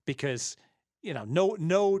games because,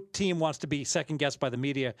 no team wants to be second guessed by the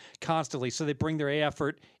media constantly. So they bring their A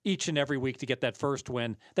effort each and every week to get that first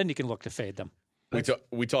win. Then you can look to fade them.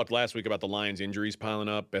 We talked last week about the Lions' injuries piling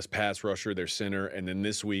up. Best pass rusher, their center. And then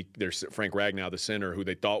this week, there's Frank Ragnow, the center, who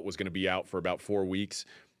they thought was going to be out for about 4 weeks.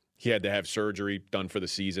 He had to have surgery done for the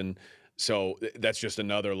season. So that's just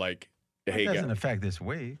another, like, hey, it doesn't affect this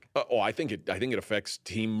week. I think it affects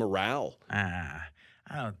team morale.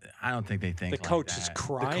 I don't think they think the coach is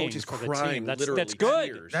crying. The coach is for crying. The team. Literally That's good.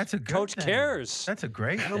 tears. That's a good coach thing. cares. That's a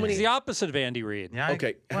great thing. He's the opposite of Andy Reid. Yeah,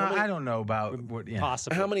 okay. I don't know about what. Yeah.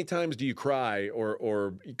 Possibly. How many times do you cry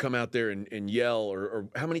or you come out there and yell or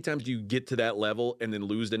how many times do you get to that level and then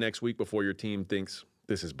lose the next week before your team thinks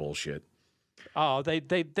this is bullshit? Oh, they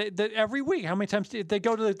every week. How many times do they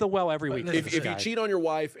go to the well every week? If you cheat on your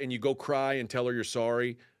wife and you go cry and tell her you're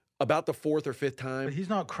sorry, about the 4th or 5th time. But he's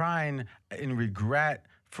not crying in regret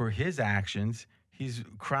for his actions. He's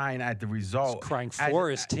crying at the result. He's crying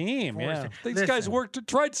for his team. These guys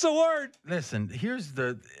tried so hard. Listen,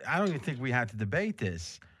 I don't even think we have to debate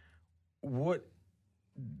this. What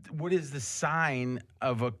is the sign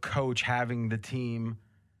of a coach having the team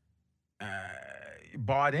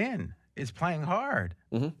bought in? Is playing hard.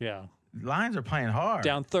 Mm-hmm. Yeah. Lions are playing hard.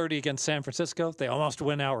 Down 30 against San Francisco, they almost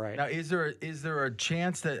win outright. Now, is there a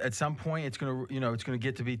chance that at some point it's going to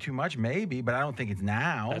get to be too much? Maybe, but I don't think it's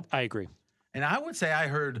now. I agree. And I would say I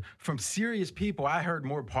heard from serious people, I heard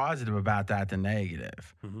more positive about that than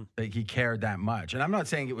negative. Mm-hmm. That he cared that much. And I'm not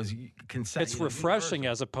saying it was consent. It's refreshing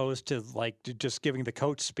as opposed to just giving the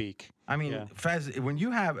coach speak. I mean, Fez, when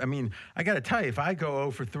you have, I got to tell you, if I go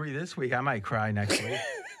 0 for 3 this week, I might cry next week.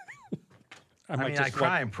 I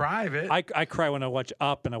cry in private. I cry when I watch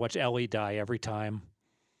Up and I watch Ellie die every time.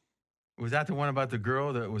 Was that the one about the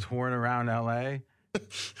girl that was whoring around L.A.?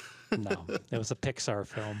 No, it was a Pixar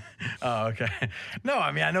film. Oh, okay. No,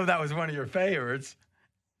 I know that was one of your favorites.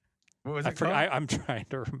 What was it called? I'm trying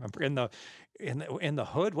to remember. In the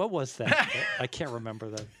Hood, what was that? I can't remember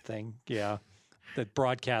the thing. Yeah, the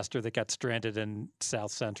broadcaster that got stranded in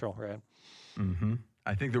South Central, right? Mm-hmm.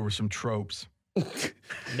 I think there were some tropes.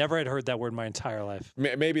 Never had heard that word in my entire life.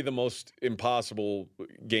 Maybe the most impossible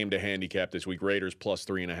game to handicap this week. Raiders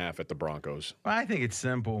 +3.5 at the Broncos. Well, I think it's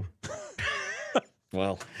simple.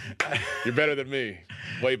 Well, you're better than me.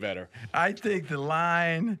 Way better. I think the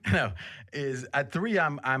line is at 3.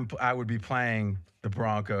 I would be playing the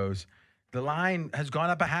Broncos. The line has gone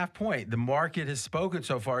up a half point. The market has spoken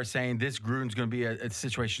so far, saying this Gruden's going to be a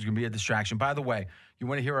situation is going to be a distraction. By the way, you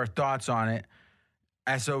want to hear our thoughts on it?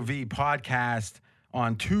 SOV podcast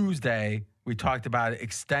on Tuesday. We talked about it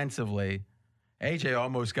extensively. AJ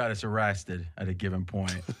almost got us arrested at a given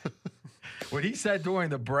point. What he said during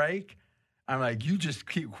the break, I'm like, you just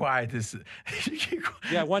keep quiet.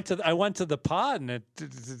 Yeah, I went to the pod and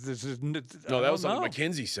No, that was something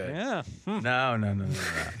McKenzie said. Yeah.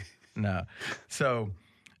 No. So,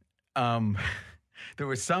 there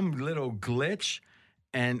was some little glitch,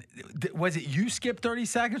 and was it you skipped 30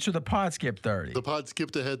 seconds or the pod skipped 30? The pod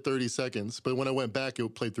skipped ahead 30 seconds, but when I went back,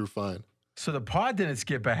 it played through fine. So the pod didn't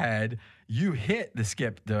skip ahead. You hit the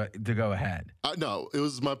skip to go ahead. No, it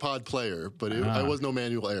was my pod player, but I was no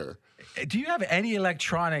manual error. Do you have any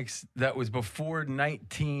electronics that was before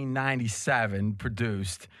 1997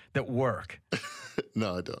 produced that work?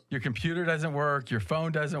 No, I don't. Your computer doesn't work. Your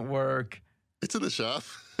phone doesn't work. It's in the shop.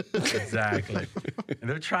 Exactly. And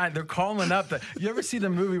they're calling up you ever see the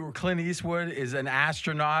movie where Clint Eastwood is an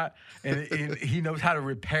astronaut and he knows how to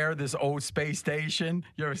repair this old space station?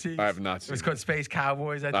 You ever see? I have not seen it. It's called Space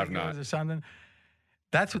Cowboys, I think it was, or something.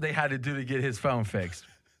 That's what they had to do to get his phone fixed.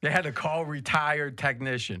 They had to call a retired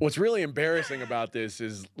technician. What's really embarrassing about this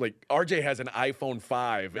is, like, RJ has an iPhone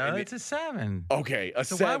 5. No, it's a 7. Okay,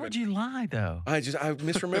 so 7. Why would you lie, though? I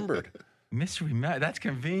misremembered. That's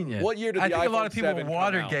convenient. What year did the I think iPhone a lot of people 7 come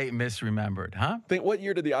Watergate misremembered, huh? What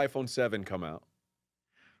year did the iPhone 7 come out?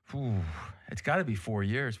 Ooh, it's got to be 4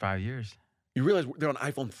 years, 5 years. You realize they're on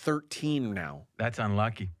iPhone 13 now. That's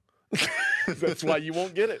unlucky. That's why you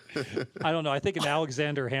won't get it. I don't know. I think an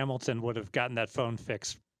Alexander Hamilton would have gotten that phone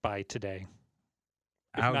fixed by today,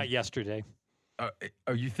 if not yesterday.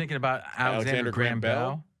 Are you thinking about Alexander Graham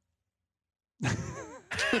Bell?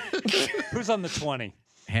 Who's on the 20?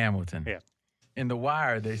 Hamilton. Yeah. In The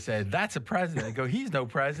Wire, they said, that's a president. They go, he's no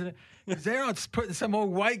president. Because they're not putting some old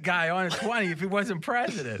white guy on a 20 if he wasn't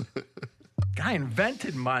president. Guy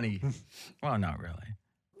invented money. Well, not really.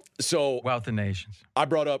 So, Wealth of Nations. I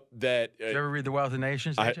brought up that. Did you ever read The Wealth of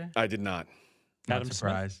Nations, AJ? I did not. Not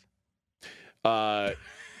surprised.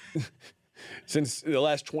 Since the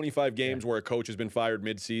last 25 games where a coach has been fired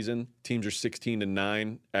mid-season, teams are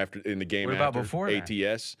 16-9 in the game what about after before ATS.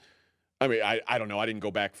 That? I mean, I don't know. I didn't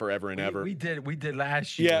go back forever and ever. We did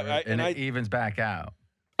last year, and it evens back out.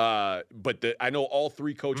 But I know all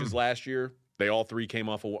 3 coaches last year. They all 3 came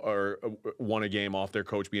off or won a game off their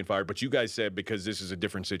coach being fired. But you guys said because this is a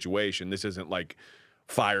different situation, this isn't like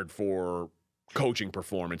fired for coaching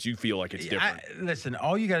performance. You feel like it's different. Listen,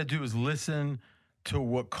 all you got to do is listen to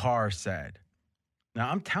what Carr said.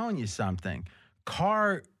 Now, I'm telling you something.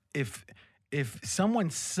 Carr, if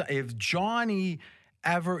Johnny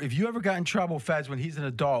if you ever got in trouble, Feds, when he's an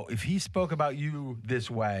adult, if he spoke about you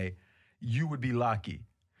this way, you would be lucky.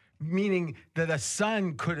 Meaning that a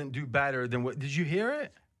son couldn't do better than what, did you hear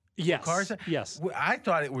it? Yes. Carr said? Yes. I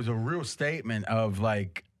thought it was a real statement of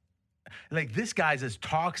like this guy's as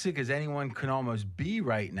toxic as anyone can almost be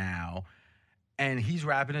right now. And he's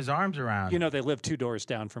wrapping his arms around. You know, they live 2 doors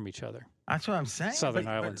down from each other. That's what I'm saying. Southern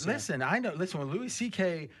Islands. Listen, I know. Listen, when Louis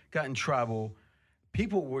C.K. got in trouble,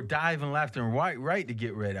 people were diving left and right to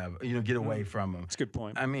get rid of, get away from him. That's a good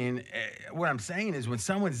point. I mean, what I'm saying is when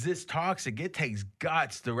someone's this toxic, it takes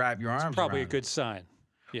guts to wrap your arms around. It's probably a good sign.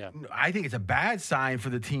 Yeah. I think it's a bad sign for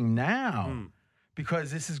the team now because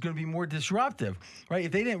this is going to be more disruptive, right?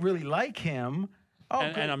 If they didn't really like him.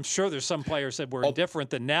 And I'm sure there's some players that were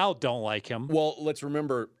indifferent that now don't like him. Well, let's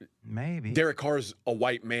remember, maybe Derek Carr's a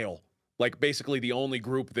white male, like basically the only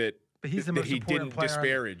group that he didn't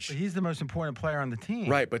disparage. But he's the most important player on the team,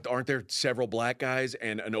 right? But aren't there several black guys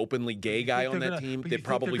and an openly gay guy on that team that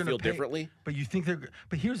probably feel differently? But you think they're?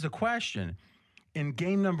 But here's the question: in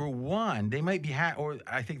game number 1, they might be, or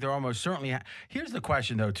I think they're almost certainly. Here's the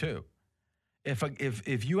question though too: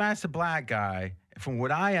 if you ask a black guy, from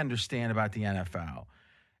what I understand about the NFL,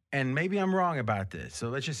 and maybe I'm wrong about this, so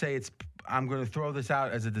let's just say I'm going to throw this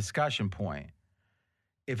out as a discussion point.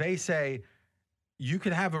 If they say you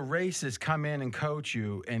could have a racist come in and coach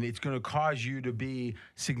you, and it's going to cause you to be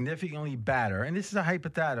significantly better, and this is a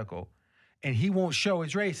hypothetical, and he won't show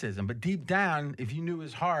his racism, but deep down, if you knew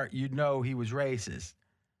his heart, you'd know he was racist.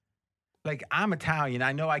 Like, I'm Italian.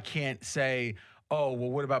 I know I can't say, oh,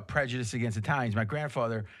 well, what about prejudice against Italians? My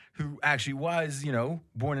grandfather, who actually was,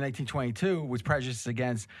 born in 1922, was prejudiced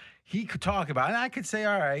against. He could talk about it. And I could say,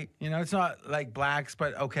 all right, it's not like blacks,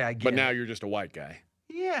 but okay, I get it. But now you're just a white guy.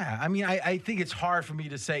 Yeah, Yeah, I mean, I think it's hard for me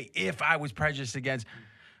to say if I was prejudiced against,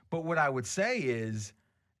 but what I would say is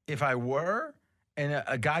if I were and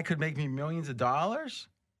a guy could make me millions of dollars.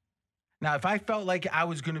 Now, if I felt like I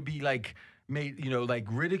was going to be like made, like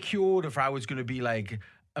ridiculed, if I was going to be like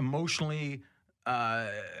emotionally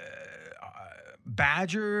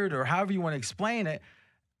badgered or however you want to explain it,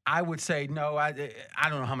 I would say no. I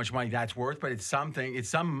don't know how much money that's worth, but it's something. It's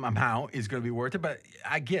some amount is going to be worth it. But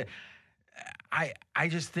I get. I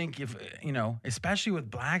just think if especially with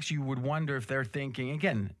blacks, you would wonder if they're thinking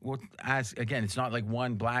again. It's not like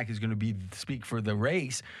one black is going to speak for the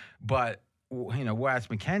race, but we'll ask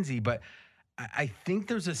Mackenzie. But I think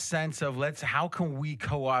there's a sense of how can we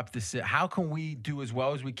co-opt this? How can we do as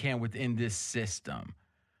well as we can within this system?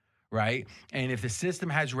 Right. And if the system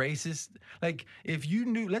has racist, like if you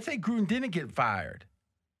knew, let's say Gruden didn't get fired,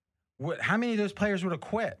 how many of those players would have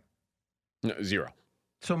quit? No, 0.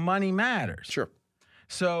 So money matters. Sure.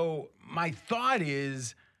 So my thought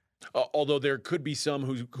is, although there could be some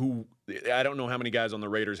who I don't know how many guys on the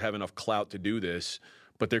Raiders have enough clout to do this,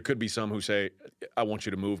 but there could be some who say, "I want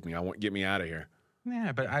you to move me. Get me out of here."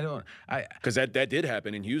 Yeah, but because that did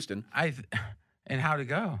happen in Houston. And how'd it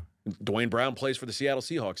go? Dwayne Brown plays for the Seattle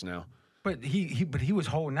Seahawks now. But he was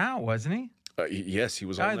holding out, wasn't he? Yes, he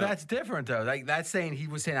was holding out. That's different though. Like that's saying he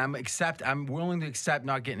was saying I'm willing to accept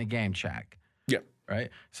not getting a game check. Yeah. Right.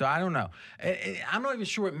 So I don't know. I'm not even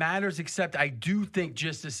sure it matters, except I do think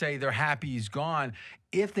just to say they're happy he's gone,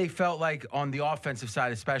 if they felt like on the offensive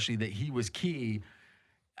side, especially that he was key,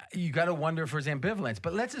 you got to wonder for his ambivalence.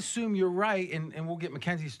 But let's assume you're right, and we'll get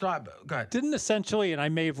Mackenzie's thought. Go ahead. Didn't essentially, and I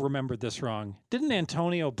may have remembered this wrong, didn't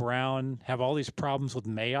Antonio Brown have all these problems with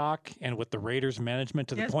Mayock and with the Raiders management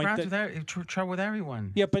to the point that trouble with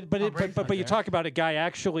everyone? Yeah, but you talk about a guy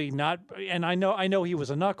actually not, and I know he was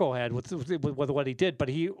a knucklehead with what he did, but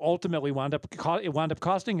he ultimately wound up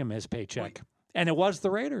costing him his paycheck. And it was the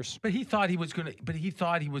Raiders. But he thought he was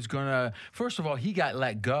gonna. First of all, he got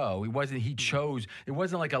let go. He chose. It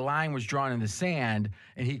wasn't like a line was drawn in the sand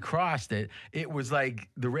and he crossed it. It was like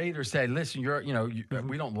the Raiders said, "Listen,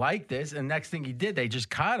 we don't like this." And next thing he did, they just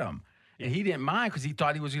cut him. And he didn't mind because he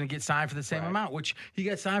thought he was going to get signed for the same amount, which he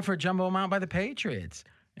got signed for a jumbo amount by the Patriots.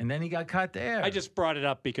 And then he got cut there. I just brought it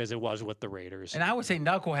up because it was with the Raiders. And I would say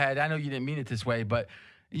knucklehead. I know you didn't mean it this way, but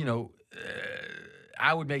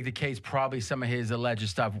I would make the case probably some of his alleged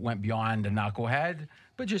stuff went beyond a knucklehead.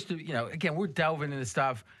 But just to, again, we're delving into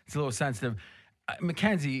stuff. It's a little sensitive.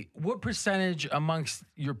 Mackenzie, what percentage amongst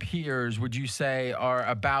your peers would you say are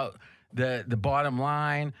about the bottom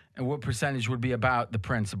line, and what percentage would be about the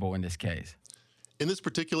principle in this case? In this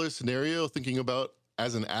particular scenario, thinking about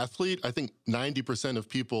as an athlete, I think 90% of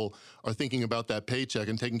people are thinking about that paycheck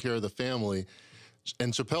and taking care of the family.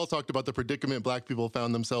 And Chappelle talked about the predicament black people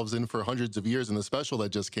found themselves in for hundreds of years in the special that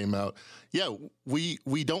just came out. Yeah, we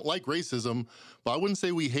don't like racism, but I wouldn't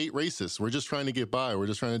say we hate racists. We're just trying to get by. We're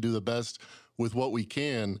just trying to do the best with what we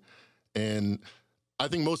can. And I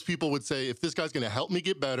think most people would say, if this guy's going to help me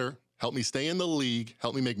get better, help me stay in the league,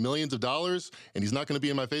 help me make millions of dollars, and he's not going to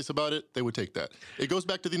be in my face about it, they would take that. It goes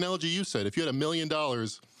back to the analogy you said. If you had $1 million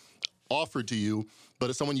offered to you,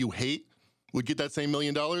 but if someone you hate would get that same $1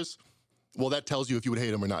 million, well, that tells you if you would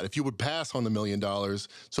hate him or not. If you would pass on the $1 million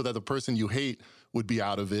so that the person you hate would be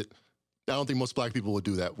out of it, I don't think most black people would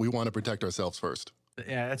do that. We want to protect ourselves first.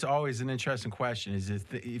 Yeah, that's always an interesting question. Is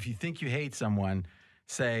if you think you hate someone,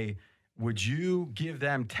 say, would you give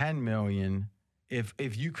them $10 million if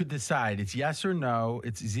you could decide it's yes or no,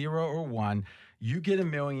 it's 0 or 1, you get $1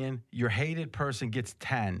 million, your hated person gets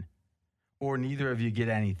 10, or neither of you get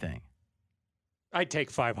anything? I'd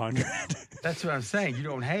take 500. That's what I'm saying. You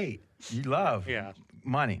don't hate. You love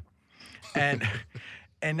money. And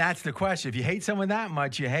that's the question. If you hate someone that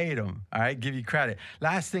much, you hate them. All right? Give you credit.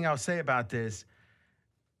 Last thing I'll say about this,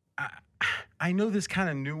 I know this kind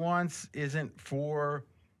of nuance isn't for,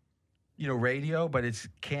 radio, but it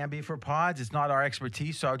can be for pods. It's not our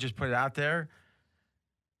expertise, so I'll just put it out there.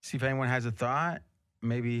 See if anyone has a thought.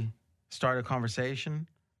 Maybe start a conversation.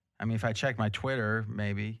 I mean, if I check my Twitter,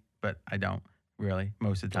 maybe, but I don't. Really,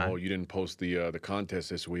 most of the time. Oh, you didn't post the contest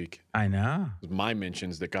this week. I know. It was my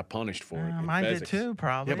mentions that got punished for it. Mine did too,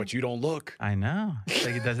 probably. Yeah, but you don't look. I know. It's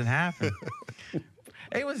like it doesn't happen.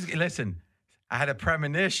 Listen, I had a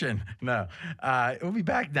premonition. No. We'll be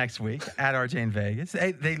back next week at RJ in Vegas.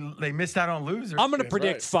 They missed out on losers. I'm going to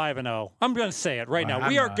predict 5-0. I'm going to say it right now.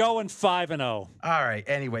 We are going 5-0. All right.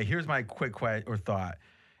 Anyway, here's my quick thought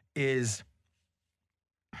is,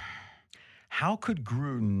 how could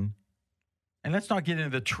Gruden, and let's not get into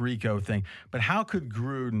the Tirico thing, but how could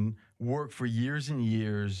Gruden work for years and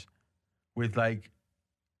years with like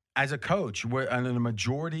as a coach, we're in a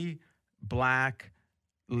majority black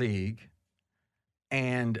league,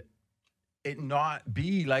 and it not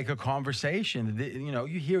be like a conversation. You know,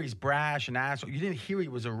 you hear he's brash and asshole. You didn't hear he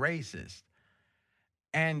was a racist.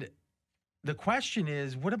 And the question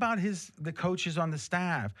is, what about the coaches on the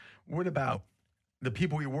staff? What about the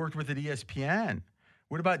people he worked with at ESPN?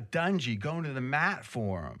 What about Dungy going to the mat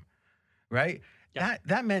for him, right? Yeah.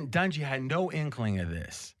 That meant Dungy had no inkling of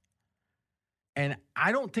this. And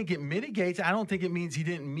I don't think it mitigates. I don't think it means he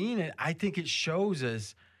didn't mean it. I think it shows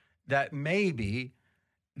us that maybe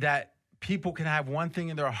that people can have one thing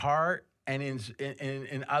in their heart and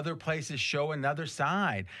in other places show another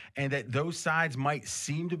side, and that those sides might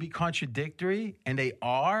seem to be contradictory, and they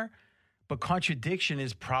are, but contradiction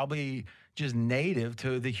is probably just native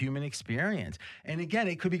to the human experience. And again,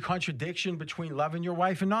 it could be contradiction between loving your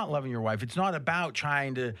wife and not loving your wife. It's not about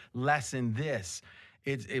trying to lessen this.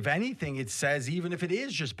 It's, if anything, it says even if it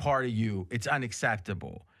is just part of you, it's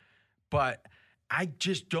unacceptable. But I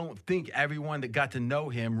just don't think everyone that got to know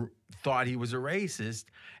him thought he was a racist,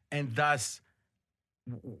 and thus,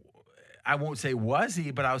 I won't say was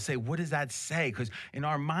he, but I'll say, what does that say? Because in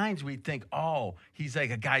our minds, we think, oh, he's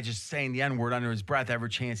like a guy just saying the N-word under his breath every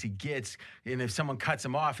chance he gets. And if someone cuts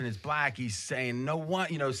him off and it's black, he's saying no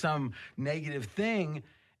one, you know, some negative thing.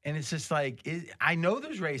 And it's just like, I know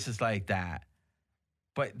there's racists like that,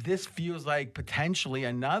 but this feels like potentially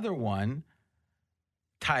another one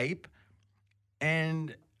type.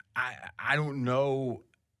 And I don't know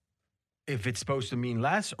if it's supposed to mean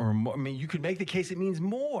less or more. I mean, you could make the case it means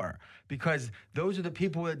more, because those are the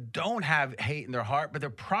people that don't have hate in their heart, but they're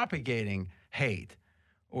propagating hate,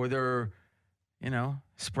 or they're, you know,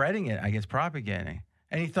 spreading it, I guess, propagating.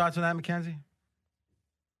 Any thoughts on that, Mackenzie?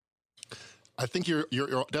 I think you're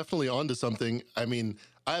definitely onto something. I mean,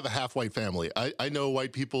 I have a half-white family. I know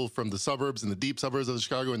white people from the suburbs and the deep suburbs of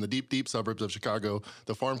Chicago and the deep, deep suburbs of Chicago,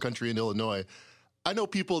 the farm country in Illinois. I know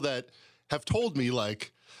people that have told me,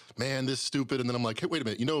 like, man, this is stupid. And then I'm like, hey, wait a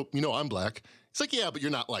minute, you know I'm black. It's like, yeah, but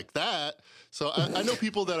you're not like that. So I know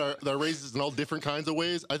people that are racist in all different kinds of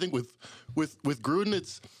ways. I think with Gruden,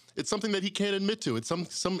 it's something that he can't admit to. It's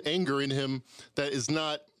some anger in him that is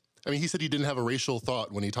not. I mean, he said he didn't have a racial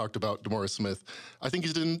thought when he talked about DeMaurice Smith. I think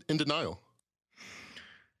he's in denial.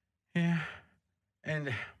 Yeah,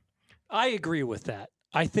 and I agree with that.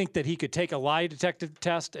 I think that he could take a lie detector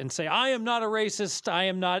test and say, I am not a racist, I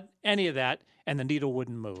am not any of that, and the needle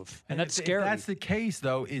wouldn't move. And that's scary. If that's the case,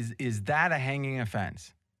 though, is that a hanging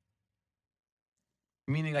offense?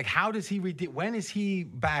 Meaning, like, how does he when is he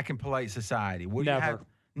back in polite society? Never.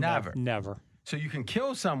 Never. So you can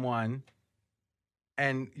kill someone,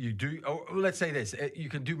 and you do, or let's say this, you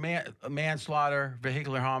can do manslaughter,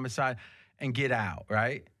 vehicular homicide, and get out,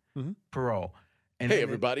 right? Mm-hmm. Parole. And hey,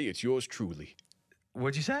 everybody, it's yours truly.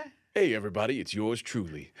 What'd you say? Hey, everybody, it's yours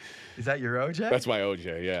truly. Is that your OJ? That's my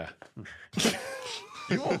OJ, yeah.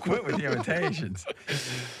 You won't quit with the imitations.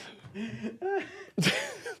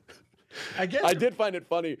 I did find it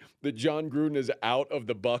funny that John Gruden is out of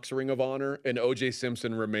the Bucs Ring of Honor and O.J.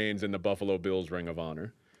 Simpson remains in the Buffalo Bills Ring of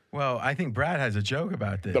Honor. Well, I think Brad has a joke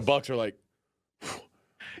about this. The Bucs are like,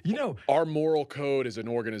 you know, our moral code as an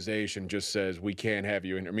organization just says we can't have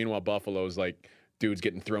you in here. Meanwhile, Buffalo's like, dudes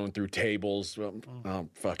getting thrown through tables. Well, oh,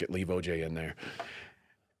 fuck it, leave OJ in there.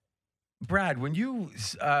 Brad, when you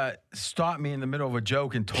stopped me in the middle of a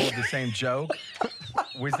joke and told the same joke,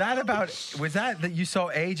 was that you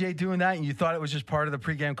saw AJ doing that and you thought it was just part of the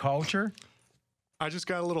pregame culture? I just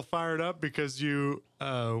got a little fired up because you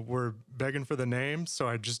were begging for the name, so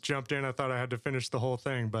I just jumped in. I thought I had to finish the whole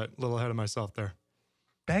thing, but a little ahead of myself there.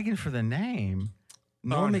 Begging for the name?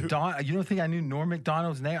 Norm Macdonald. You don't think I knew Norm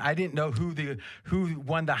Macdonald's name? I didn't know who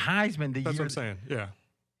won the Heisman the year. That's what I'm saying. Yeah.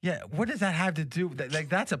 Yeah. What does that have to do with that? Like,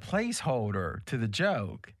 that's a placeholder to the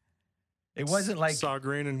joke. It wasn't like saw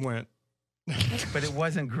green and went. But it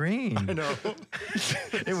wasn't green. I know.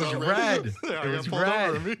 It was red. Yeah, it was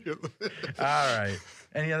red. All right.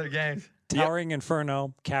 Any other games? Towering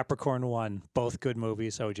Inferno, Capricorn 1, both good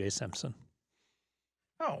movies. O.J. Simpson.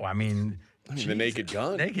 Oh, I mean, The Naked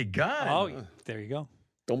Gun. Naked Gun. Oh, there you go.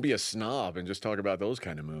 Don't be a snob and just talk about those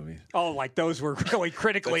kind of movies. Oh, like those were really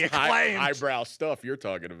critically acclaimed. Highbrow stuff you're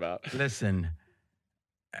talking about. Listen,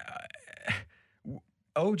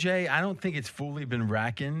 OJ, I don't think it's fully been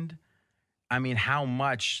reckoned. I mean,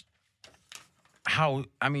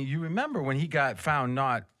 you remember when he got found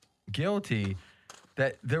not guilty,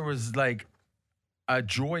 that there was like a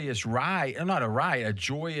joyous a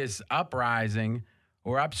joyous uprising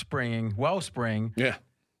or wellspring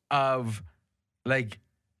of like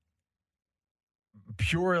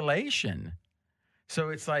pure elation. So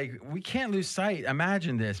it's like, we can't lose sight.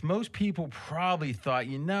 Imagine this. Most people probably thought,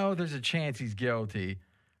 there's a chance he's guilty,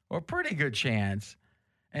 or a pretty good chance.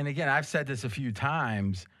 And again, I've said this a few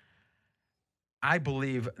times. I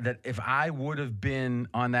believe that if I would have been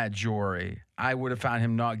on that jury, I would have found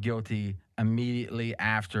him not guilty immediately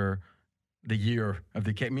after the year of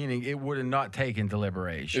the case, meaning it would have not taken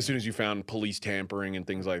deliberation. As soon as you found police tampering and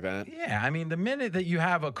things like that? Yeah, I mean, the minute that you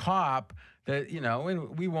have a cop that,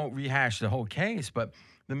 and we won't rehash the whole case, but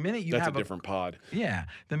the minute you That's have a different pod. Yeah,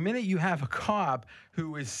 the minute you have a cop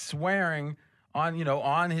who is swearing on,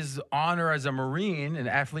 on his honor as a Marine and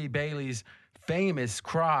F. Lee Bailey's famous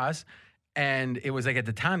cross, and it was like at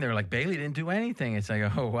the time they were like, Bailey didn't do anything. It's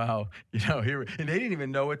like, oh, wow. Here, and they didn't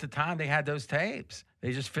even know at the time they had those tapes.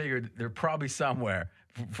 They just figured they're probably somewhere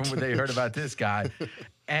from what they heard about this guy.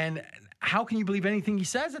 And how can you believe anything he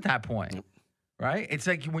says at that point? Right? It's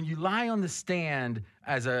like when you lie on the stand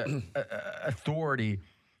as a authority,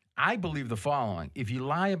 I believe the following. If you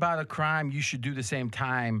lie about a crime, you should do the same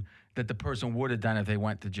time that the person would have done if they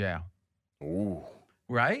went to jail. Ooh.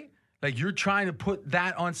 Right? Like, you're trying to put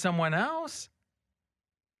that on someone else?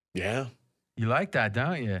 Yeah. You like that,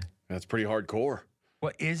 don't you? That's pretty hardcore.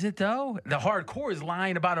 What is it, though? The hardcore is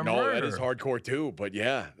lying about a murder. No, that is hardcore, too. But,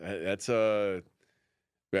 yeah, that's I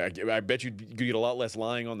bet you'd get a lot less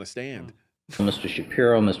lying on the stand. Mr.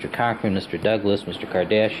 Shapiro, Mr. Cochran, Mr. Douglas, Mr.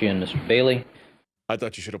 Kardashian, Mr. Bailey. I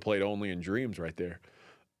thought you should have played Only in Dreams right there.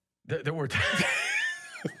 There were...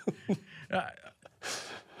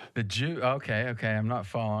 The Jew. Okay. I'm not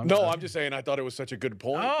following. No, I'm just saying I thought it was such a good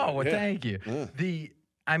point. Oh, well, yeah. Thank you. Yeah.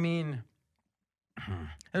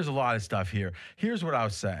 There's a lot of stuff here. Here's what I'll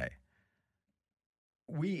say.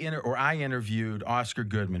 I interviewed Oscar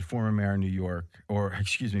Goodman, former mayor of New York,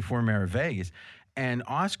 former mayor of Vegas. And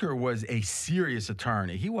Oscar was a serious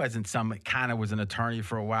attorney. He wasn't was an attorney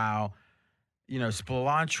for a while.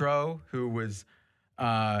 Spilantro, who was,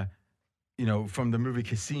 from the movie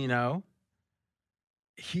Casino,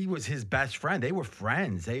 he was his best friend. They were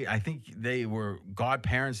friends. I think they were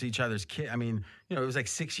godparents to each other's kid. I mean, it was like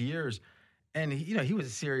 6 years. And, he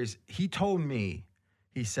was he told me,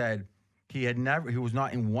 he said he was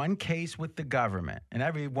not in one case with the government. And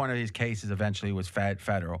every one of his cases eventually was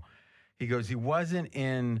federal. He goes, he wasn't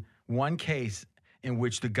in one case in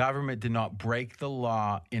which the government did not break the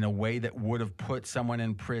law in a way that would have put someone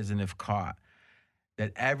in prison if caught.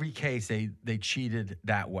 That every case they cheated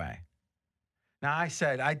that way. Now, I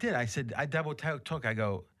said, I double took. I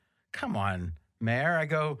go, come on, Mayor. I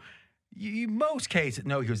go, most cases.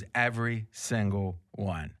 No, he goes, every single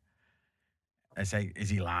one. I say, is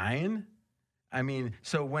he lying? I mean,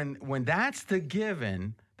 so when that's the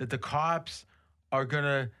given, that the cops are going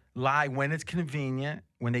to lie when it's convenient,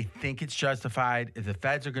 when they think it's justified, if the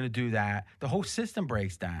feds are going to do that, the whole system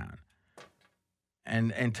breaks down.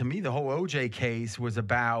 And to me, the whole OJ case was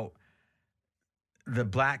about the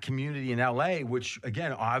black community in LA, which,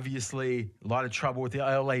 again, obviously a lot of trouble with the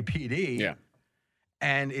LAPD. Yeah.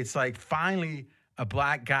 And it's like finally a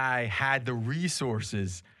black guy had the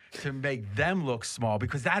resources to make them look small,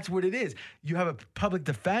 because that's what it is. You have a public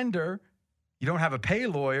defender. You don't have a pay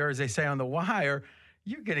lawyer, as they say on The Wire.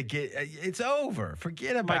 You're going to get, it's over.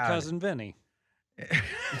 Forget about it. My cousin Vinny.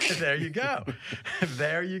 There you go.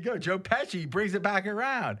 There you go. Joe Pesci brings it back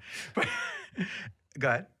around. Go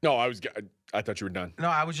ahead. No, I thought you were done. No,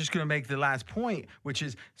 I was just going to make the last point, which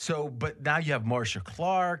is, but now you have Marcia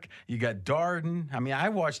Clark, you got Darden. I mean, I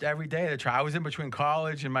watched every day of the trial. I was in between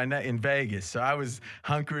college and in Vegas, so I was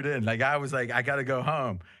hunkered in. Like, I was like, I got to go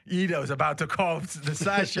home. Ito's about to call the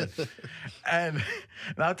session. and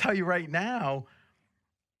I'll tell you right now,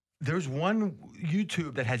 there's one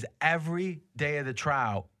YouTube that has every day of the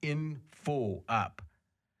trial in full up.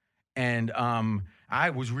 And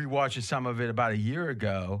I was rewatching some of it about a year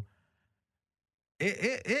ago.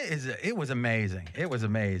 It was amazing. It was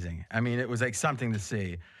amazing. I mean, it was like something to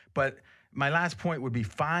see. But my last point would be,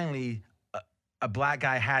 finally, a black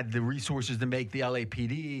guy had the resources to make the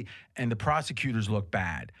LAPD and the prosecutors look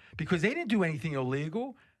bad, because they didn't do anything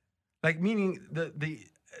illegal. Like, meaning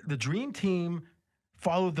the Dream Team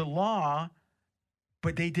followed the law,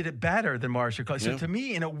 but they did it better than Marcia Clark. So to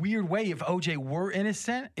me, in a weird way, if OJ were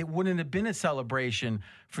innocent, it wouldn't have been a celebration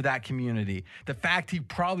for that community. The fact he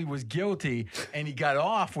probably was guilty and he got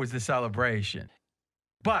off was the celebration.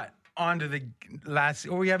 But on to the last.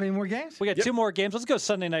 We have any more games? We got two more games. Let's go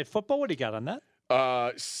Sunday Night Football. What do you got on that?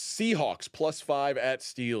 Seahawks +5 at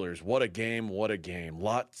Steelers. What a game. What a game.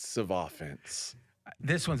 Lots of offense.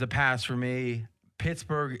 This one's a pass for me.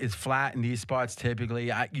 Pittsburgh is flat in these spots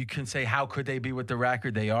typically. You can say, how could they be with the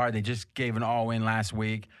record they are? They just gave an all-in last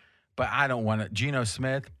week. But I don't want to. Geno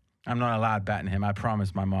Smith, I'm not allowed betting him. I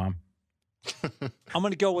promised my mom. I'm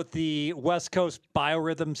going to go with the West Coast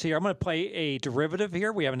biorhythms here. I'm going to play a derivative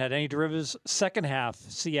here. We haven't had any derivatives. Second half,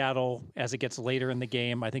 Seattle, as it gets later in the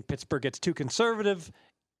game. I think Pittsburgh gets too conservative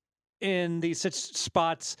in these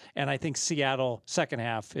spots, and I think Seattle second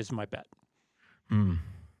half is my bet.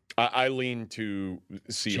 I lean to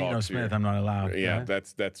Seahawks. Geno Smith, here. I'm not allowed. Yeah, right?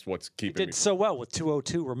 that's what's He keeping me. did so well with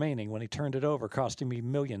 2:02 remaining when he turned it over, costing me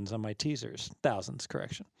millions on my teasers. Thousands,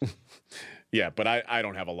 correction. Yeah, but I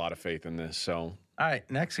don't have a lot of faith in this. So, All right,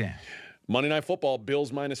 next game. Monday Night Football,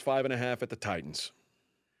 Bills -5.5 at the Titans.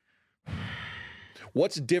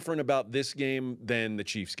 What's different about this game than the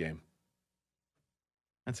Chiefs game?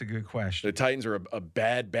 That's a good question. The Titans are a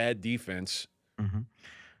bad defense. Mm-hmm.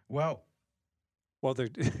 Well,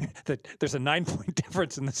 there's a 9-point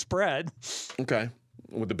difference in the spread. Okay.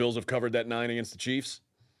 Would the Bills have covered that 9 against the Chiefs?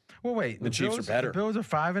 Well, wait. The Chiefs are better. The Bills are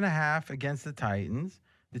 5.5 against the Titans.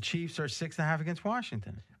 The Chiefs are 6.5 against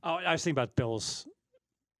Washington. Oh, I was thinking about Bills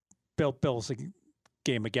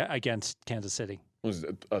game against Kansas City. It was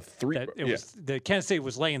a 3. Was the Kansas City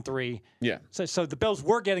was laying 3. Yeah. So the Bills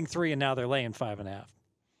were getting 3, and now they're laying 5.5.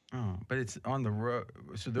 Oh, but it's on the road.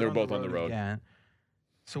 So they're both on the road again.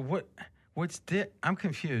 So I'm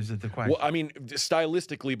confused at the question. Well, I mean,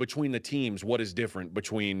 stylistically, between the teams, what is different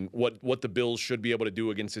between what the Bills should be able to do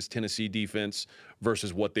against this Tennessee defense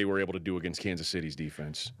versus what they were able to do against Kansas City's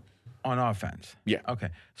defense? On offense? Yeah. Okay.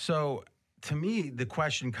 So to me, the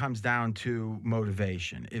question comes down to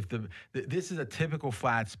motivation. If this is a typical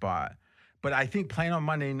flat spot, but I think playing on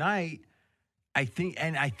Monday night, I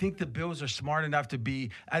think the Bills are smart enough to be,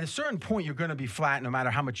 at a certain point, you're going to be flat no matter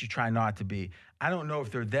how much you try not to be. I don't know if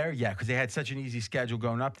they're there yet because they had such an easy schedule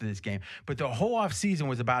going up to this game. But the whole offseason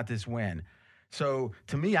was about this win. So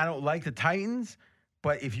to me, I don't like the Titans.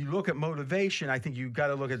 But if you look at motivation, I think you've got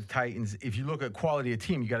to look at the Titans. If you look at quality of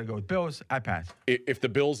team, you got to go with Bills. I pass. If the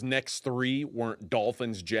Bills' next 3 weren't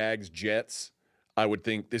Dolphins, Jags, Jets, I would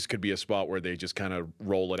think this could be a spot where they just kind of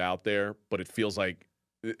roll it out there. But it feels like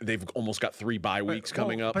they've almost got 3 bye weeks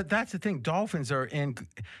coming up. But that's the thing. Dolphins are in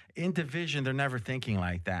division. They're never thinking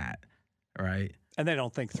like that, right? And they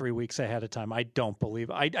don't think 3 weeks ahead of time. I don't believe.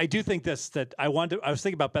 I do think that I was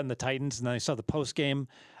thinking about betting the Titans, and then I saw the post game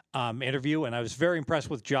interview, and I was very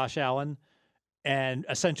impressed with Josh Allen. And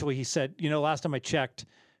essentially, he said, last time I checked,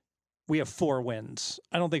 we have 4 wins.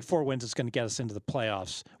 I don't think 4 wins is going to get us into the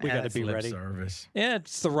playoffs. We got to be ready. Service. Yeah,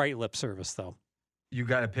 it's the right lip service, though. You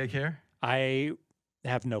got a pick here? I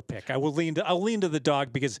have no pick. I'll lean to the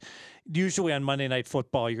dog because usually on Monday Night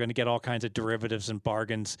Football, you're going to get all kinds of derivatives and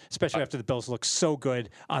bargains, especially after the Bills look so good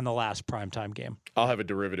on the last primetime game. I'll have a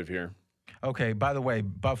derivative here. Okay, by the way,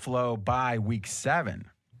 Buffalo bye week 7.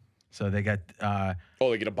 So they got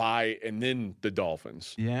they get a bye and then the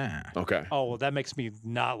Dolphins. Yeah. Okay. Oh, well, that makes me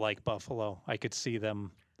not like Buffalo. I could see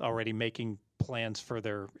them already making plans for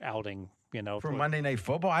their outing, For Monday Night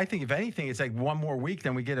Football, I think if anything, it's like one more week,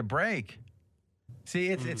 then we get a break. See,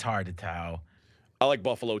 it's hard to tell. I like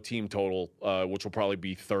Buffalo team total, which will probably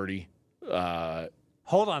be 30.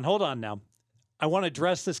 Hold on now. I want to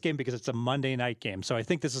address this game because it's a Monday night game. So I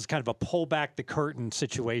think this is kind of a pull back the curtain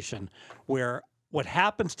situation where what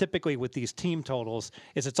happens typically with these team totals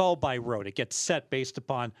is it's all by rote. It gets set based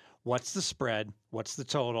upon what's the spread, what's the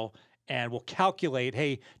total, and we'll calculate,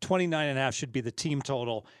 hey, 29.5 should be the team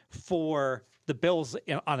total for the Bills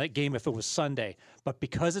on a game if it was Sunday. But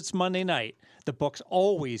because it's Monday night, the books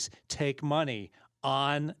always take money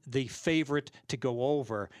on the favorite to go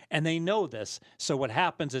over, and they know this. So what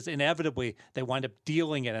happens is inevitably they wind up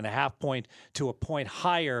dealing it in a half point to a point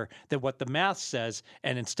higher than what the math says,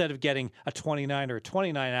 and instead of getting a 29 or a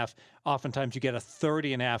 29.5, oftentimes you get a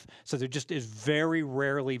 30.5. So there just is very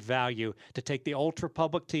rarely value to take the ultra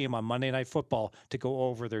public team on Monday Night Football to go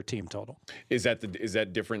over their team total. Is that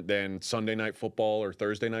different than Sunday Night Football or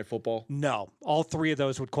Thursday Night Football? No, all 3 of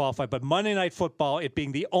those would qualify. But Monday Night Football, it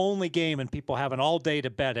being the only game and people having all day to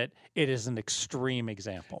bet it, it is an extreme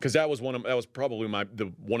example. Because that was probably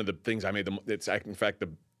one of the things I made. In fact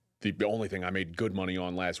the only thing I made good money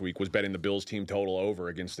on last week was betting the Bills team total over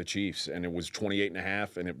against the Chiefs, and it was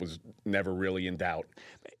 28.5, and it was never really in doubt.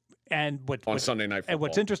 And Sunday Night Football. And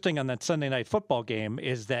what's interesting on that Sunday Night Football game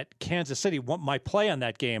is that Kansas City, my play on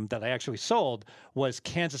that game that I actually sold was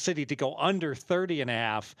Kansas City to go under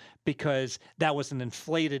 30.5 because that was an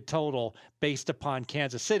inflated total based upon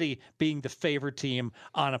Kansas City being the favored team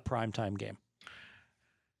on a primetime game.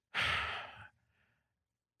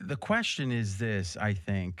 The question is this, I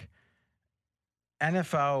think.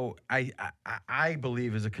 NFL, I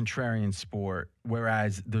believe, is a contrarian sport,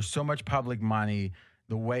 whereas there's so much public money.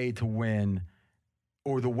 The way to win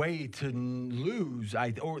or the way to lose,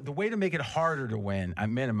 or the way to make it harder to win at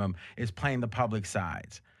minimum is playing the public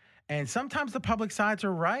sides. And sometimes the public sides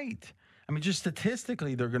are right. I mean, just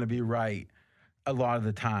statistically, they're going to be right a lot of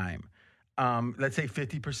the time. Let's say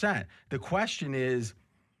 50%. The question is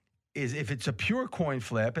if it's a pure coin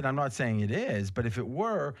flip, and I'm not saying it is, but if it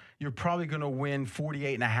were, you're probably going to win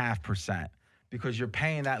 48.5%. because you're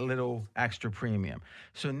paying that little extra premium.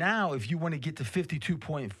 So now if you want to get to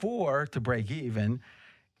 52.4 to break even,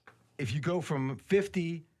 if you go from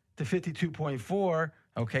 50 to 52.4,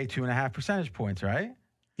 okay, 2.5 percentage points, right?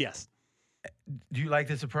 Yes. Do you like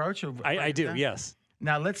this approach? I do, yes.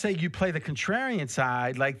 Now, let's say you play the contrarian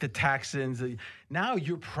side, like the Texans. Now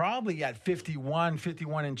you're probably at 51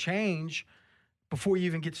 and change before you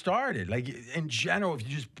even get started. Like, in general, if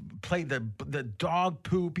you just play the dog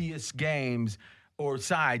poopiest games or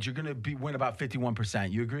sides, you're going to win about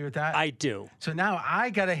 51%. You agree with that? I do. So now I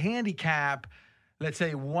got a handicap, let's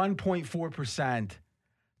say 1.4%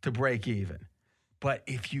 to break even. But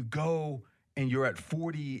if you go and you're at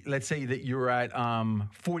 40, let's say that you're at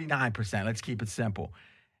 49%. Let's keep it simple.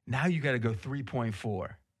 Now you got to go 3.4.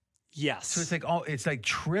 Yes. So it's like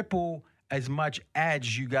triple as much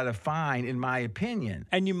edge you got to find, in my opinion.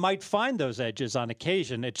 And you might find those edges on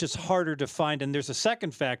occasion. It's just harder to find. And there's a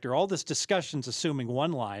second factor. All this discussion's assuming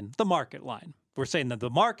one line, the market line. We're saying that the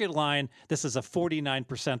market line, this is a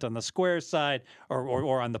 49% on the square side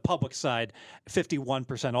or on the public side,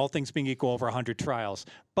 51%, all things being equal over 100 trials.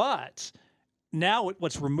 But now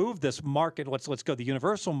let's remove this market. Let's go the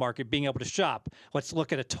universal market, being able to shop. Let's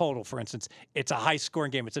look at a total, for instance. It's a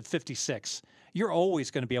high-scoring game. It's at 56. You're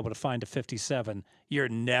always going to be able to find a 57. You're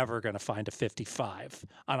never going to find a 55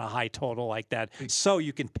 on a high total like that. So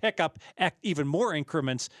you can pick up even more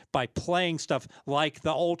increments by playing stuff like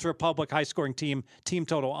the ultra public high-scoring team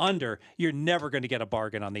total under. You're never going to get a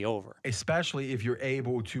bargain on the over. Especially if you're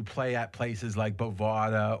able to play at places like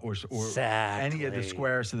Bovada or any of the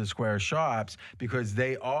squares to the square shops, because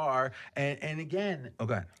they are. And again,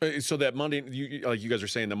 okay. So that Monday, like you guys are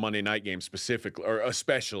saying, the Monday night game specifically, or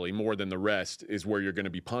especially more than the rest, is where you're going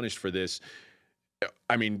to be punished for this.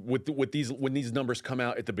 I mean, with these, when these numbers come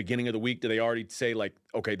out at the beginning of the week, do they already say, like,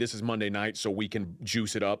 okay, this is Monday night, so we can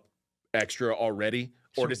juice it up extra already?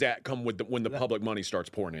 Or does that come with when the public money starts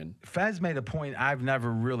pouring in? Fez made a point I've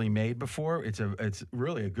never really made before. It's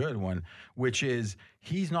really a good one, which is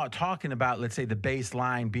he's not talking about, let's say, the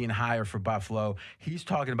baseline being higher for Buffalo. He's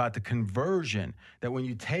talking about the conversion, that when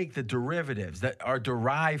you take the derivatives that are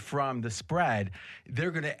derived from the spread,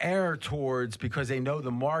 they're going to err towards, because they know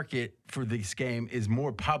the market for this game is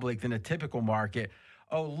more public than a typical market.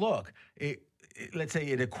 Oh, look, let's say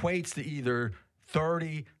it equates to either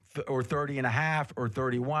 30 or 30.5 or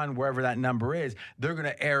 31, wherever that number is, they're going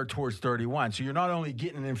to err towards 31. So you're not only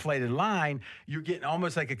getting an inflated line, you're getting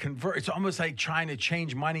almost like it's almost like trying to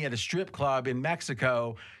change money at a strip club in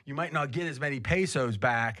Mexico. You might not get as many pesos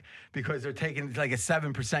back because they're taking like a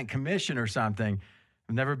 7% commission or something.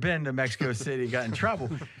 I've never been to Mexico City and got in trouble,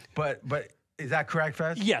 but is that correct,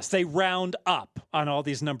 Fez? Yes, they round up on all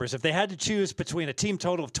these numbers. If they had to choose between a team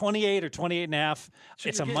total of 28 or 28.5,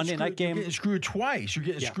 it's a Monday night game. You're getting screwed twice. You're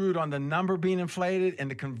getting screwed on the number being inflated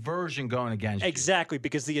and the conversion going against you. Exactly,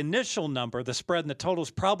 because the initial number, the spread and the total,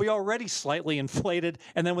 is probably already slightly inflated.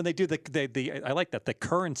 And then when they do I like that, the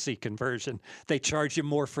currency conversion, they charge you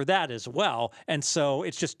more for that as well. And so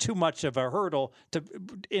it's just too much of a hurdle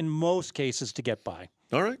in most cases to get by.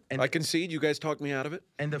 All right, I concede. You guys talked me out of it.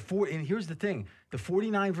 And here's the thing: the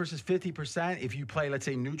 49 versus 50%. If you play, let's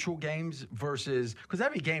say, neutral games versus, because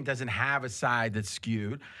every game doesn't have a side that's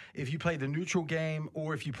skewed. If you play the neutral game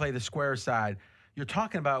or if you play the square side, you're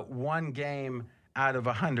talking about one game out of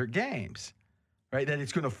 100 games, right? That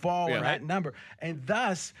it's going to fall in that number, and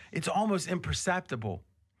thus it's almost imperceptible.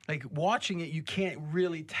 Like watching it, you can't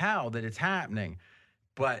really tell that it's happening,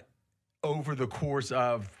 but over the course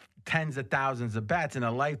of tens of thousands of bets in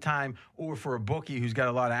a lifetime, or for a bookie who's got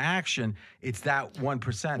a lot of action, it's that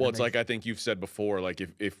 1%. Well, it's like I think you've said before, like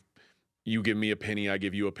if you give me a penny, I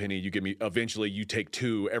give you a penny, eventually you take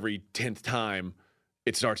two every 10th time,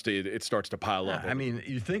 it starts to pile up. I mean,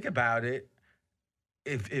 you think about it,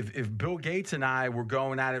 if Bill Gates and I were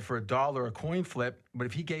going at it for $1 a coin flip, but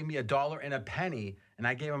if he gave me $1 and a penny and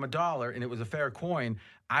I gave him $1 and it was a fair coin,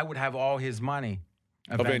 I would have all his money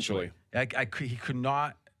eventually. He could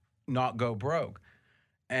not go broke.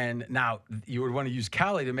 And now you would want to use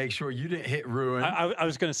Kelly to make sure you didn't hit ruin. I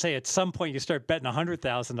was going to say at some point you start betting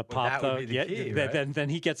 100,000 a pop, that though. would be the key, right? Then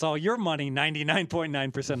he gets all your money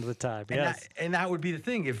 99.9% of the time. Yes. And that would be the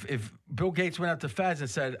thing. If Bill Gates went up to Fez and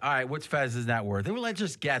said, all right, what's Fez's net worth? They would let's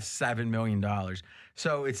just guess $7 million.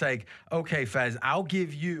 So it's like, okay, Fez, I'll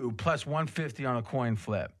give you plus 150 on a coin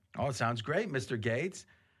flip. Oh, it sounds great, Mr. Gates.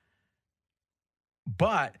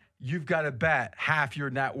 But you've got to bet half your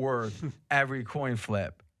net worth every coin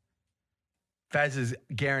flip. Fez is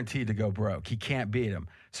guaranteed to go broke. He can't beat him.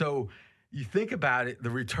 So you think about it, the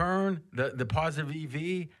return, the positive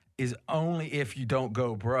EV is only if you don't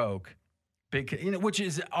go broke, which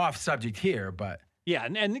is off subject here, but. Yeah,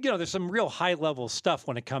 and there's some real high level stuff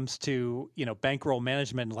when it comes to bankroll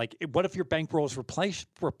management. Like, what if your bankroll is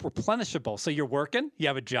replenishable? So you're working, you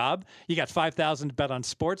have a job, you got $5,000 to bet on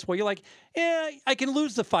sports. Well, you're like, I can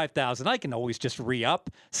lose the $5,000. I can always just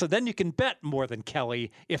re-up. So then you can bet more than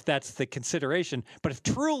Kelly if that's the consideration. But if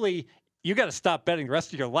truly you got to stop betting the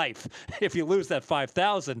rest of your life if you lose that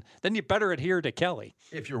 $5,000, then you better adhere to Kelly.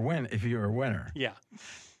 If you're a winner. Yeah.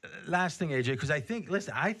 Last thing, AJ, because I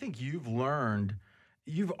think you've learned.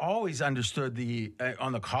 You've always understood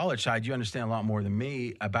on the college side, you understand a lot more than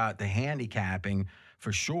me about the handicapping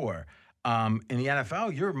for sure. In the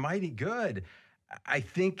NFL, you're mighty good. I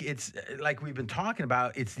think it's like we've been talking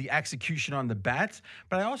about, it's the execution on the bets,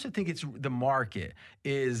 but I also think it's the market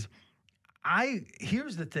here's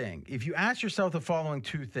the thing. If you ask yourself the following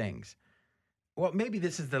two things, well, maybe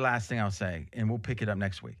this is the last thing I'll say, and we'll pick it up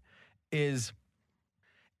next week, is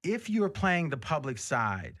if you're playing the public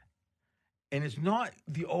side, and it's not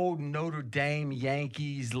the old Notre Dame,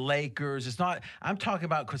 Yankees, Lakers. It's not, I'm talking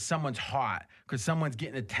about because someone's hot, because someone's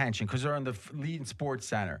getting attention, because they're in the leading sports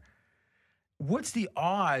center. What's the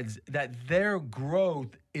odds that their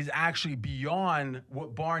growth is actually beyond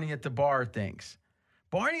what Barney at the bar thinks?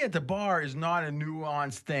 Barney at the bar is not a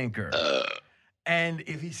nuanced thinker. And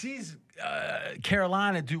if he sees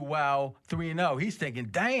Carolina do well, 3-0, he's thinking,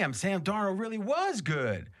 damn, Sam Darnold really was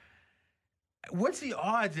good. What's the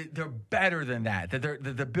odds that they're better than that? That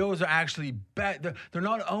the Bills are actually better. They're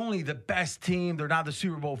not only the best team, they're not the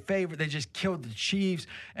Super Bowl favorite. They just killed the Chiefs.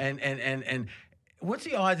 And what's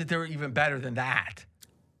the odds that they're even better than that?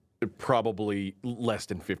 Probably less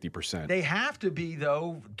than 50%. They have to be,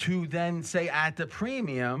 though, to then say at the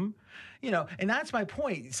premium, and that's my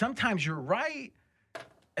point. Sometimes you're right.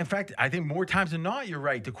 In fact, I think more times than not, you're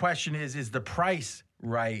right. The question is the price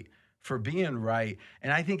right for being right?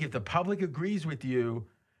 And I think if the public agrees with you,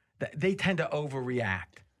 they tend to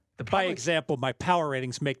overreact. By example, my power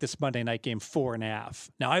ratings make this Monday night game 4.5.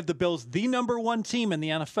 Now, I have the Bills the number one team in the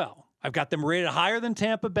NFL. I've got them rated higher than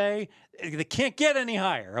Tampa Bay. They can't get any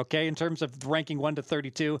higher, okay, in terms of ranking 1 to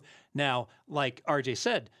 32. Now, like RJ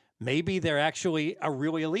said, maybe they're actually a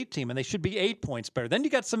really elite team and they should be 8 points better. Then you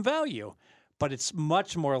got some value, but it's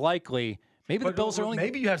much more likely. Maybe the Bills are only.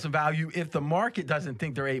 Maybe you have some value if the market doesn't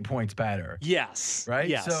think they're 8 points better. Yes. Right?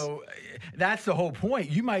 Yes. So that's the whole point.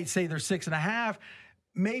 You might say they're 6.5.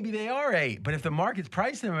 Maybe they are 8. But if the market's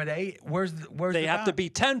pricing them at 8, where's they have to be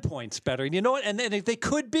 10 points better. And you know what? And then they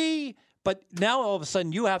could be, but now all of a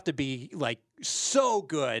sudden you have to be like so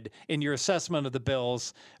good in your assessment of the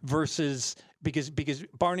Bills versus because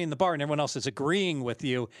Barney in the bar and everyone else is agreeing with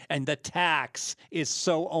you, and the tax is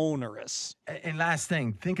so onerous. And last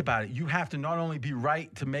thing, think about it. You have to not only be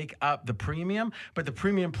right to make up the premium, but the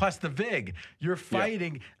premium plus the VIG. You're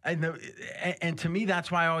fighting, and to me,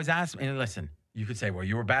 that's why I always ask. And listen, you could say, "Well,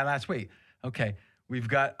 you were bad last week." Okay, we've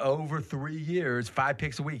got over 3 years, 5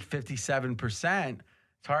 picks a week, 57%.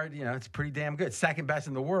 It's hard, it's pretty damn good. Second best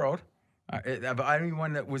in the world of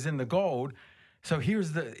anyone that was in the gold. So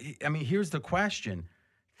here's the question.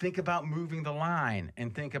 Think about moving the line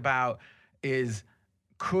and think about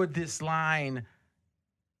could this line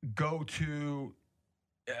go to,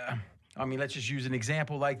 let's just use an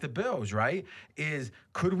example like the Bills, right?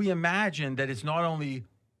 Could we imagine that it's not only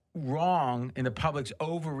wrong and the public's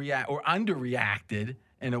overreact or underreacted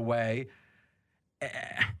in a way?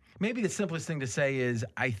 Maybe the simplest thing to say is,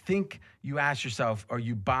 I think you ask yourself, are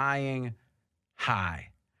you buying high?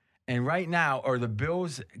 And right now, are the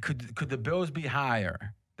Bills, could the Bills be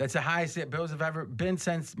higher? That's the highest that Bills have ever been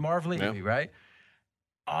since Marv Levy, right?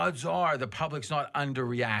 Odds are the public's not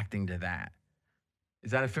underreacting to that.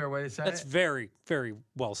 Is that a fair way to say it? That's very, very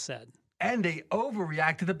well said. And they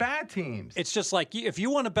overreact to the bad teams. It's just like, if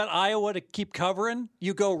you want to bet Iowa to keep covering,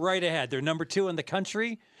 you go right ahead. They're number 2 in the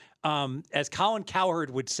country. As Colin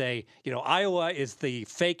Cowherd would say, Iowa is the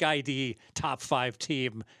fake ID top 5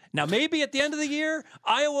 team. Now, maybe at the end of the year,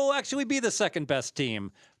 Iowa will actually be the second best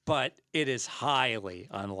team. but it is highly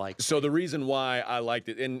unlikely. So the reason why I liked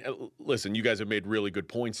it, and listen, you guys have made really good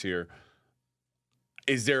points here.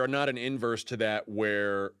 Is there not an inverse to that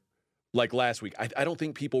where, like last week, I don't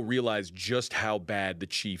think people realize just how bad the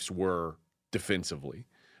Chiefs were defensively,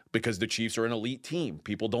 because the Chiefs are an elite team.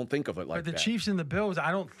 People don't think of it like that. But the Chiefs and the Bills,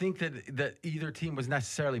 I don't think that either team was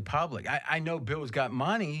necessarily public. I know Bills got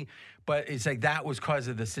money, but it's like that was because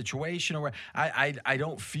of the situation. Or I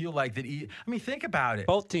don't feel like that. I mean, think about it.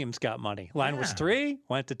 Both teams got money. Line was 3,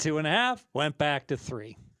 went to 2.5, went back to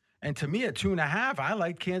 3. And to me, at 2.5, I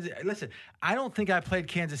like Kansas. Listen, I don't think I played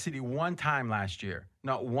Kansas City one time last year.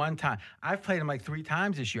 Not one time. I've played them like 3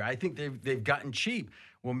 times this year. I think they've gotten cheap.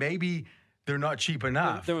 Well, maybe they're not cheap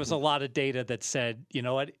enough. There was a lot of data that said, you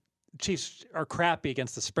know what, Chiefs are crappy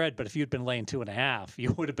against the spread, but if you'd been laying 2.5,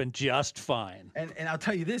 you would have been just fine. And I'll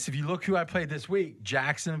tell you this, if you look who I played this week,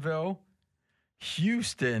 Jacksonville,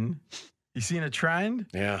 Houston, you seen a trend?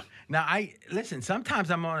 Yeah. Now, listen,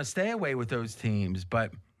 sometimes I'm going to stay away with those teams,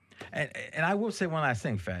 but, and I will say one last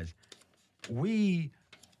thing, Fez. We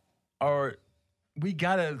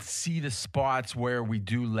got to see the spots where we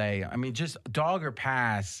do lay. I mean, just dog or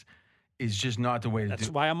pass is just not the way to do it.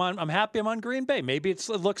 That's why I'm happy I'm on Green Bay. Maybe it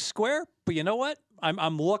looks square, but you know what?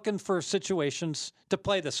 I'm looking for situations to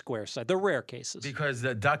play the square side, the rare cases. Because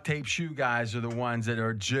the duct tape shoe guys are the ones that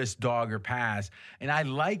are just dog or pass. And I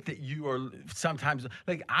like that you are sometimes,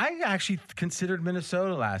 like I actually considered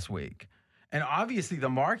Minnesota last week. And obviously the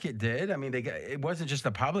market did. I mean, it wasn't just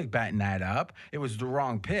the public betting that up. It was the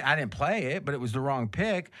wrong pick. I didn't play it, but it was the wrong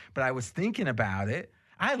pick. But I was thinking about it.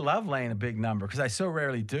 I love laying a big number because I so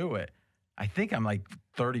rarely do it. I think I'm like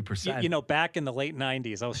 30%. You know, back in the late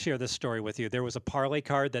 90s, I'll share this story with you. There was a parlay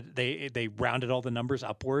card that they rounded all the numbers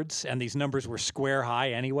upwards, and these numbers were square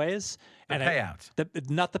high anyways. Payouts.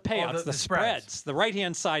 Not the payouts, the spreads. The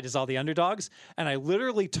right-hand side is all the underdogs. And I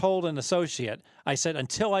literally told an associate, I said,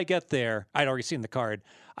 until I get there, I'd already seen the card.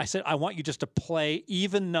 I said, I want you just to play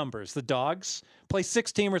even numbers. The dogs play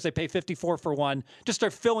 6-teamers. They pay 54 for one. Just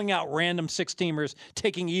start filling out random 6-teamers,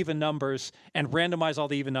 taking even numbers, and randomize all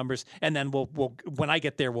the even numbers. And then we'll when I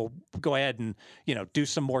get there, we'll go ahead and do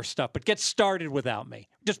some more stuff. But get started without me.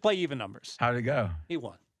 Just play even numbers. How'd it go? He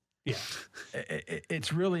won. Yeah.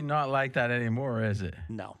 It's really not like that anymore, is it?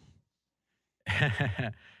 No.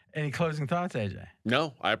 Any closing thoughts, AJ?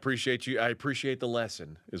 No, I appreciate you. I appreciate the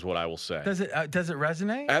lesson, is what I will say. Does it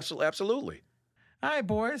resonate? Absolutely. All right,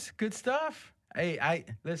 boys, good stuff. Hey,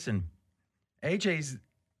 listen, AJ's.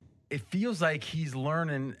 It feels like he's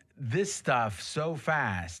learning this stuff so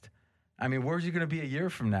fast. I mean, where's he going to be a year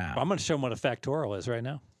from now? I'm going to show him what a factorial is right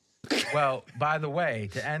now. Well, by the way,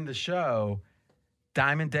 to end the show,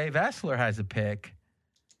 Diamond Dave Essler has a pick.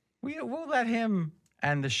 We'll let him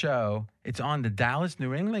end the show. It's on the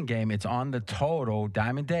Dallas-New England game. It's on the total.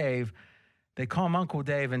 Diamond Dave. They call him Uncle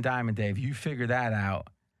Dave and Diamond Dave. You figure that out.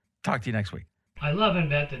 Talk to you next week. I love and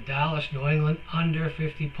bet the Dallas-New England under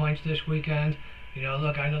 50 points this weekend.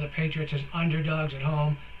 Look, I know the Patriots as underdogs at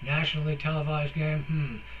home, nationally televised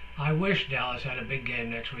game. I wish Dallas had a big game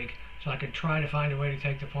next week so I could try to find a way to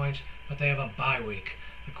take the points, but they have a bye week.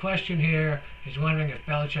 The question here is wondering if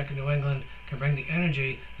Belichick and New England can bring the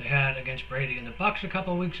energy they had against Brady and the Bucs a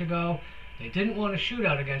couple of weeks ago. They didn't want a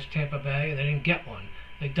shootout against Tampa Bay, and they didn't get one.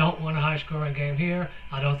 They don't want a high-scoring game here.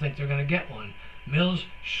 I don't think they're going to get one. Mills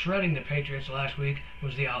shredding the Patriots last week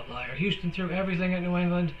was the outlier. Houston threw everything at New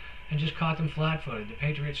England and just caught them flat-footed. The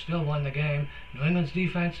Patriots still won the game. New England's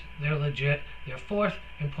defense, they're legit. They're 4th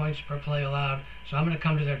in points per play allowed, so I'm going to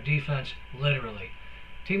come to their defense literally.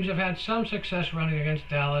 Teams have had some success running against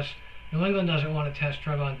Dallas. New England doesn't want to test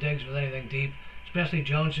Trevon Diggs with anything deep, especially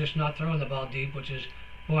Jones just not throwing the ball deep, which is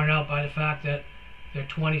borne out by the fact that they're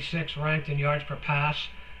 26th ranked in yards per pass.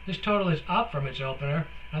 This total is up from its opener.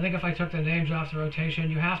 I think if I took the names off the rotation,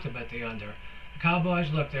 you have to bet the under. The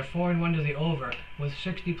Cowboys, look, they're 4-1 to the over with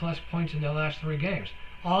 60-plus points in their last 3 games.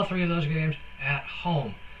 All 3 of those games at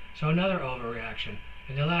home. So another overreaction.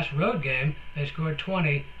 In their last road game, they scored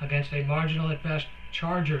 20 against a marginal at best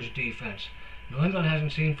Chargers defense. New England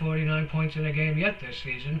hasn't seen 49 points in a game yet this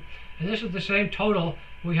season, and this is the same total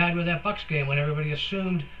we had with that Bucs game when everybody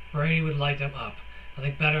assumed Brady would light them up. I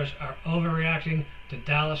think bettors are overreacting to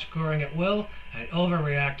Dallas scoring at will and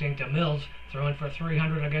overreacting to Mills throwing for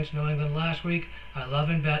 300 against New England last week. I love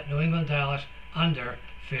and bet New England-Dallas under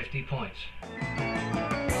 50 points.